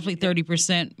it roughly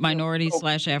 30% minority /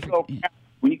 African?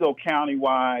 When you go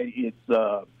countywide,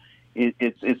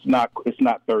 it's not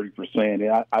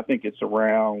 30%. I think it's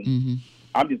around. Mm-hmm.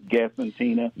 I'm just guessing,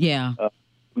 Tina. Yeah.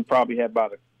 We probably have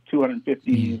about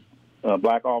 250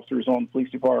 black officers on the police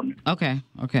department. Okay.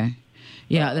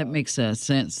 Yeah, that makes sense.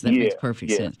 That makes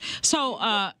perfect sense. So,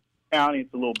 county,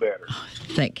 it's a little better.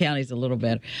 County's a little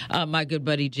better. My good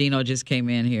buddy Gino just came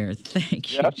in here.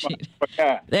 Thank you. That's my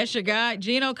guy. That's your guy,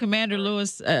 Gino. Commander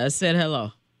Lewis said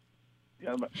hello.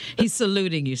 He's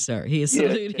saluting you, sir. He is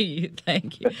saluting you.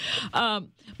 Thank you.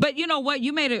 But you know what?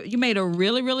 You made a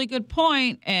really, really good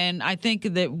point, and I think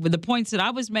that with the points that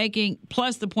I was making,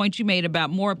 plus the point you made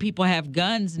about more people have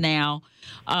guns now,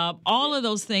 all of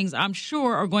those things I'm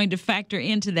sure are going to factor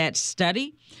into that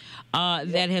study.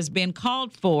 that has been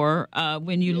called for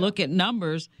when you look at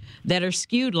numbers that are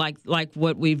skewed like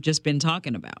what we've just been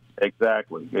talking about.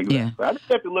 Exactly. Yeah. I just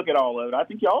have to look at all of it. I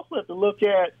think you also have to look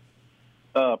at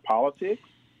politics,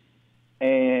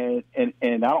 and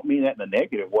I don't mean that in a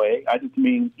negative way. I just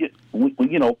mean,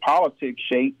 politics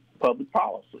shape public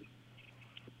policy.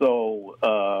 So,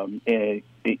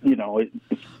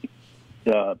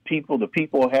 the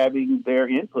people having their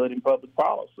input in public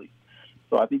policy.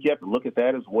 So I think you have to look at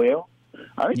that as well.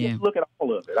 I think you have to look at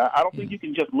all of it. I don't think you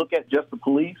can just look at just the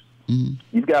police. Mm-hmm.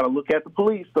 You've got to look at the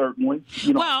police, certainly.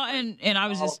 Well, and I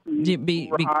was just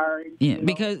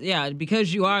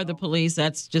because you are the police.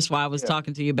 That's just why I was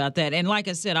talking to you about that. And like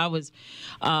I said, I was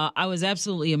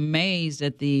absolutely amazed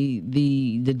at the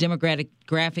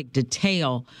demographic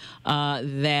detail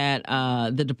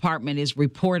that the department is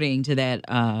reporting to that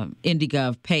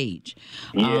IndyGov page.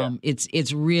 Yeah.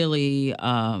 It's really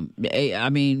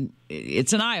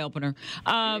it's an eye-opener.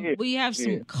 We have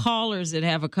some callers that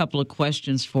have a couple of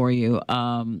questions for you.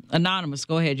 Anonymous,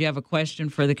 go ahead. You have a question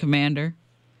for the commander?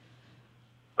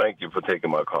 Thank you for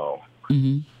taking my call.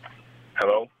 Mm-hmm.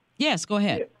 Hello? Yes, go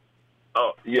ahead.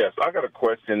 Oh, yes. I got a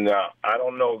question now. I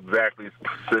don't know exactly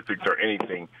specifics or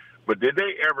anything, but did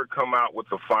they ever come out with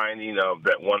the finding of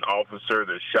that one officer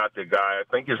that shot the guy, I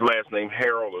think his last name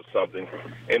Harold or something,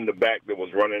 in the back that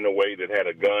was running away that had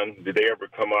a gun? Did they ever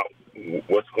come out?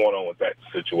 What's going on with that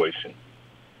situation?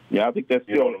 Yeah, I think that's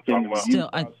still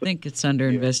I think it's under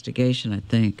investigation, I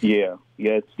think. Yeah,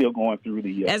 it's still going through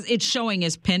the... As it's showing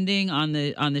as pending on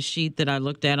the sheet that I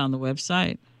looked at on the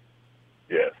website?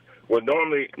 Yes. Well,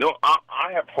 normally,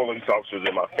 I have police officers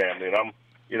in my family, and I'm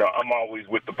always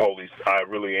with the police. I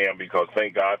really am, because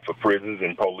thank God for prisons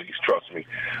and police, trust me.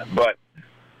 But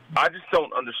I just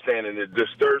don't understand, and it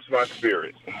disturbs my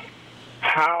spirit.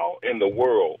 How in the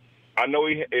world, I know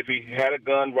if he had a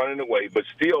gun running away, but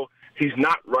still he's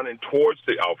not running towards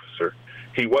the officer.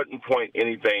 He wasn't pointing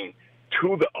anything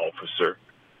to the officer.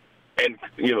 And,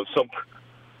 some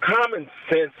common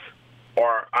sense,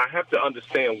 or I have to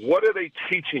understand, what are they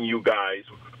teaching you guys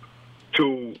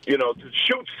to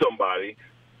shoot somebody?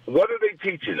 What are they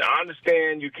teaching? I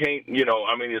understand you can't,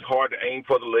 it's hard to aim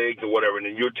for the legs or whatever, and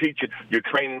then you're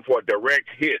training for a direct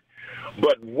hit.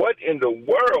 But what in the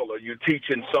world are you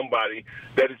teaching somebody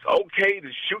that it's okay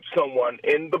to shoot someone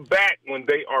in the back when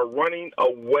they are running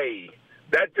away?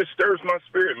 That disturbs my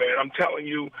spirit, man. I'm telling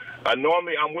you,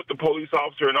 normally I'm with the police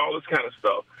officer and all this kind of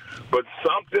stuff. But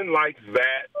something like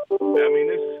that,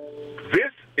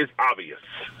 this is obvious.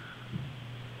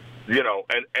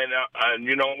 And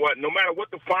you know what? No matter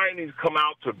what the findings come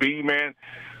out to be, man,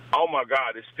 oh my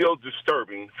God, it's still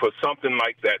disturbing for something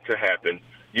like that to happen.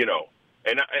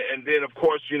 And then of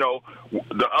course, the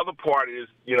other part is,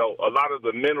 a lot of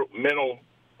the mental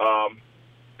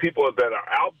people that are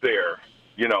out there.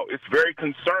 It's very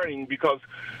concerning, because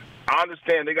I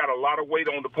understand they got a lot of weight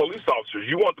on the police officers.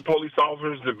 You want the police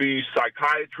officers to be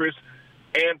psychiatrists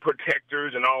and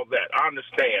protectors and all that. I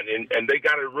understand. And they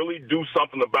got to really do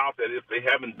something about that if they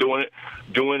haven't doing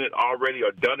it already or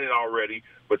done it already.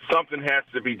 But something has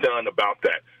to be done about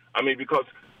that. Because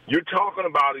you're talking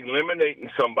about eliminating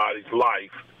somebody's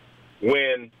life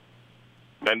when,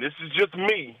 and this is just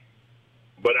me,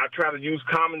 but I try to use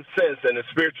common sense and the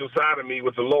spiritual side of me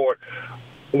with the Lord.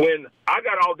 When I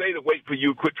got all day to wait for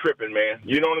you, quit tripping, man.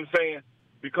 You know what I'm saying?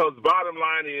 Because the bottom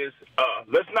line is,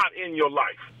 let's not end your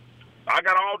life. I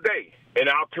got all day, and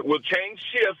we'll change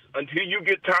shifts until you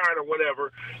get tired or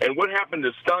whatever. And what happened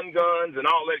to stun guns and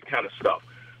all that kind of stuff?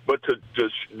 But to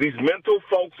these mental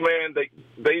folks, man,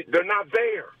 they're not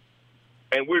there,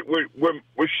 and we're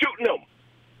shooting them.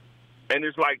 And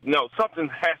it's like, no, something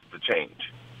has to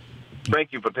change.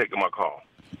 Thank you for taking my call.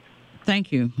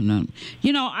 Thank you. No.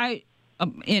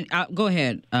 Go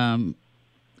ahead,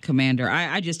 Commander.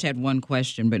 I just had one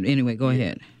question, but anyway, go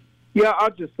ahead. Yeah,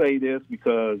 I'll just say this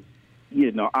because,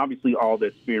 obviously all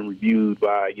that's being reviewed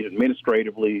by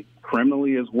administratively,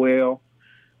 criminally as well,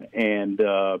 and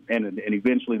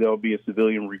eventually there'll be a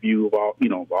civilian review of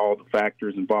all the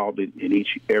factors involved in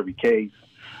every case,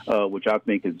 which I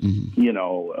think is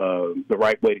the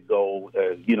right way to go.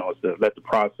 Is to let the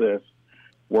process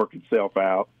work itself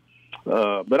out.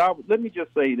 But let me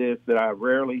just say this, that I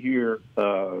rarely hear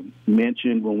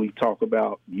mentioned when we talk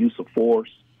about use of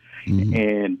force. Mm-hmm.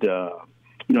 And,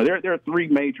 there are three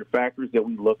major factors that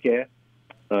we look at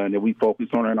and that we focus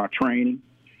on in our training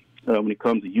when it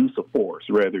comes to use of force,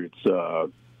 whether it's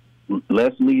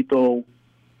less lethal,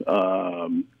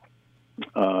 if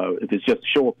it's just a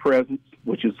show of presence,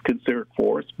 which is considered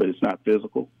force, but it's not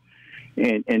physical,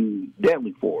 and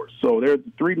deadly force. So there are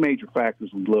the three major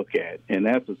factors we look at, and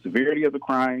that's the severity of the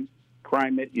crime,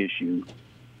 crime at issue,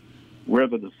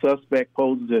 whether the suspect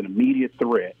poses an immediate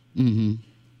threat,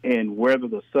 and whether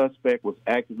the suspect was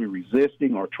actively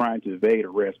resisting or trying to evade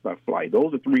arrest by flight.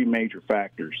 Those are three major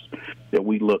factors that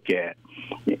we look at.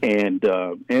 And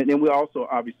then we also,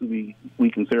 obviously,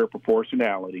 we consider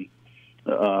proportionality.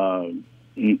 We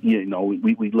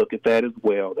look at that as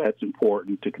well. That's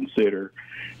important to consider.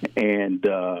 And,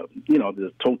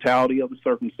 the totality of the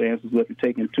circumstances we have to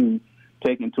take into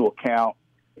account.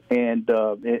 And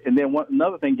then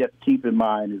another thing you have to keep in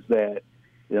mind is that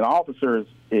officers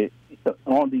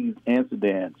on these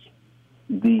incidents,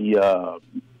 things are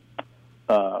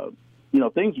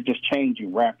just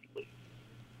changing rapidly,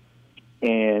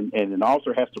 and an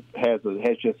officer has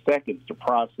just seconds to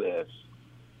process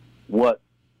what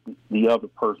the other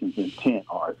person's intent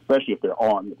are, especially if they're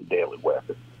armed with a deadly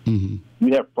weapon. You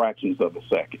have fractions of a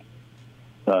second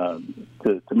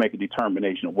to make a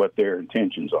determination of what their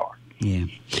intentions are. Yeah.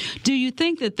 Do you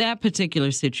think that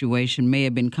particular situation may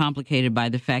have been complicated by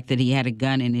the fact that he had a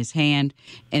gun in his hand?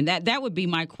 And that would be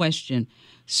my question.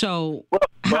 So,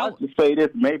 I'll just say this.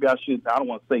 Maybe I don't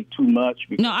want to say too much.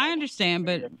 No, I understand.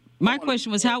 But my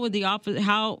question was, how would the officer,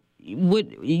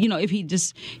 if he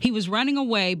was running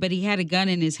away, but he had a gun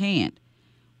in his hand?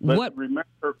 But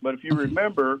if you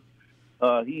remember,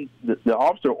 the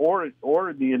officer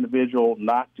ordered the individual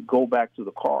not to go back to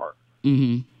the car.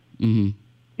 The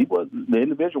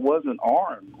individual wasn't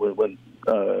armed when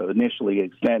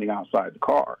initially standing outside the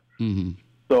car.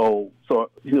 So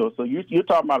you're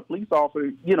talking about a police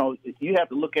officer. You have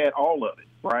to look at all of it,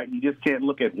 right? You just can't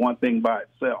look at one thing by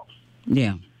itself.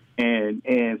 Yeah.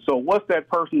 And so what's that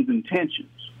person's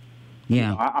intentions?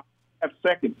 Yeah. I have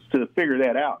seconds to figure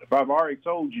that out. If I've already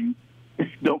told you,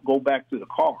 don't go back to the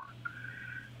car.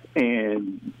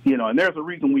 And and there's a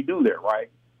reason we do that,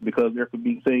 right? Because there could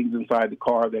be things inside the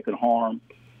car that can harm.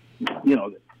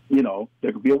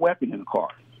 There could be a weapon in the car.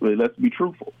 So let's be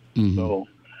truthful.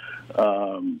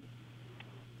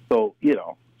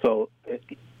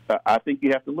 I think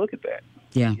you have to look at that.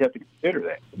 Yeah. You have to consider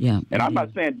that. Yeah. And I'm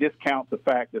not saying discount the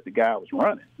fact that the guy was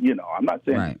running. I'm not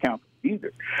saying discount it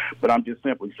either. But I'm just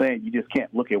simply saying you just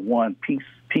can't look at one piece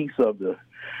of it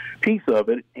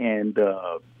and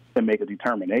make a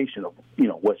determination of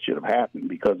what should have happened.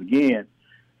 Because again,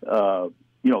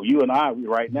 you and I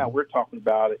right now we're talking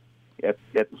about it at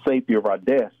the safety of our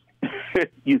desk.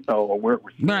 Or where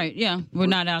we're right. Yeah, we're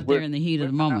not out there in the heat of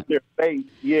the moment. No,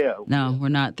 we're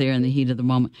not there in the heat of the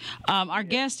moment. Our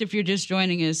guest, if you're just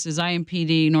joining us, is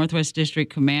IMPD Northwest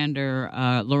District Commander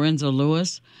Lorenzo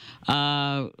Lewis.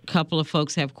 A couple of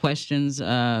folks have questions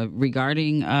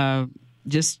regarding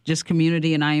just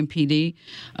community and IMPD.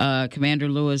 Commander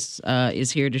Lewis is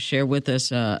here to share with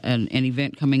us an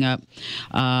event coming up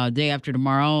day after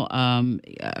tomorrow,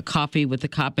 Coffee with the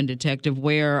Cop and Detective,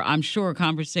 where I'm sure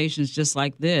conversations just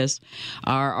like this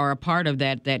are a part of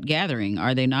that gathering,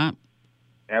 are they not?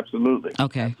 Absolutely.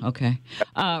 Okay.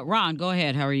 Ron, go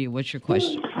ahead. How are you? What's your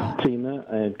question? Tina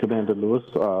and Commander Lewis,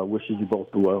 wishing you both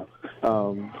well.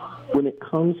 When it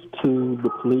comes to the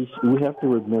police, we have to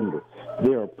remember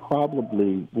there are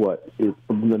probably,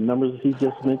 from the numbers he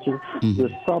just mentioned,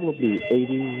 there's probably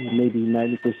 80, maybe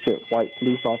 90% white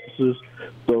police officers.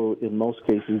 So in most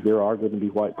cases, there are going to be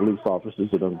white police officers,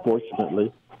 and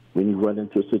unfortunately, when you run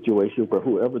into a situation where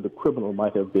whoever the criminal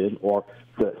might have been or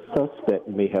the suspect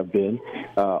may have been,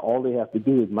 all they have to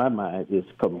do, in my mind, is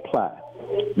comply.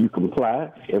 You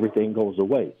comply, everything goes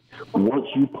away. Once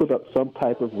you put up some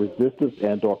type of resistance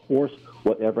and or force,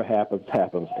 whatever happens,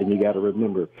 happens. And you got to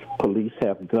remember, police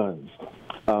have guns.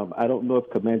 I don't know if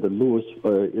Commander Lewis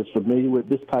is familiar with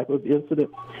this type of incident,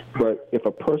 but if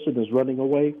a person is running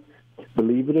away,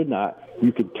 believe it or not,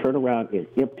 you can turn around and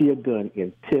empty a gun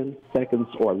in 10 seconds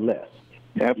or less.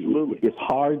 Absolutely. It's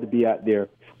hard to be out there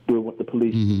doing what the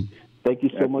police do. Thank you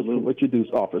so much for what you do,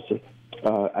 officer.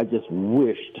 I just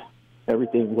wished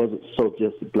everything wasn't so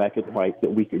just black and white, that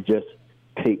we could just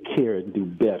take care and do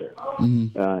better.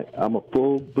 I'm a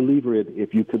full believer in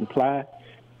if you comply,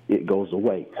 it goes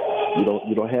away. You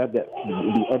don't have the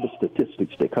other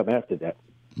statistics that come after that.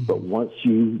 But once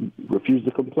you refuse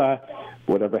to comply,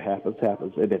 whatever happens,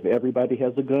 happens. And if everybody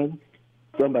has a gun,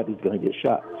 somebody's going to get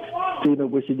shot. Tina,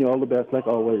 wishing you all the best, like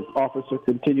always. Officer,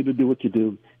 continue to do what you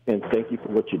do, and thank you for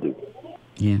what you do.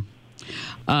 Yeah.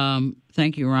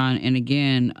 Thank you, Ron. And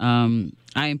again,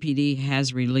 IMPD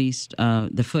has released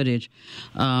the footage.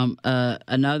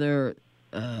 Another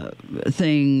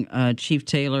thing Chief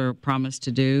Taylor promised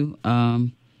to do,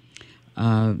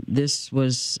 this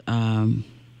was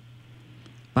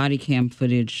body cam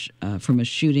footage from a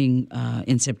shooting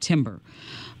in September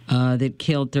that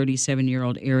killed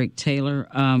 37-year-old Eric Taylor.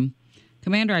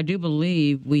 Commander, I do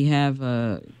believe we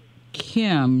have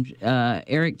Kim,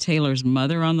 Eric Taylor's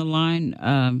mother, on the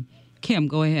line. Kim,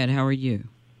 go ahead. How are you?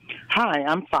 Hi,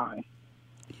 I'm fine.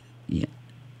 Yeah.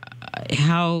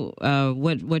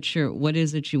 What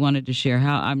is it you wanted to share?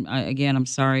 I'm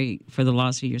sorry for the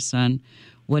loss of your son.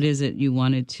 What is it you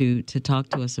wanted to talk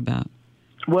to us about?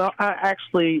 Well, I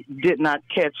actually did not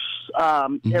catch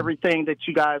everything that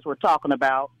you guys were talking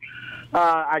about.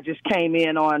 I just came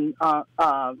in on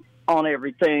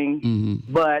everything,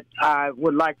 but I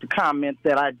would like to comment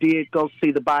that I did go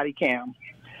see the body cam.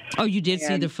 Oh, you did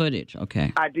see the footage?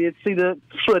 Okay. I did see the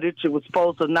footage. It was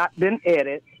supposed to have not been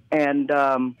edited, and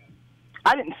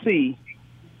I didn't see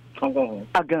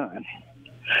a gun.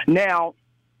 Now,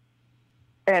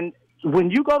 and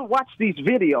when you go to watch these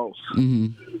videos,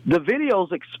 the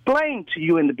videos explain to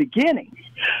you in the beginning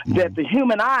that the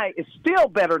human eye is still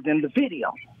better than the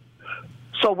video.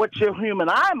 So what your human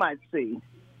eye might see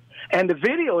and the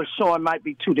video is showing might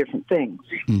be two different things.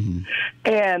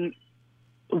 And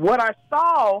what I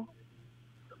saw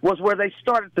was where they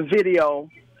started the video,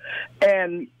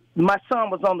 and my son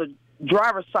was on the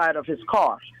driver's side of his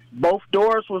car. Both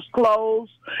doors was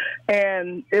closed,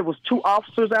 and it was two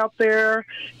officers out there,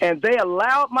 and they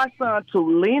allowed my son to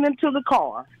lean into the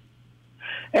car.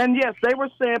 And yes, they were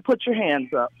saying, put your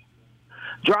hands up,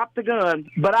 drop the gun.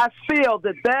 But I feel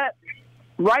that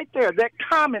right there, that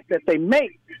comment that they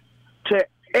make to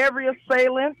every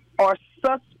assailant or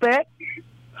suspect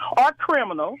or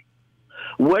criminal,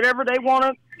 whatever they want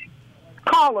to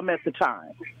call them at the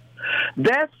time,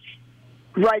 that's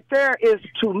right there is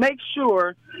to make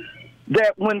sure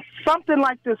that when something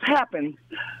like this happens,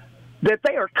 that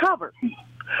they are covered.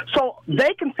 So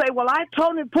they can say, well, I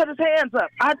told him to put his hands up.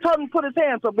 I told him to put his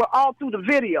hands up. We're all through the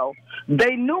video.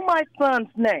 They knew my son's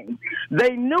name.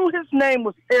 They knew his name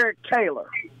was Eric Taylor.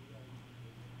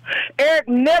 Eric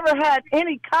never had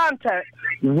any contact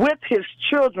with his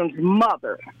children's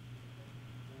mother.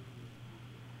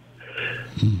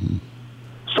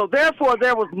 So therefore,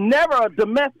 there was never a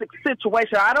domestic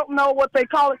situation. I don't know what they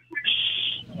call it.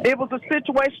 It was a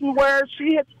situation where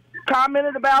she had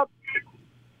commented about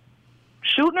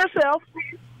shooting herself.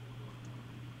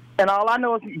 And all I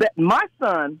know is that my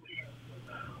son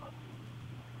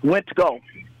went to go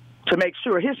to make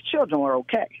sure his children were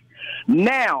okay.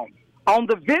 Now, on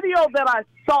the video that I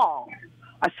saw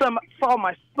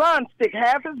my son stick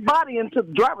half his body into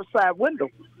the driver's side window.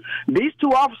 These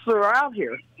two officers are out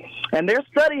here, and they're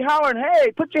steady hollering,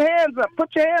 hey, put your hands up,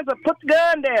 put your hands up, put the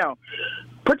gun down,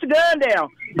 put your gun down.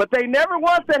 But they never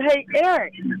once said, hey,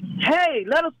 Eric, hey,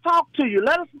 let us talk to you.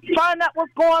 Let us find out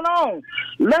what's going on.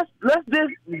 Let's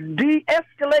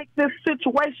de-escalate this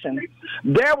situation.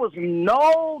 There was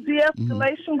no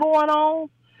de-escalation going on.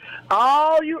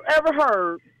 All you ever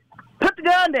heard, put the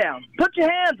gun down. Put your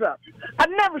hands up. I've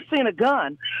never seen a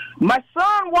gun. My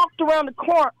son walked around the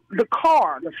car, the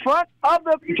front of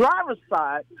the driver's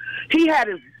side. He had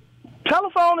his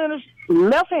telephone in his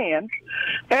left hand.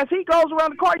 As he goes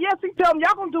around the car, yes, he tells me,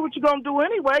 y'all going to do what you're going to do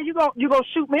anyway. You gonna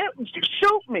shoot me?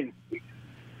 Shoot me.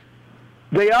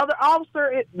 The other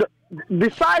officer,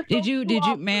 besides... Did you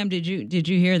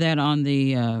hear that on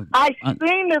the... I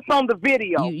seen this on the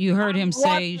video. You heard him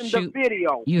say, shoot... the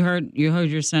video. You heard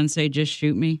your son say, just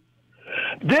shoot me?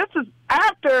 This is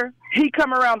after he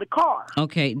come around the car.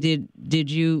 Okay.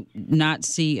 Did you not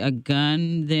see a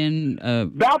gun then?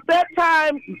 About that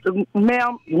time,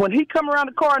 ma'am, when he come around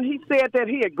the car and he said that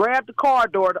he had grabbed the car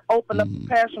door to open up the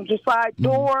passenger side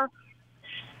door,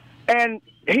 and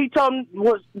he told him,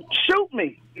 shoot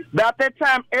me. About that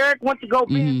time, Eric went to go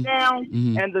bend down,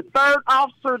 and the third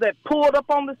officer that pulled up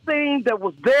on the scene that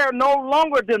was there no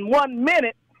longer than 1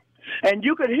 minute, and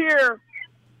you could hear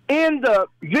in the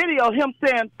video him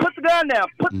saying, put the gun down,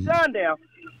 put the gun down.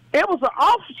 It was an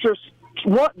officer,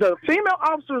 the female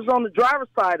officer was on the driver's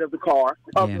side of the car,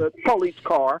 the police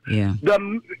car. Yeah.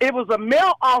 It was a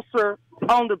male officer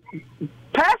on the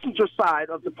passenger side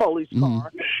of the police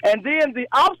car. And then the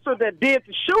officer that did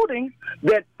the shooting,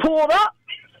 that pulled up,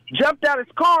 jumped out his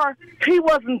car, he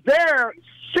wasn't there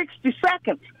 60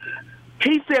 seconds.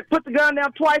 He said, put the gun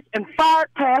down twice and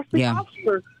fired past the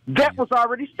officer that was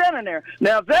already standing there.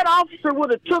 Now, if that officer would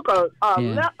have took a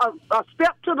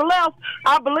step to the left,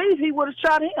 I believe he would have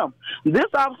shot him. This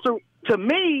officer, to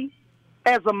me,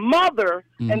 as a mother,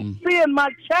 and seeing my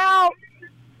child,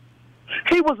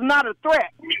 he was not a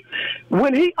threat.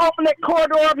 When he opened that car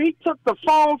door, he took the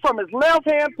phone from his left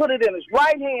hand, put it in his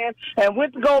right hand, and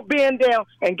went to go bend down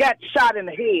and got shot in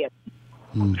the head.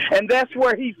 And that's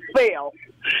where he fell.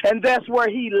 And that's where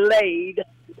he laid.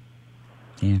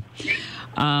 Yeah.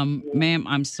 Ma'am,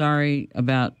 I'm sorry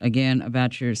about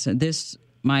your son. This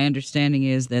my understanding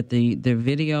is that the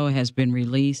video has been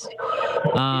released,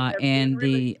 and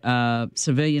the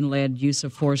Civilian-Led Use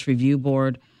of Force Review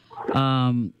Board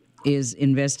is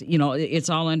it's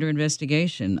all under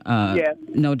investigation. Yes.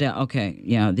 No doubt. Okay.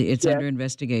 Yeah. It's under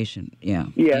investigation. Yeah.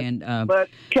 Yes. And but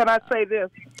can I say this?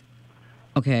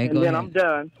 Okay. And go then ahead. I'm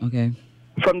done. Okay.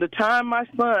 From the time my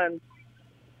son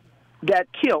got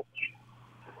killed,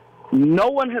 no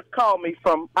one has called me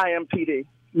from IMPD.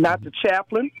 Not the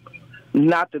chaplain,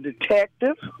 not the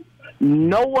detective.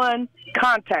 No one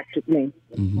contacted me.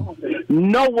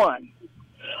 No one.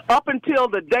 Up until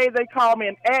the day they called me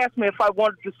and asked me if I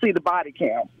wanted to see the body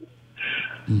cam.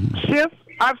 Since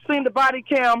I've seen the body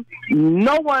cam,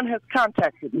 no one has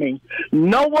contacted me.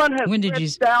 No one has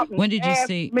reached out and asked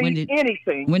me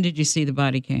anything. When did you see the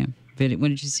body cam? When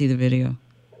did you see the video?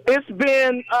 It's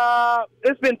been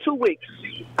 2 weeks.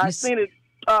 I've seen it.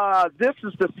 This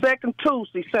is the second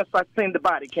Tuesday since I've seen the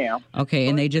body cam. Okay,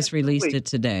 and they just released it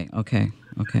today. Okay.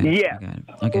 Yeah. I got it.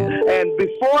 Okay. And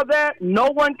before that, no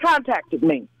one contacted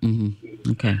me.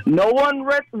 Okay. No one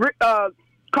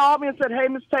called me and said, "Hey,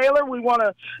 Miss Taylor, we want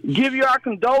to give you our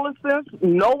condolences."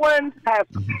 No one has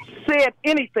said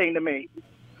anything to me.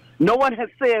 No one has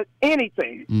said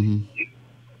anything.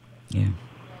 Yeah.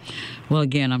 Well,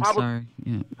 again, I'm sorry.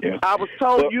 Yeah. I was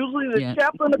told usually the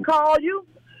chaplain will call you.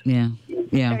 Yeah.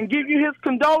 And give you his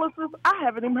condolences. I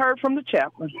haven't even heard from the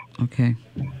chaplain. Okay.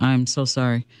 I'm so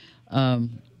sorry.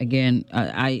 Again,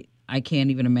 I can't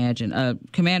even imagine.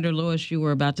 Commander Lewis, you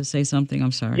were about to say something.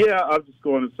 I'm sorry. Yeah, I was just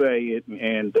going to say it,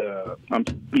 and I'm,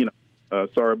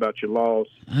 sorry about your loss.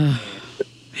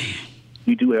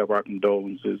 You do have our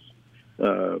condolences.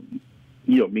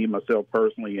 Me, myself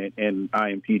personally, and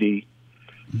IMPD.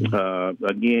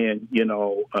 Again,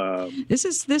 this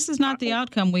is not the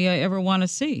outcome we ever want to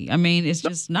see. I mean, it's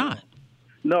just not.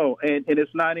 No, and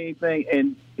it's not anything,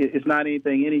 and it's not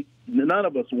anything. None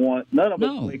of us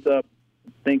wake up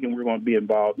thinking we're going to be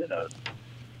involved in a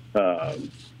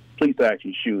police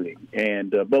action shooting,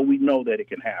 and but we know that it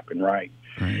can happen, right?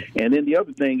 And then the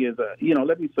other thing is,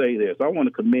 let me say this: I want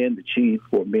to commend the chief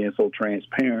for being so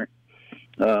transparent.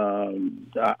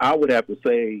 I would have to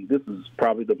say this is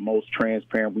probably the most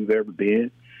transparent we've ever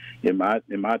been in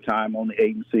my time on the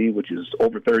agency, which is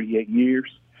over 38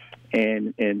 years.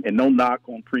 And no knock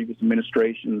on previous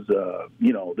administrations.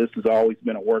 This has always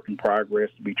been a work in progress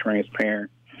to be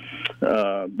transparent.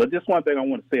 But just one thing I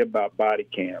want to say about body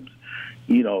cams.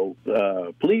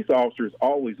 Police officers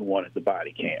always wanted the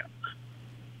body cams.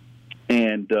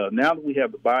 And now that we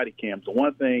have the body cams, the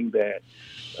one thing that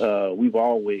we've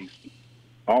always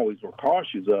were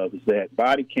cautious of is that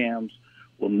body cams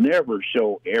will never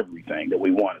show everything that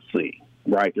we want to see,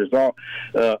 right? There's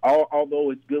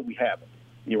although it's good we have them,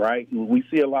 you're right? We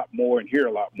see a lot more and hear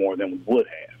a lot more than we would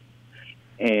have.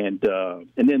 And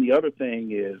then the other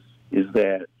thing is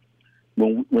that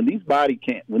when this body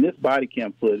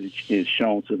cam footage is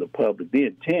shown to the public, the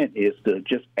intent is to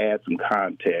just add some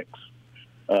context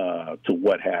to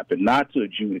what happened, not to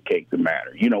adjudicate the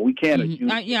matter. We can't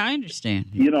adjudicate. I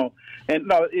understand. And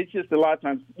no, it's just a lot of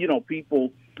times,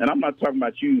 people, and I'm not talking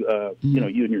about you, you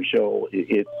and your show.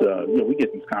 It's we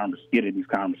get in these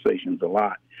conversations a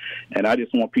lot, and I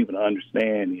just want people to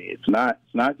understand it's not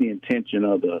the intention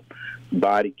of the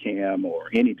body cam or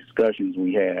any discussions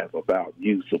we have about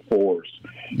use of force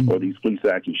or these police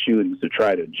action shootings to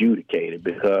try to adjudicate it,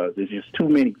 because there's just too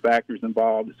many factors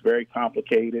involved. It's very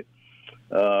complicated.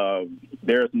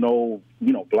 There's no,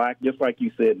 black, just like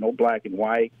you said, no black and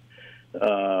white.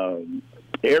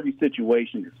 Every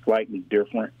situation is slightly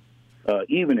different.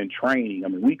 Even in training, I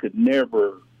mean, we could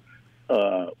never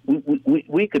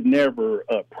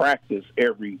practice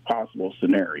every possible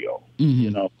scenario.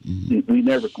 We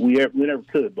never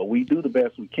could, but we do the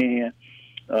best we can.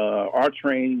 Our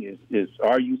training is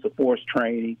our use of force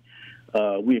training.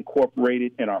 We incorporate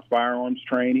it in our firearms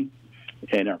training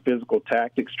and our physical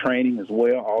tactics training as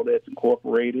well. All that's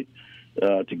incorporated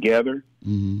together,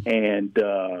 and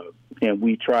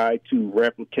we try to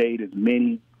replicate as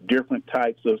many different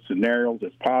types of scenarios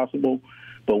as possible.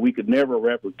 But we could never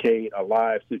replicate a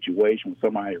live situation where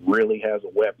somebody really has a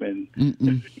weapon,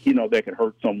 that could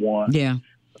hurt someone. Yeah,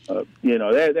 that's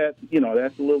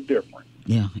a little different.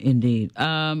 Yeah, indeed.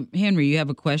 Henry, you have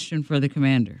a question for the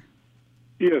commander?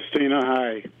 Yes, Tina.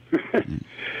 Hi.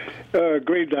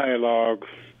 Great dialogue.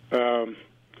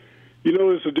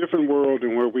 It's a different world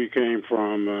than where we came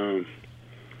from.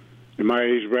 In my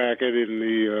age bracket, in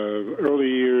the early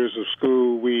years of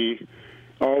school, we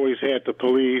always had the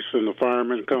police and the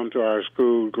firemen come to our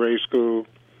school, grade school,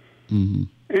 and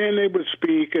they would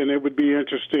speak, and it would be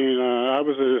interesting. I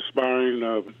was aspiring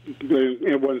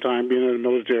at one time, being in the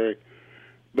military,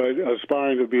 but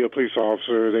aspiring to be a police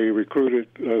officer. They recruited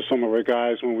some of our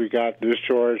guys when we got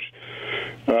discharged.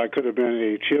 I could have been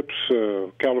a CHIPS,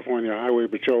 California Highway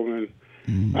Patrolman.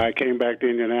 I came back to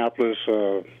Indianapolis.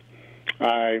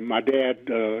 My dad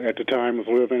at the time was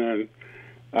living, and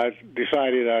I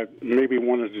decided I maybe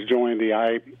wanted to join the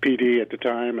IPD at the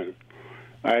time, and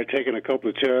I had taken a couple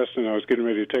of tests, and I was getting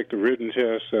ready to take the written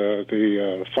test,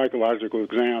 the psychological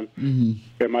exam.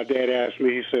 And my dad asked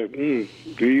me, he said,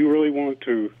 do you really want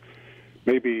to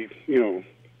maybe,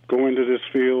 go into this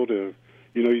field?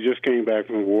 You just came back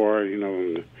from the war,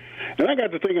 And I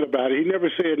got to thinking about it. He never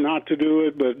said not to do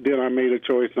it, but then I made a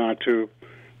choice not to.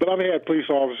 But I've had police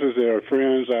officers that are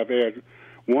friends. I've had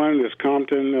one that's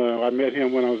Compton. I met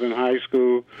him when I was in high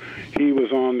school. He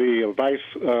was on the vice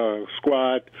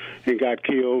squad and got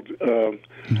killed.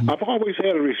 I've always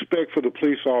had a respect for the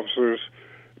police officers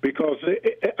because,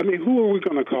 who are we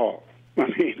going to call?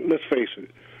 Let's face it.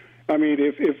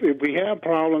 If we have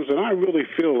problems, and I really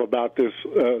feel about this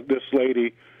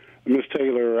lady, Miss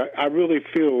Taylor, I really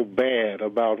feel bad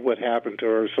about what happened to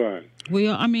her son.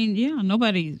 Well,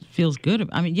 nobody feels good.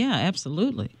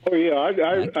 Absolutely. Oh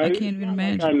yeah, I can't even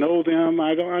imagine. I know them.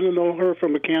 I don't know her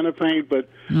from a can of paint, but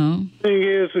the thing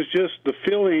is just the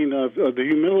feeling of the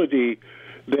humility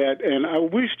that, and I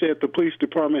wish that the police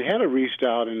department had reached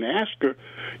out and asked her,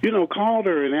 called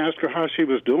her and asked her how she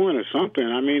was doing or something.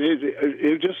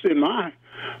 It just in my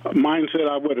mindset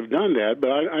I would have done that, but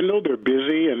I know they're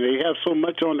busy and they have so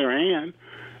much on their hand.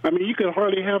 You could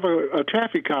hardly have a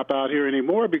traffic cop out here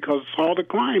anymore because all the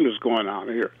crime is going on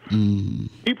here.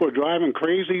 People are driving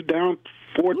crazy down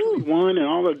 421 and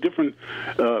all the different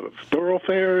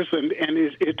thoroughfares, and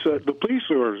it's the police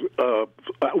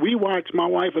are. We watch, my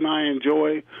wife and I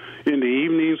enjoy in the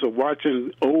evenings of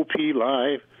watching OP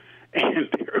live, and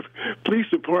there are police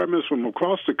departments from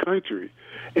across the country,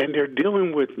 and they're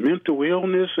dealing with mental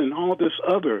illness and all this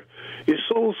other. It's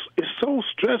so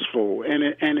stressful, and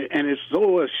it's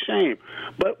so a shame.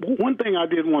 But one thing I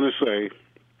did want to say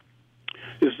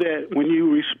is that when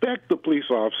you respect the police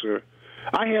officer,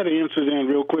 I had an incident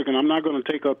real quick, and I'm not going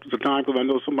to take up the time because I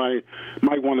know somebody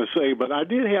might want to say, but I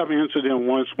did have an incident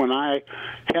once when I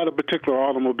had a particular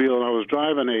automobile, and I was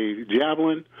driving a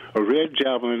Javelin, a red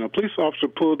Javelin. A police officer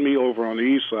pulled me over on the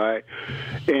east side,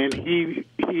 and he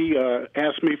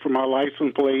asked me for my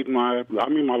license plate, my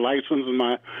license and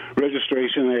my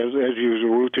registration as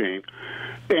usual routine.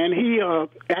 And he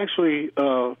actually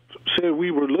said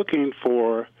we were looking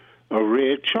for a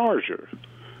red Charger.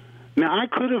 Now, I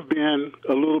could have been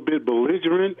a little bit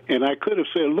belligerent, and I could have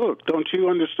said, look, don't you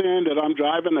understand that I'm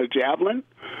driving a Javelin?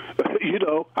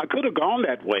 I could have gone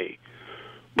that way.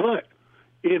 But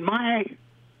in my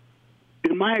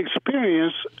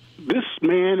experience, this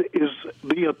man is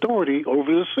the authority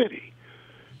over the city.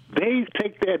 They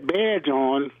take that badge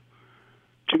on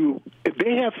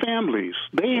they have families.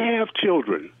 They have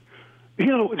children,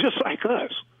 just like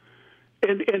us.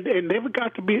 And they've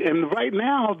got to be, and right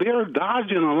now they're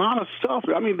dodging a lot of stuff.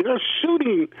 They're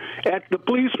shooting at the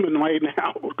policemen right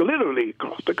now, literally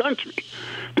across the country.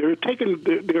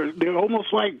 They're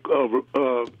almost like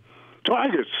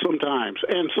targets sometimes.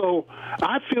 And so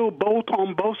I feel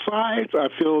on both sides. I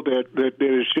feel that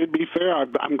it should be fair.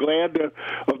 I'm glad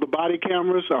of the body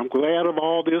cameras. I'm glad of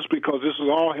all this because this is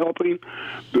all helping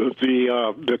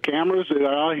the cameras that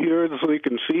are out here so they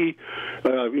can see,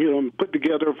 put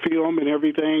together film and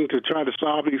everything to try to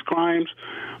solve these crimes.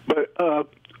 But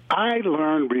I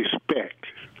learned respect.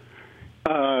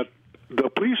 The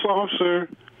police officer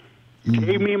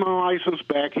gave me my license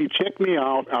back. He checked me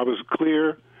out. I was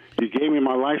clear. He gave me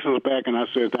my license back, and I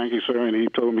said, thank you, sir, and he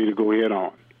told me to go ahead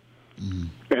on.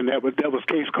 And that was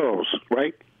case closed,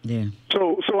 right? Yeah.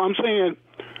 So I'm saying,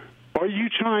 are you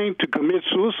trying to commit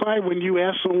suicide when you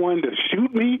ask someone to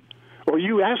shoot me? Or are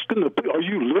you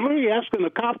literally asking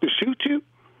the cop to shoot you?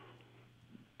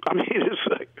 It's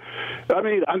like,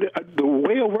 the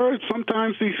way of words,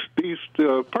 sometimes these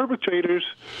perpetrators,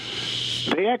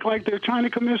 they act like they're trying to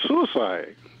commit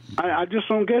suicide. I just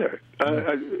don't get it.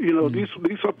 These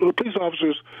police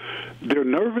officers, they're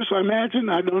nervous, I imagine.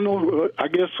 I don't know. I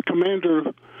guess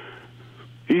Commander,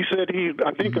 he said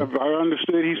I think I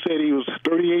understood, he said he was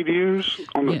 38 years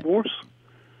on the force.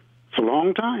 It's a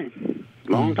long time.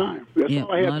 Long time. That's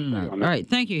all I have to say on that. All right.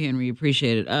 Thank you, Henry.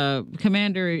 Appreciate it.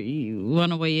 Commander, you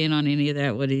want to weigh in on any of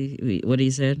that, what he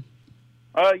said?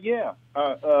 Yeah.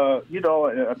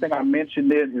 I think I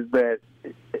mentioned it, is that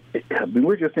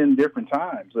we're just in different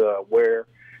times where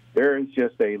there is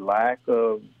just a lack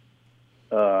of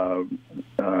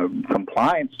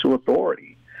compliance to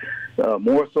authority,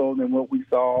 more so than what we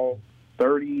saw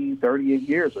 38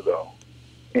 years ago.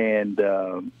 And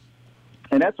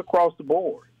And that's across the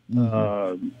board.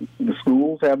 The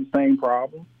schools have the same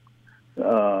problem.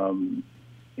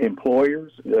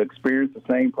 Employers experience the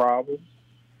same problems.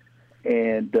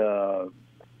 And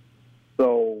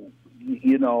so,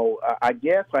 you know, I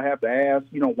guess I have to ask,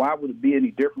 you know, why would it be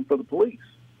any different for the police?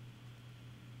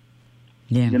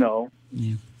 Yeah. You know,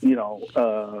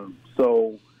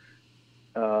 so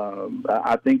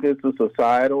I think it's a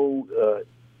societal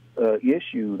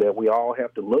issue that we all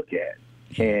have to look at.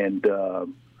 And,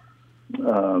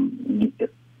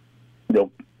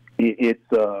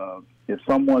 if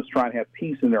someone's trying to have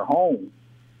peace in their home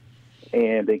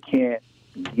and they can't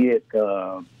get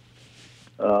their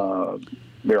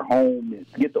home,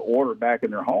 get the order back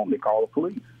in their home, they call the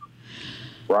police,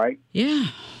 right? Yeah,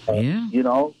 yeah. You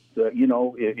know,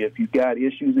 if you've got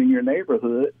issues in your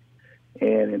neighborhood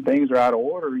and things are out of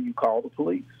order, you call the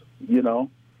police. You know,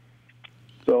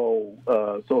 so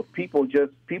if people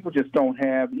just don't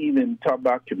have, even talk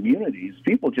about communities,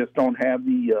 people just don't have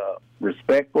the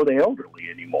respect for the elderly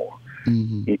anymore.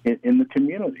 In the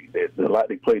community. They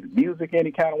play the music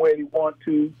any kind of way they want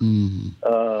to.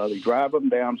 They drive them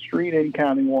down the street any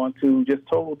kind they want to. Just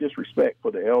total disrespect for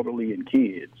the elderly and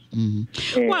kids. And,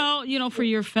 well, you know, for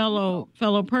your fellow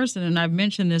person, and I've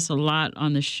mentioned this a lot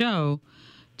on the show,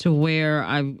 to where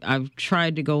I've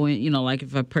tried to go in, you know, like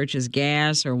if I purchased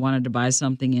gas or wanted to buy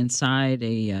something inside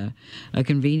a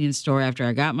convenience store after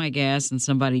I got my gas, and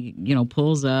somebody, you know,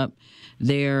 pulls up,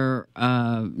 their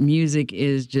music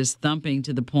is just thumping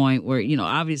to the point where, you know,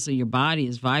 obviously your body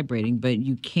is vibrating, but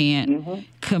you can't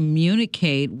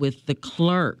communicate with the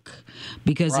clerk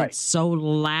because it's so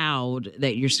loud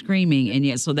that you're screaming. And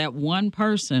yet, so that one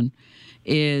person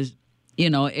is, you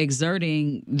know,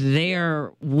 exerting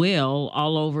their will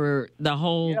all over the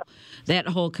whole, that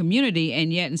whole community.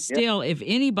 And yet, and still, if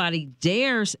anybody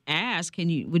dares ask,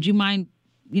 would you mind,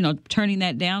 you know, turning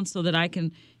that down so that I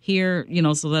can hear, you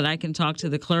know, so that I can talk to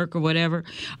the clerk or whatever,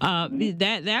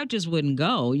 that just wouldn't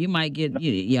go. You might get,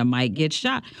 you might get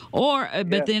shot. Or,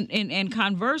 but then, and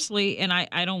conversely, and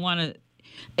I don't want to,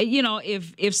 you know,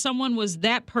 if someone was,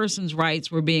 that person's rights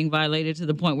were being violated to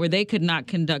the point where they could not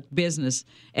conduct business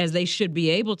as they should be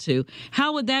able to,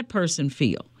 how would that person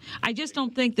feel? I just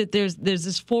don't think that there's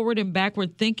this forward and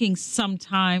backward thinking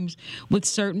sometimes with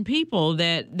certain people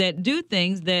that do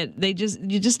things that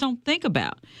you just don't think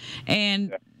about.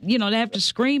 And you know, to have to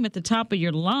scream at the top of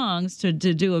your lungs to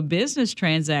do a business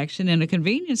transaction in a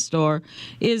convenience store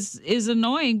is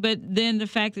annoying. But then the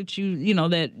fact that you know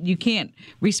that you can't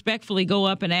respectfully go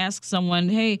up and ask someone,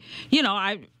 hey, you know,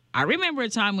 I remember a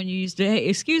time when you used to, hey,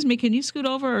 excuse me, can you scoot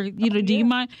over? Or, you know, do you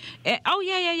mind? Oh,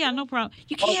 yeah, no problem.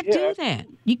 You can't do that.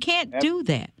 You can't do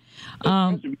that.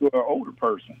 If you're an older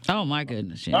person. Oh, my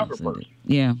goodness.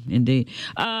 Yeah, indeed.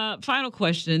 Final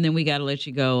question, and then we got to let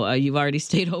you go. You've already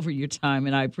stayed over your time,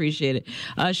 and I appreciate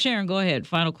it. Sharon, go ahead.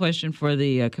 Final question for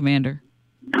the commander.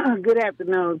 Good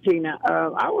afternoon, Tina.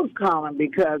 I was calling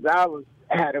because I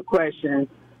had a question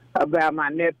about my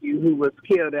nephew who was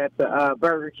killed at the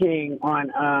Burger King on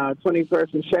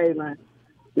 21st and Shaylin.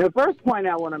 The first point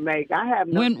I want to make, I have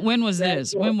no... When was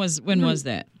this? When was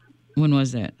that? When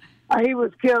was that? He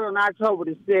was killed on October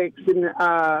the 6th in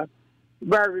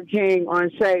Burger King on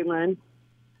Shaylin.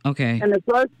 Okay. In the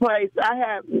first place,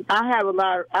 I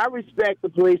respect the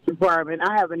police department.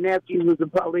 I have a nephew who's a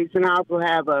police, and I also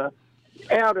have a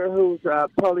elder who's a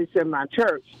police in my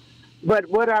church. But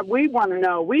we want to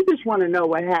know, we just want to know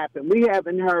what happened. We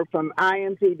haven't heard from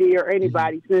IMPD or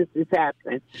anybody since this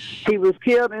happened. He was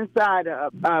killed inside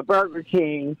a Burger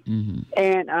King,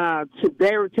 and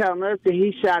they were telling us that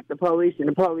he shot the police, and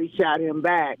the police shot him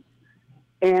back.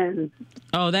 And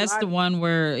that's the one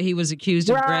where he was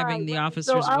accused of grabbing the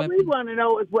officer's weapon. All we want to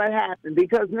know is what happened,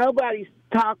 because nobody's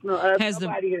talking to us.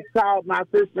 Nobody has called my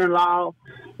sister-in-law.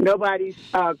 Nobody's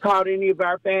called any of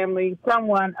our family.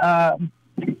 Someone...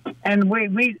 And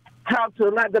we talked to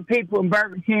a lot of people in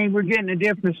Burger King. We're getting a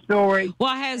different story.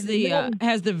 Well, has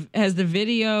the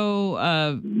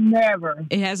video? Never.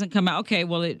 It hasn't come out. Okay.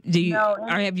 Well,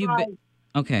 have you been?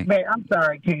 Okay. I'm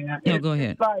sorry, Tina. No, go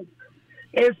ahead.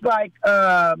 It's like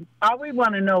all we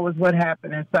want to know is what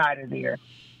happened inside of there,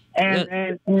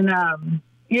 and you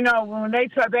know, when they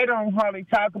don't hardly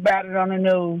talk about it on the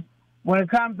news. When it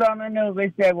comes on the news,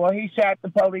 they say, "Well, he shot the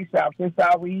police officer."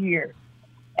 That's all we hear.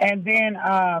 And then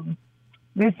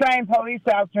the same police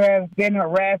officer has been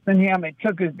harassing him. It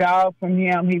took his dog from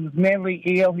him. He was mentally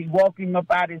ill. He woke him up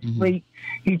out of his sleep.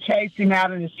 He chased him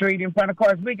out in the street in front of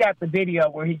cars. We got the video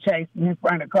where he chased him in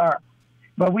front of the car.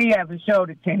 But we haven't showed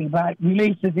it to anybody,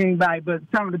 released it to anybody. But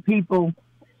some of the people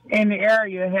in the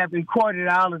area have recorded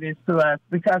all of this to us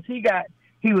because he got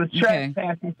he was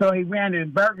trespassing, so he ran to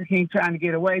Burger King trying to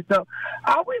get away. So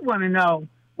all we want to know,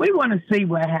 we want to see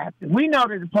what happened. We know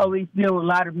that the police deal with a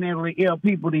lot of mentally ill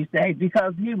people these days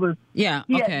because he had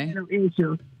mental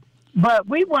issues. But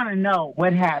we want to know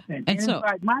what happened. And so, it's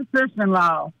like my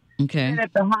sister-in-law been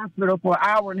at the hospital for an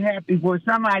hour and a half before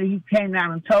he came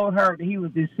down and told her that he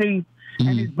was deceased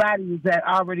and his body was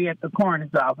already at the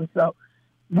coroner's office. So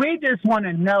we just want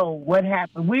to know what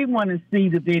happened. We want to see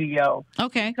the video.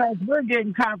 Okay. Because we're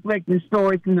getting conflicting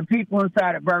stories from the people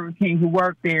inside of Burger King who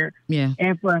work there. Yeah.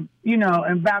 And from,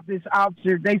 and about this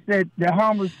officer, they said the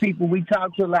homeless people, we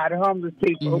talked to a lot of homeless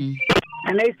people.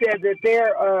 And they said that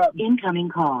their incoming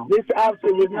call. This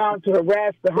officer was known to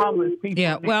harass the homeless people.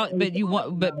 Yeah, well,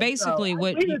 but basically,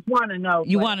 what we just want to know.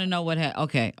 You want to know what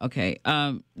happened? Okay.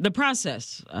 The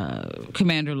process,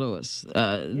 Commander Lewis,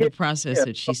 the process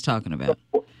that she's talking about.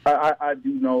 I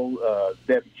do know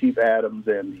Deputy Chief Adams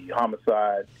and the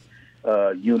homicide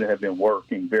unit have been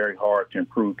working very hard to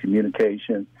improve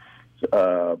communication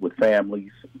with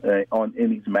families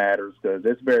in these matters, because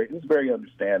it's very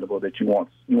understandable that you want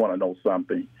to know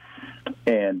something,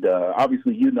 and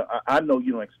obviously I know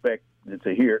you don't expect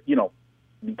to hear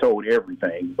be told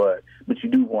everything, but you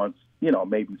do want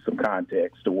maybe some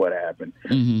context to what happened,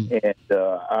 and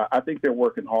I think they're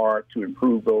working hard to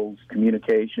improve those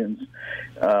communications.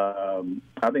 I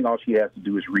think all she has to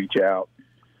do is reach out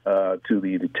to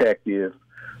the detective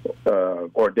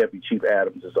or Deputy Chief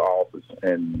Adams' office,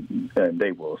 and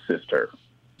they will assist her.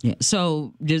 Yeah.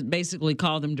 So just basically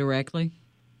call them directly.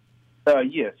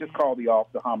 Yes, just call the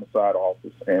homicide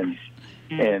office, and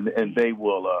they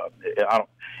will.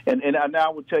 And I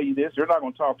will tell you this: they're not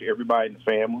going to talk to everybody in the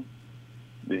family.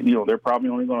 They're probably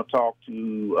only going to talk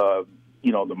to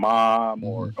the mom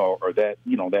or that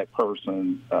that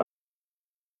person.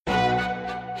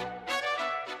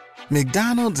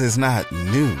 McDonald's is not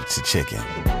new to chicken.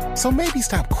 So maybe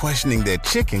stop questioning their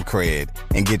chicken cred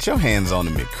and get your hands on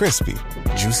the McCrispy.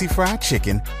 Juicy fried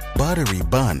chicken, buttery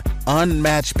bun,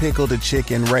 unmatched pickle to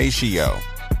chicken ratio.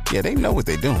 Yeah, they know what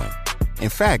they're doing. In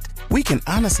fact, we can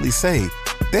honestly say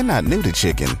they're not new to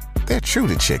chicken. They're true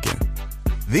to chicken.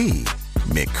 The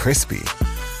McCrispy.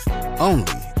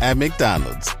 Only at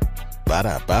McDonald's.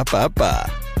 Ba-da-ba-ba-ba.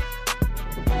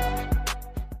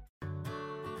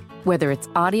 Whether it's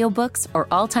audiobooks or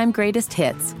all-time greatest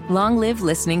hits, long live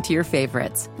listening to your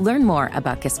favorites. Learn more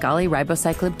about Kisqali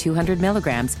Ribociclib 200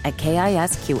 milligrams at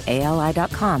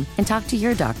KISQALI.com and talk to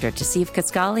your doctor to see if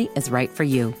Kisqali is right for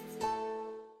you.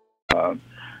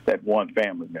 That one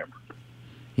family member.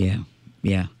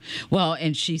 Yeah. Well,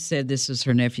 and she said this is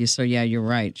her nephew, so yeah, you're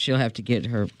right. She'll have to get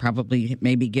her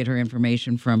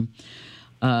information from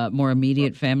more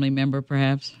immediate family member,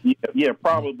 perhaps? Yeah,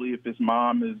 probably if his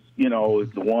mom is, is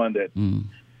the one that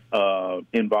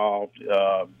involved,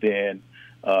 then,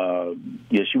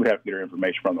 she would have to get her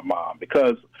information from the mom.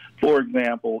 Because, for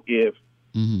example, if,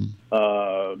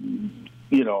 they're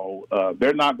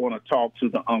not going to talk to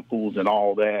the uncles and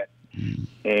all that,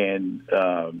 and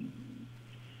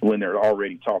when they're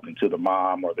already talking to the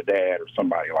mom or the dad or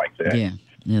somebody like that.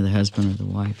 Yeah, the husband or the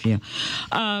wife, yeah.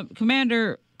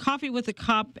 Commander, Coffee with a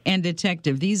Cop and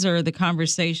Detective. These are the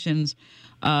conversations,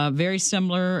 very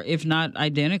similar, if not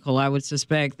identical, I would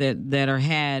suspect, that are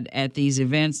had at these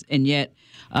events, and yet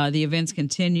the events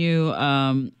continue.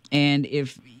 And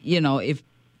if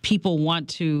people want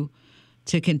to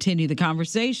continue the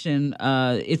conversation,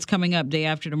 it's coming up day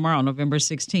after tomorrow, November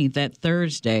 16th, that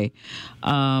Thursday.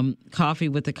 Coffee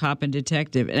with a Cop and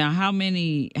Detective. Now, how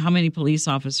many police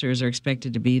officers are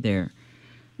expected to be there?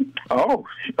 Oh,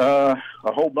 a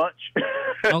whole bunch.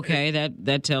 Okay,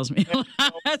 that tells me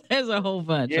there's a whole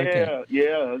bunch. Yeah,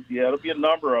 it'll be a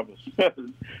number of us.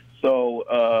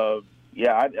 So,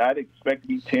 I'd expect to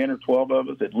be 10 or 12 of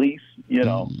us at least,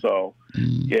 So,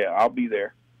 yeah, I'll be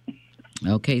there.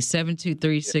 Okay,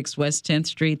 7236 West 10th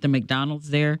Street, the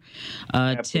McDonald's there,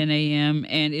 10 a.m.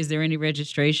 And is there any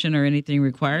registration or anything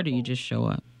required, or you just show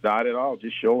up? Not at all.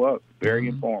 Just show up. Very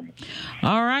informal.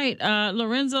 All right.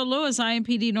 Lorenzo Lewis,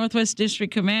 IMPD Northwest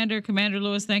District Commander. Commander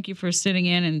Lewis, thank you for sitting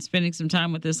in and spending some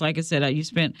time with us. Like I said, you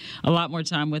spent a lot more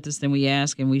time with us than we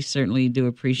asked, and we certainly do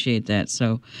appreciate that.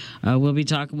 So we'll be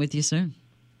talking with you soon.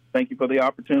 Thank you for the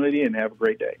opportunity, and have a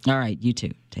great day. All right. You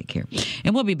too. Take care.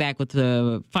 And we'll be back with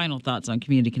the final thoughts on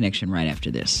Community Connection right after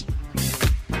this.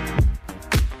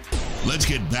 Let's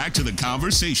get back to the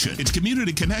conversation. It's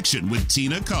Community Connection with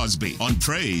Tina Cosby on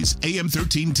Praise AM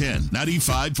 1310,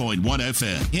 95.1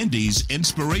 FM, Indy's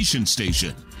Inspiration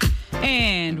Station.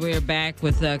 And we're back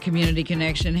with Community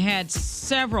Connection. Had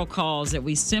several calls that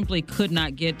we simply could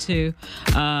not get to.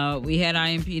 We had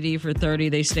IMPD for 30.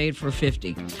 They stayed for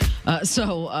 50.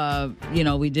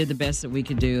 We did the best that we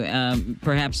could do.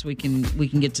 Perhaps we can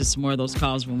get to some more of those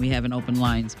calls when we have an open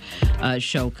lines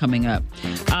show coming up.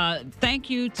 Thank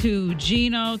you to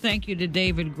Gino. Thank you to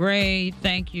David Gray.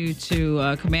 Thank you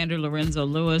to Commander Lorenzo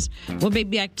Lewis.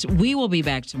 We will be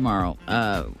back tomorrow.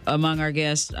 Among our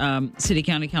guests, City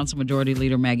County Council Majority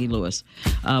Leader Maggie Lewis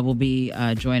will be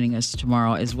joining us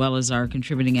tomorrow, as well as our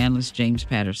contributing analyst James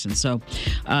Patterson. So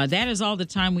that is all the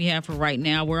time we have for right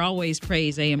now. We're always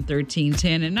Praise AM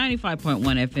 1310 and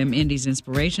 95.1 FM Indy's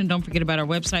Inspiration. Don't forget about our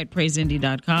website,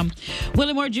 praiseindy.com.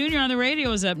 Willie Moore Jr. on the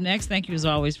radio is up next. Thank you as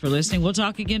always for listening. We'll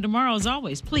talk again tomorrow. As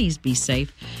always, please be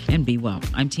safe and be well.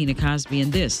 I'm Tina Cosby,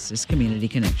 and this is Community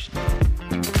Connection.